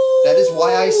is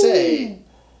why I say,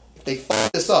 if they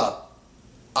fuck this up,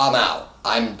 I'm out.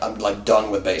 I'm done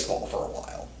with baseball for a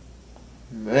while.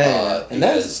 Man, and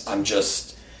that's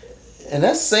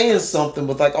saying something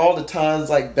with all the times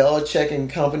Belichick and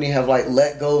company have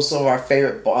let go some of our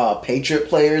favorite Patriot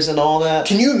players and all that.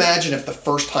 Can you imagine if the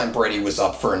first time Brady was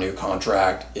up for a new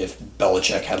contract, if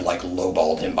Belichick had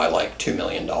lowballed him by $2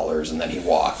 million and then he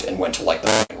walked and went to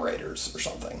the Raiders or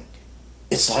something?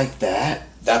 It's like that.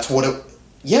 That's what it.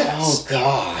 Yes. Oh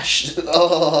gosh.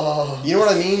 Oh. You know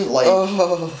what I mean?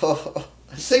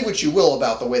 Say what you will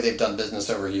about the way they've done business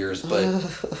over years, but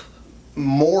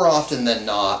more often than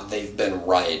not, they've been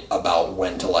right about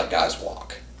when to let guys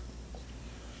walk.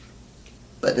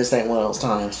 But this ain't one of those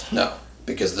times. No,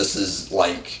 because this is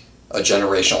a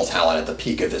generational talent at the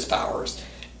peak of his powers.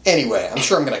 Anyway, I'm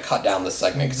sure I'm going to cut down this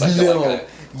segment because I feel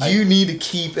you need to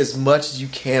keep as much as you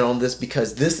can on this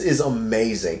because this is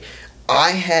amazing.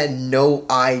 I had no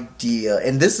idea,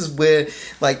 and this is where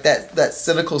that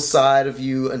cynical side of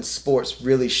you in sports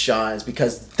really shines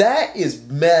because that is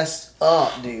messed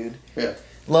up, dude. Yeah.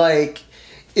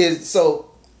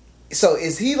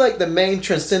 Is he the main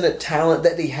transcendent talent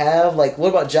that they have? What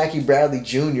about Jackie Bradley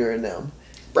Jr. and them?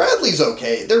 Bradley's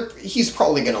okay. He's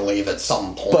probably going to leave at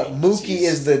some point. But Mookie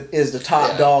is the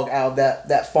top dog out of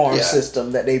that farm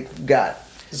system that they've got.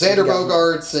 Xander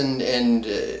Bogaerts and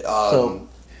so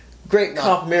great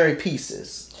complementary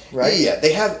pieces, right? Yeah,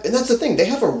 they have, and that's the thing. They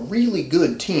have a really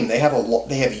good team. They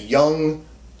have young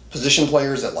position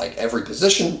players at every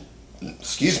position.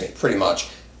 Excuse me, pretty much.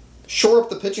 Shore up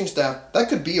the pitching staff. That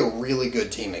could be a really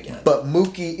good team again. But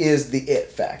Mookie is the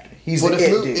it factor. He's the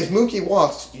it dude. If Mookie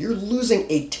walks, you're losing an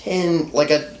 8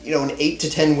 to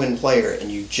 10 win player,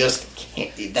 and you just can't.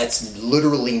 That's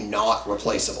literally not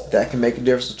replaceable. That can make a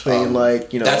difference between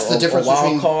that's the difference a wild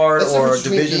between, card or a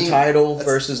division title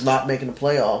versus not making the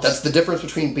playoffs. That's the difference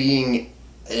between being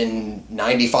an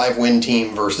 95 win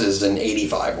team versus an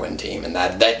 85 win team, and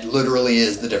that literally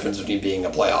is the difference between being a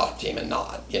playoff team and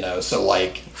not, so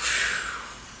like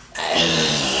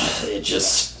it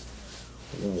just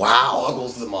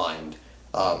boggles the mind.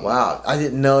 Wow, I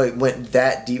didn't know it went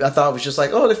that deep. I thought it was just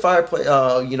like, they fired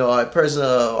a president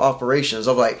of operations.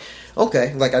 I'm like,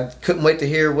 okay, like I couldn't wait to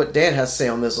hear what Dan has to say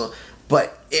on this one.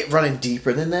 But it running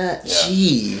deeper than that,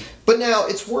 gee. But now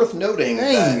it's worth noting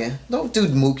that don't do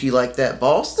Mookie like that,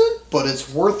 Boston. But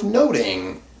it's worth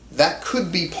noting that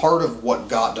could be part of what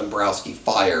got Dombrowski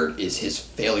fired is his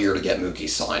failure to get Mookie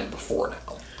signed before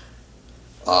now.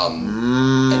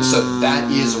 And so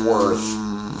that is worth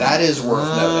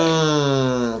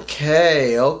noting.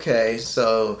 Okay.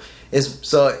 So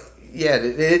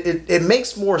it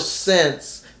makes more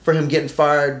sense for him getting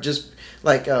fired just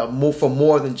like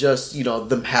more than just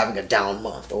them having a down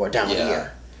month or a down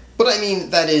year. But I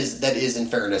mean that is in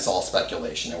fairness all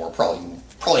speculation, and we're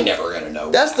probably never going to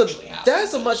know.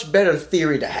 That's a much better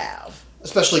theory to have,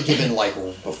 especially given like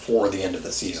before the end of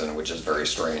the season, which is very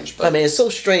strange. But I mean, it's so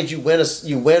strange. You win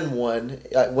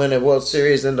a World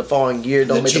Series, then the following year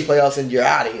don't make the playoffs, and you're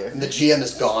out of here. The GM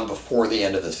is gone before the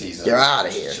end of the season. You're out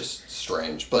of here. It's just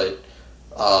strange, but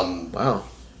wow.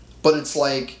 But it's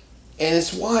like. And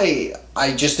it's why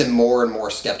I just am more and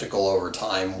more skeptical over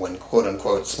time when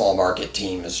quote-unquote small market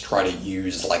teams try to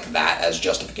use like that as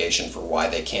justification for why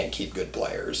they can't keep good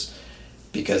players.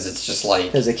 Because it's just like...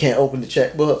 Because they can't open the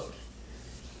checkbook.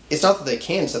 It's not that they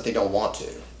can, it's that they don't want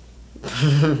to.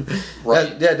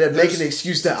 Right? They're making an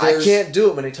excuse that I can't do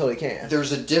it when they totally can.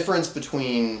 There's a difference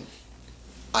between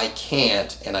I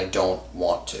can't and I don't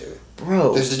want to.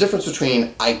 Bro. There's a difference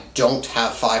between I don't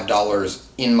have $5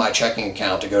 in my checking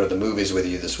account to go to the movies with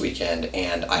you this weekend,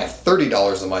 and I have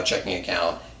 $30 in my checking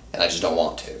account, and I just don't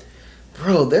want to.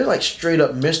 Bro, they're like straight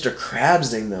up Mr.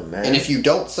 Krabsing them, man. And if you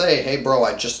don't say, hey, bro,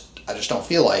 I just don't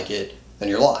feel like it, then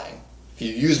you're lying. If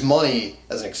you use money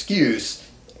as an excuse,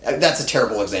 that's a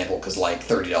terrible example because like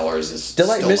 $30 is they're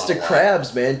like Mr.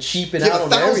 Krabs, man, cheaping out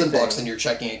on everything. If you have $1,000 in your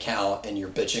checking account and you're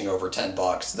bitching over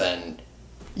 $10, then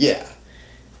yeah.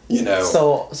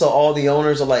 So all the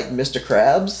owners are like Mr.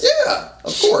 Krabs? Yeah,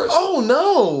 of course. Oh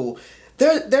no.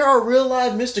 There are real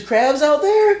live Mr. Krabs out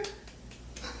there?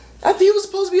 I think he was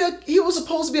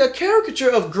supposed to be a caricature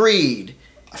of greed.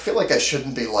 I feel like I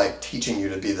shouldn't be like teaching you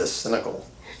to be this cynical.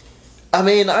 I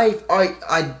mean,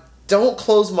 I don't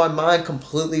close my mind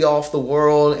completely off the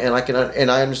world, and I can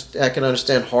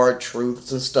understand hard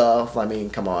truths and stuff. I mean,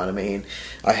 come on. I mean,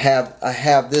 I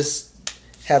have this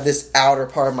outer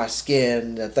part of my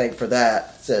skin. I think for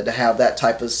that to have that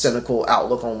type of cynical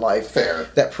outlook on life. Fair.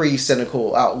 That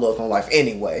pre-cynical outlook on life,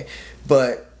 anyway.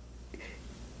 But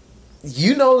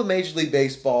the Major League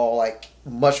Baseball like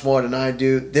much more than I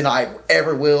do, than I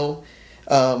ever will.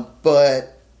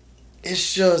 But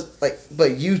it's just like,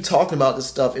 but you talking about this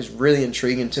stuff is really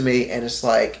intriguing to me, and it's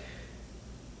like,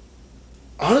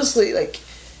 honestly, like,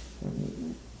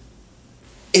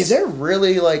 is there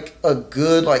really like a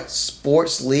good like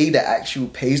sports league that actually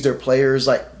pays their players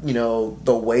like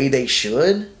the way they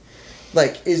should?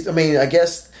 Like, I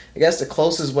guess the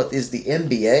closest is the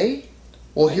NBA.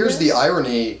 Well, here's the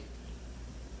irony.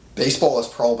 Baseball is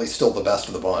probably still the best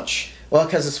of the bunch. Well,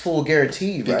 because it's full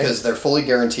guaranteed, right? Because they're fully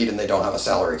guaranteed and they don't have a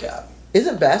salary cap.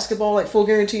 Isn't basketball like full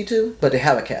guaranteed too? But they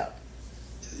have a cap.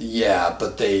 Yeah,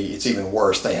 but it's even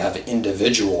worse. They have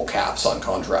individual caps on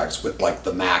contracts with like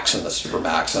the max and the super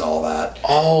max and all that.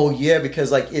 Oh yeah,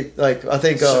 because I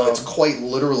think so. It's quite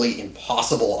literally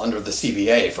impossible under the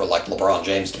CBA for like LeBron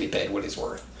James to be paid what he's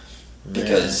worth.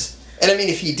 Because, and I mean,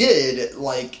 if he did,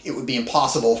 like, it would be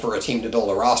impossible for a team to build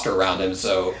a roster around him.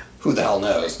 So who the hell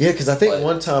knows? Yeah, because I think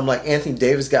one time like Anthony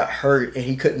Davis got hurt and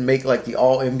he couldn't make like the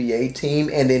All NBA team,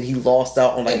 and then he lost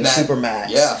out on like the Supermax.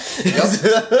 Yeah,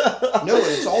 yep. No,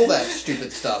 it's all that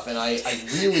stupid stuff, and I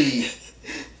really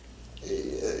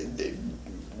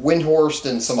Windhorst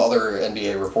and some other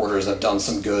NBA reporters have done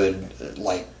some good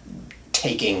like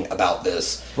taking about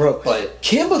this, bro. But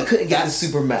Kemba couldn't get the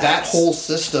Supermax. That whole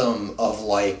system of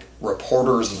like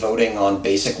reporters voting on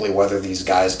basically whether these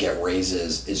guys get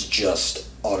raises is just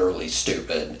utterly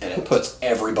stupid, and it puts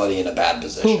everybody in a bad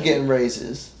position. Who getting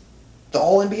raises? The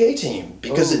All NBA team,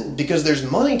 because there's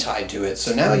money tied to it.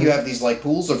 So now you have these like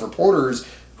pools of reporters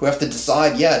who have to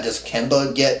decide. Yeah, does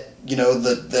Kemba get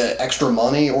the extra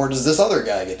money, or does this other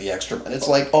guy get the extra? And it's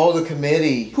like, the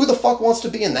committee. Who the fuck wants to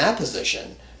be in that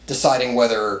position, deciding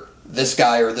whether this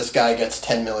guy or this guy gets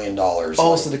 $10 million.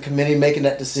 Oh, so the committee making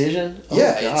that decision? Oh,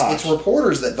 yeah, it's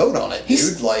reporters that vote on it,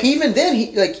 dude. Like, even then,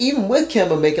 even with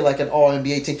Kemba making like an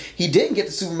All-NBA team, he didn't get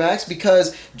the Supermax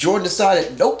because Jordan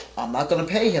decided, nope, I'm not going to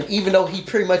pay him, even though he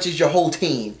pretty much is your whole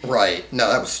team. Right.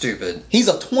 No, that was stupid. He's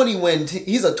a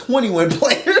 20-win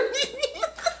player.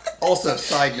 Also,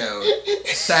 side note,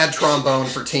 sad trombone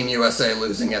for Team USA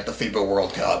losing at the FIBA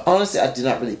World Cup. Honestly, I did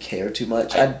not really care too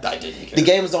much. I didn't care. The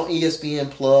game was on ESPN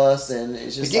Plus, and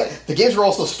it's just the games were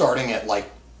also starting at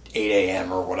like 8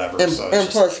 a.m. or whatever. And, so and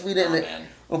plus, we didn't.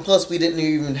 And plus, we didn't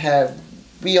even have.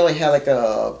 We only had like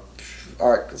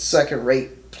our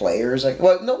second-rate players. Like,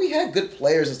 well, no, we had good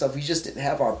players and stuff. We just didn't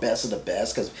have our best of the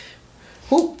best because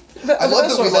I love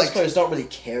that we players don't really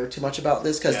care too much about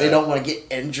this because they don't want to get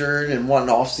injured in one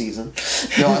off season.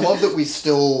 No, I love that we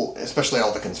still, especially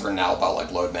all the concern now about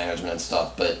like load management and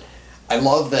stuff. But I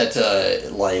love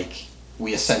that like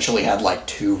we essentially had like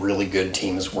 2 really good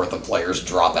teams worth of players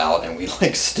drop out, and we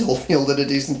like still fielded a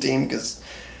decent team because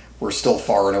we're still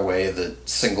far and away the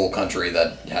single country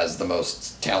that has the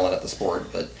most talent at the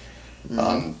sport. But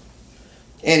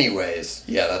anyways,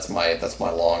 yeah, that's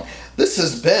my long. This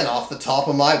has been Off the Top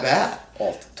of My Bat.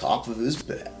 Off the top of his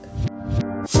bat.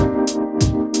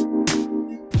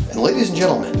 And ladies and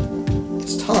gentlemen,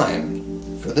 it's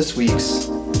time for this week's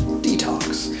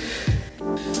Detox.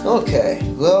 Okay,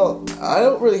 well, I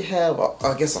don't really have,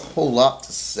 I guess, a whole lot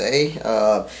to say.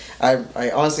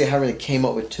 I honestly haven't really came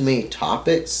up with too many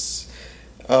topics.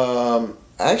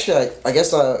 Actually, I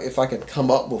guess if I could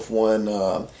come up with one,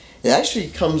 it actually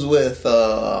comes with,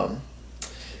 I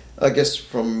guess,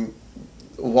 from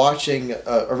watching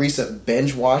a recent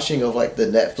binge watching of like the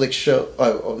Netflix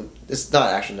show. It's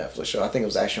not actually a Netflix show. I think it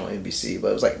was actually on NBC, but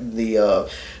it was like the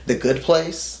Good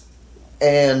Place.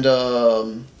 And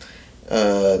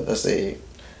let's see,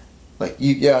 like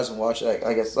you guys can watch it.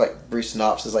 I guess like brief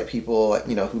synopsis, like people like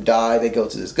who die, they go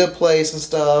to this good place and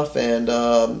stuff, and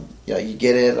you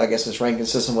get it. I guess it's ranking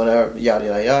system, whatever, yada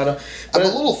yada yada. But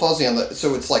I'm a little fuzzy on the.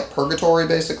 So it's like purgatory,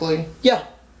 basically. Yeah,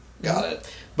 got it.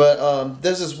 But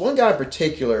there's this one guy in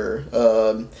particular.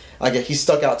 I guess he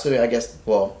stuck out to me. I guess,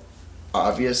 well,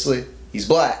 obviously he's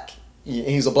black.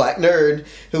 He's a black nerd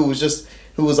who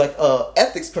was like a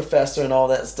ethics professor and all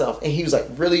that stuff, and he was like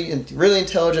really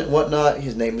intelligent and whatnot.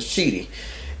 His name was Chidi,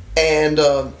 and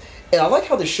I like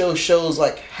how the show shows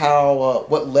like how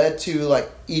what led to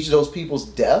like each of those people's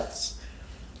deaths,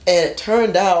 and it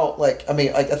turned out like I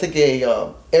think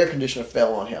a air conditioner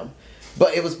fell on him,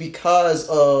 but it was because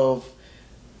of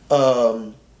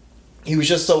he was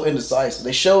just so indecisive.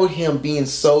 They showed him being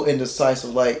so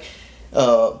indecisive, like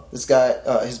this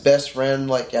guy, his best friend,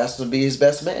 like asked him to be his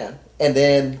best man. And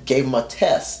then gave him a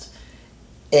test.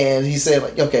 And he said,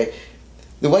 like, okay,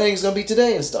 the wedding's going to be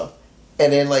today and stuff.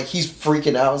 And then, like, he's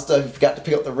freaking out and stuff. He forgot to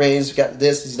pick up the rings. He forgot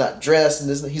this. He's not dressed and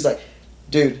this. And he's like,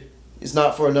 dude, it's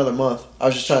not for another month. I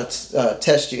was just trying to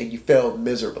test you, and you failed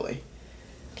miserably.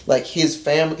 Like, his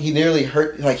family, he nearly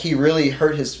hurt, like, he really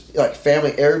hurt his, like,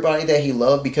 family, everybody that he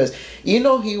loved. Because even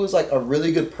though he was, like, a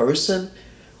really good person,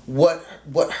 what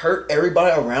hurt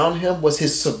everybody around him was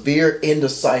his severe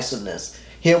indecisiveness.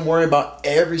 Him worrying about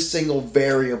every single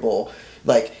variable.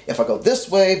 Like, if I go this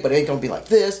way, but it ain't going to be like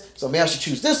this, so maybe I should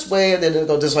choose this way, and then it'll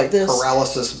go just like this.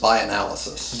 Paralysis by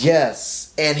analysis.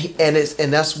 Yes. And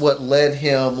that's what led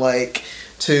him, like,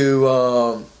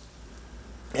 to,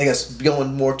 I guess,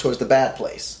 going more towards the bad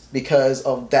place. Because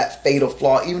of that fatal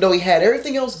flaw. Even though he had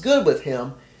everything else good with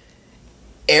him,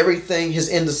 his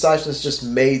indecisiveness just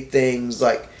made things,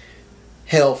 like,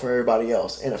 hell for everybody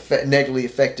else. And negatively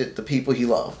affected the people he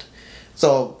loved.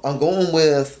 So I'm going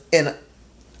with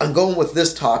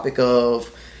this topic of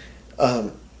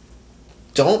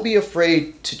don't be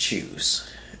afraid to choose.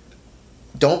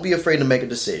 Don't be afraid to make a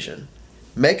decision.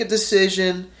 Make a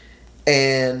decision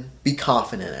and be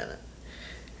confident in it.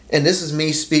 And this is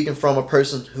me speaking from a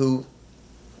person who,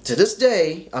 to this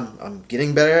day, I'm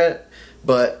getting better at it,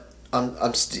 but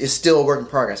it's still a work in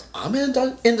progress. I'm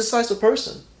an indecisive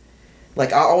person.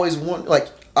 Like, I always want, like,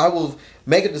 I will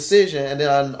make a decision and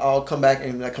then I'll come back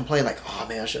and complain like, oh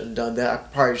man, I shouldn't have done that. I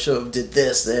probably should have did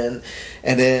this then.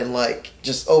 And then like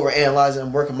just overanalyzing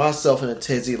and working myself in a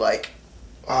tizzy like,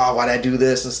 oh, why'd I do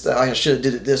this instead? I should have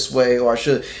did it this way, or I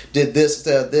should have did this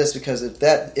instead of this, because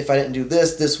if I didn't do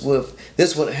this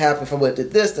wouldn't happen. If I would have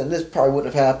did this, then this probably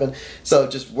wouldn't have happened. So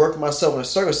just working myself in a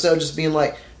circle instead of just being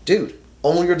like, dude,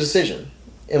 own your decision.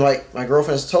 And like my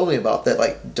girlfriend has told me about that,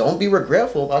 like, don't be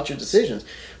regretful about your decisions.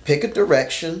 Pick a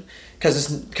direction, because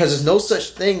there's no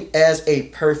such thing as a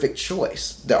perfect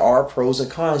choice. There are pros and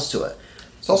cons to it.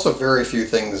 There's also very few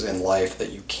things in life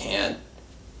that you can't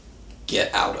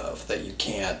get out of, that you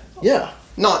can't Yeah.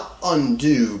 not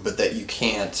undo, but that you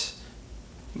can't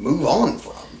move on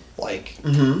from. Like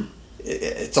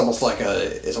it's almost like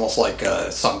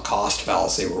a sunk cost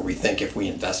fallacy, where we think if we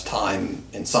invest time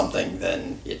in something,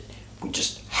 then we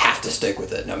just have to stick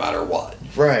with it no matter what.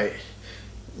 Right.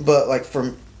 But like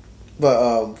for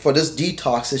this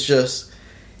detox, it's just,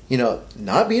 you know,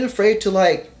 not being afraid to,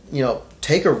 like, you know,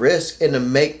 take a risk and to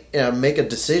make a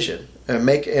decision and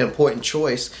make an important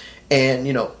choice, and,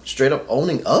 you know, straight up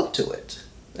owning up to it.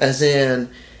 As in,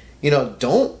 you know,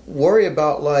 don't worry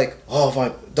about, like,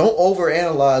 don't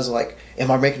overanalyze, like,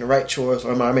 am I making the right choice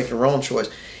or am I making the wrong choice?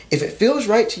 If it feels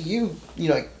right to you, you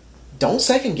know, don't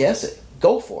second guess it.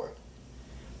 Go for it.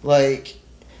 Like,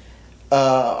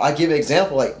 I give an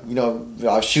example, like, you know,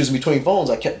 I was choosing between phones.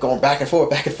 I kept going back and forth,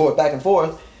 back and forth, back and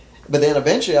forth. But then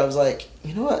eventually I was like,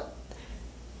 you know what?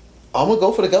 I'm going to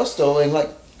go for the gusto and, like,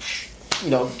 you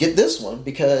know, get this one,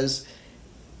 because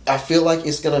I feel like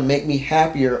it's going to make me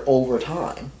happier over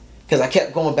time. Because I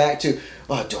kept going back to, do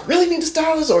I really need the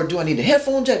stylus, or do I need a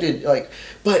headphone jack?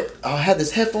 But I had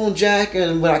this headphone jack,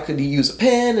 and when I could use a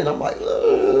pen, and I'm like,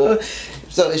 ugh.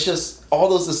 So it's just all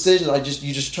those decisions.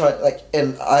 You just try, like,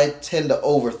 and I tend to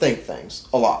overthink things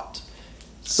a lot.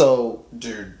 So,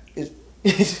 dude,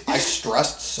 I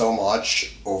stressed so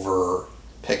much over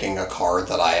picking a card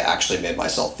that I actually made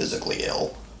myself physically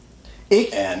ill.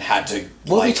 And had to,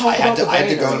 like, I had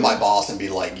to go to my boss and be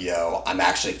like, yo, I'm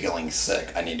actually feeling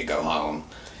sick. I need to go home.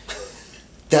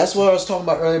 That's what I was talking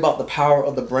about earlier about the power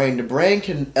of the brain. The brain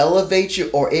can elevate you,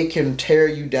 or it can tear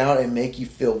you down and make you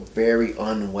feel very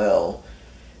unwell.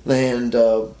 And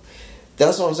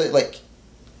that's what I'm saying. Like,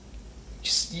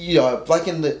 you know,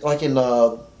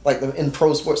 in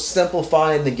pro sports,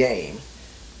 simplifying the game.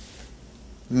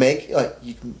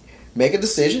 You can make a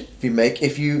decision.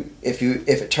 If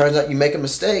it turns out you make a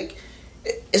mistake,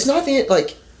 it's not the,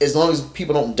 like, as long as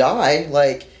people don't die.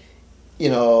 Like, you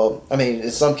know, I mean,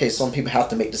 in some cases, some people have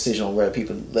to make decisions on whether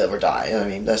people live or die. I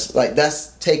mean,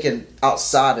 that's taken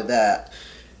outside of that.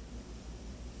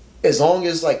 As long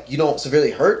as, like, you don't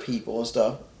severely hurt people and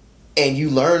stuff, and you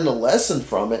learn the lesson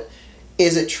from it,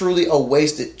 is it truly a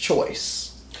wasted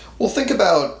choice? Well, think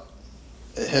about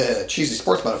cheesy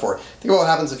sports metaphor. Think about what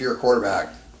happens if you're a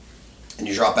quarterback and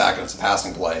you drop back and it's a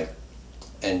passing play,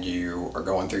 and you are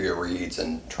going through your reads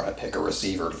and trying to pick a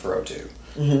receiver to throw to.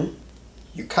 Mm-hmm.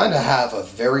 You kind of have a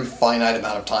very finite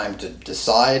amount of time to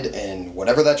decide, and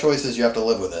whatever that choice is, you have to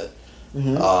live with it.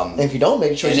 Mm-hmm. And if you don't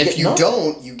make a choice,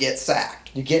 you get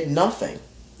sacked. You get nothing.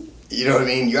 You know what I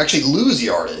mean? You actually lose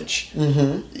yardage.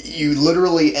 Mm-hmm. You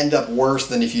literally end up worse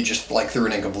than if you just, like, threw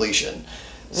an incompletion.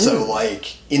 So,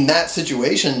 like, in that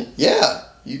situation, yeah,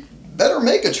 you better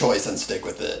make a choice and stick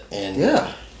with it. And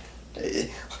yeah,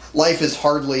 life is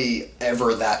hardly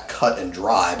ever that cut and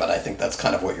dry, but I think that's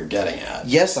kind of what you're getting at.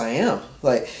 Yes, I am.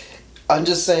 Like, I'm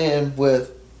just saying,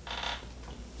 with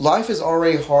life is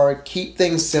already hard. Keep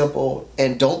things simple,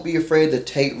 and don't be afraid to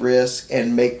take risks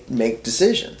and make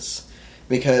decisions.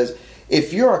 Because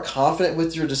if you are confident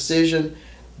with your decision,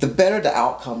 the better the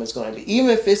outcome is going to be. Even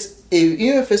if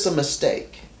it's a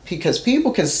mistake, because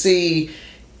people can see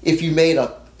if you made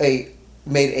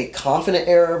a confident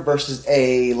error versus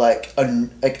a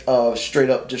straight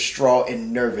up distraught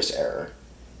and nervous error.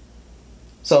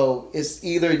 So it's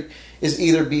either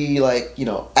be, like, you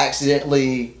know,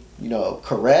 accidentally, you know,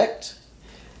 correct,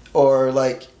 or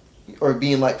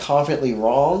being, like, confidently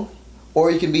wrong,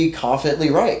 or you can be confidently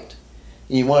right.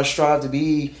 And you want to strive to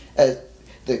be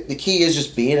the key is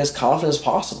just being as confident as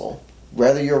possible,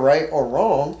 whether you're right or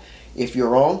wrong. If you're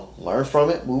wrong, learn from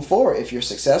it, move forward. If you're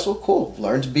successful, cool.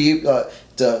 Learn to be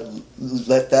to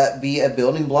let that be a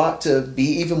building block to be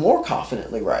even more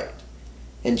confidently right,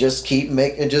 and just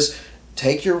just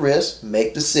take your risks,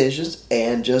 make decisions,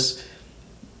 and just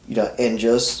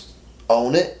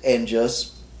own it, and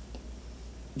just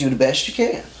do the best you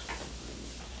can.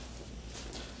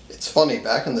 It's funny,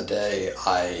 back in the day,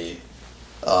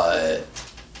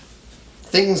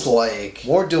 things like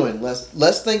more doing,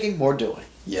 less thinking, more doing.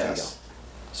 Yes.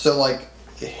 So, like,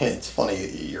 it's funny,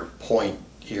 your point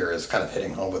here is kind of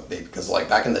hitting home with me, because, like,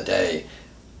 back in the day,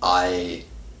 I,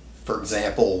 for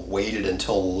example, waited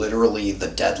until literally the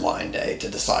deadline day to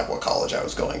decide what college I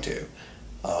was going to.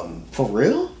 For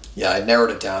real? Yeah, I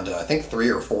narrowed it down to, I think, 3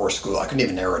 or 4 schools. I couldn't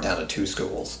even narrow it down to 2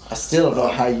 schools. I still don't know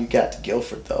how you got to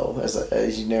Guilford, though,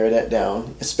 as you narrow that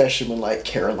down, especially when, like,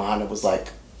 Carolina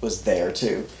was there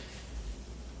too.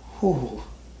 Whew.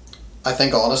 I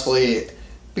think, honestly,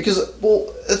 because,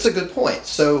 well, that's a good point.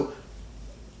 So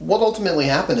what ultimately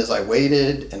happened is I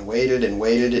waited and waited and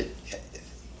waited,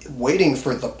 waiting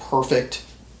for the perfect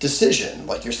decision,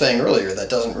 like you're saying earlier, that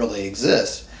doesn't really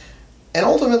exist. And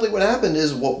ultimately what happened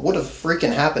is, what would have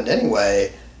freaking happened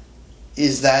anyway,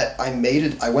 is that I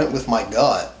went with my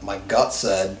gut. My gut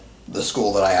said the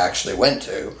school that I actually went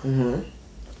to. Mm-hmm.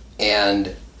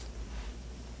 And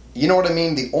you know what I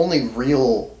mean? The only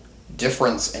real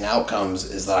difference in outcomes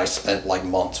is that I spent like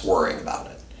months worrying about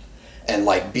it. And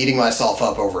like beating myself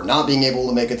up over not being able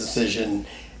to make a decision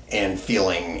and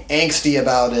feeling angsty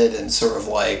about it and sort of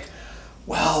like,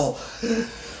 well,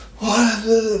 what?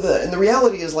 And the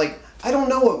reality is, like, I don't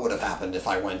know what would have happened if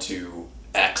I went to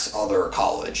X other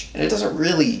college. And it doesn't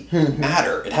really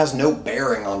matter. It has no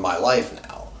bearing on my life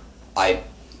now. I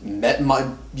met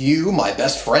my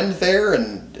best friend there,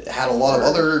 and had a lot of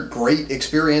other great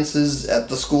experiences at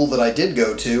the school that I did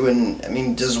go to. And I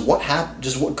mean, does what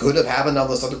could have happened on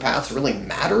those other paths really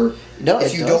matter? No,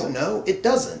 if you don't know, it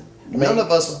doesn't. None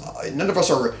of us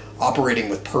are operating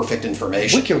with perfect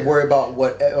information. We can worry about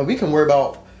what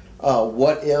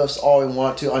ifs all we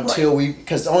want to until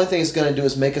because the only thing it's going to do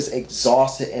is make us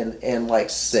exhausted and like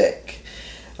sick.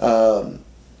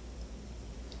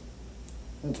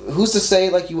 Who's to say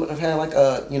like you wouldn't have had like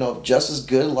a just as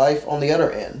good life on the other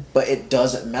end? But it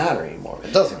doesn't matter anymore.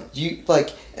 It doesn't. You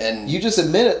just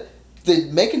admitted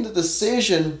that making the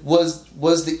decision was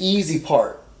the easy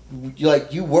part.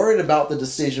 You worried about the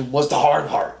decision was the hard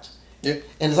part. Yeah.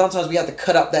 And sometimes we have to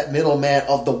cut out that middleman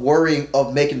of the worrying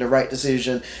of making the right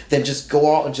decision, then just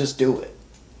go out and just do it.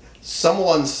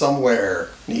 Someone somewhere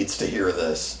needs to hear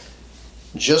this.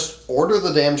 Just order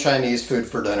the damn Chinese food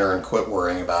for dinner and quit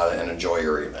worrying about it and enjoy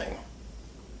your evening.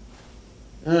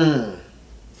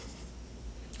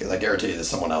 Because I guarantee you there's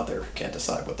someone out there who can't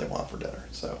decide what they want for dinner.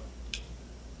 So.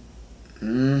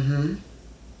 Mm-hmm.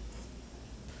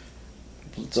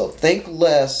 So think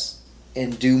less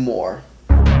and do more.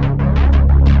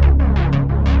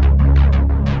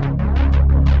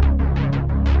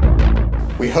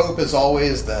 We hope, as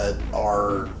always, that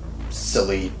our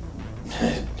silly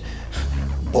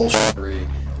bullshittery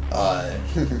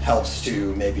helps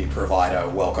to maybe provide a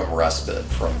welcome respite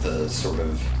from the sort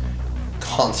of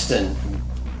constant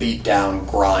beat-down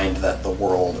grind that the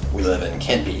world we live in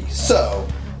can be. So,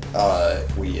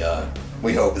 we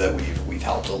hope that we've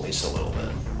helped at least a little bit.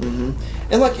 Mm-hmm.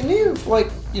 And even if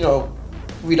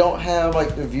we don't have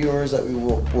like the viewers that we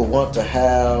will want to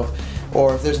have,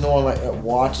 or if there's no one that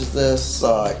watches this,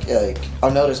 I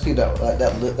know there's people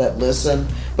that listen.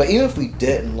 But even if we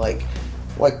didn't, we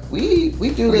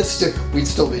do this. We'd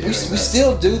still be doing this. We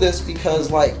still do this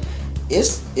because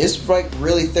it's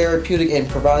really therapeutic and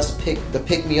provides the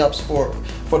pick me ups for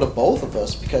the both of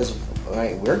us, because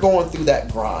we're going through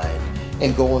that grind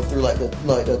and going through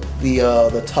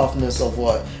the toughness of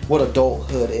what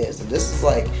adulthood is, and this is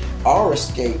our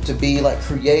escape to be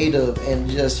creative and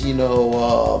just I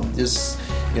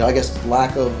guess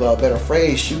lack of a better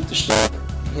phrase, shoot the shit.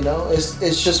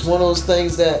 It's just one of those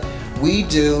things that we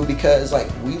do because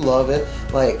we love it.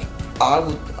 I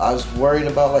was worried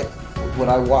about when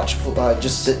I watch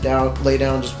just lay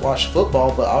down and just watch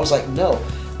football, but I was no.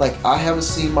 I haven't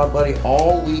seen my buddy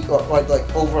all week, or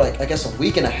over I guess a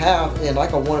week and a half, and I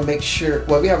want to make sure.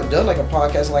 Well, we haven't done a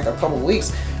podcast in a couple of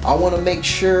weeks. I want to make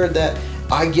sure that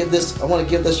I want to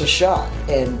give this a shot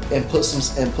and put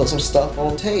some stuff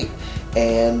on tape.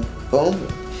 And boom,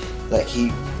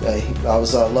 I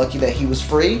was lucky that he was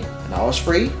free and I was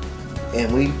free,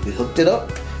 and we hooked it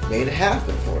up, made it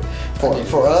happen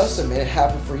for us, and made it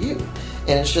happen for you.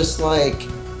 And it's just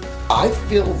I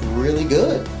feel really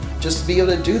good just to be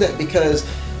able to do that, because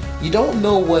you don't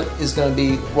know what is going to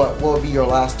be, what will be your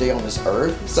last day on this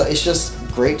earth. So it's just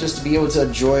great just to be able to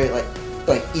enjoy it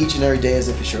each and every day as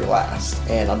if it's your last.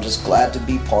 And I'm just glad to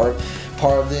be part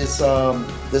of this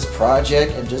this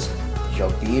project, and just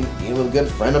being with a good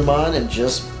friend of mine, and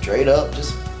just straight up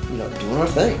just doing our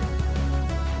thing.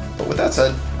 But with that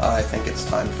said, I think it's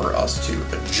time for us to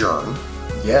adjourn.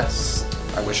 Yes.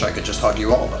 I wish I could just hug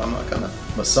you all, but I'm not gonna.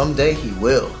 But someday he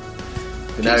will.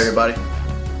 Good night, everybody.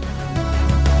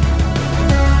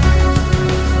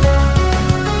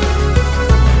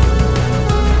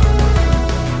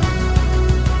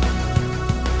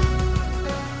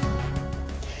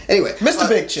 Anyway, Mr.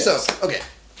 Big Chips.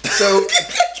 So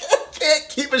can't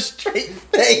keep a straight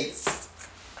face.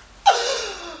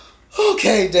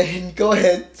 Okay, Dane, go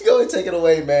ahead, take it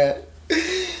away, man.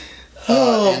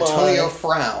 Antonio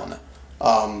Frown.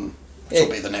 Which will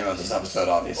be the name of this episode,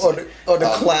 obviously. Or the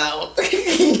clown.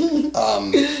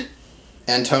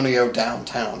 Antonio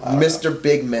Downtown. Mr.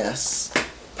 Big Mess.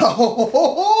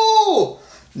 Oh,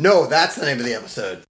 no, that's the name of the episode.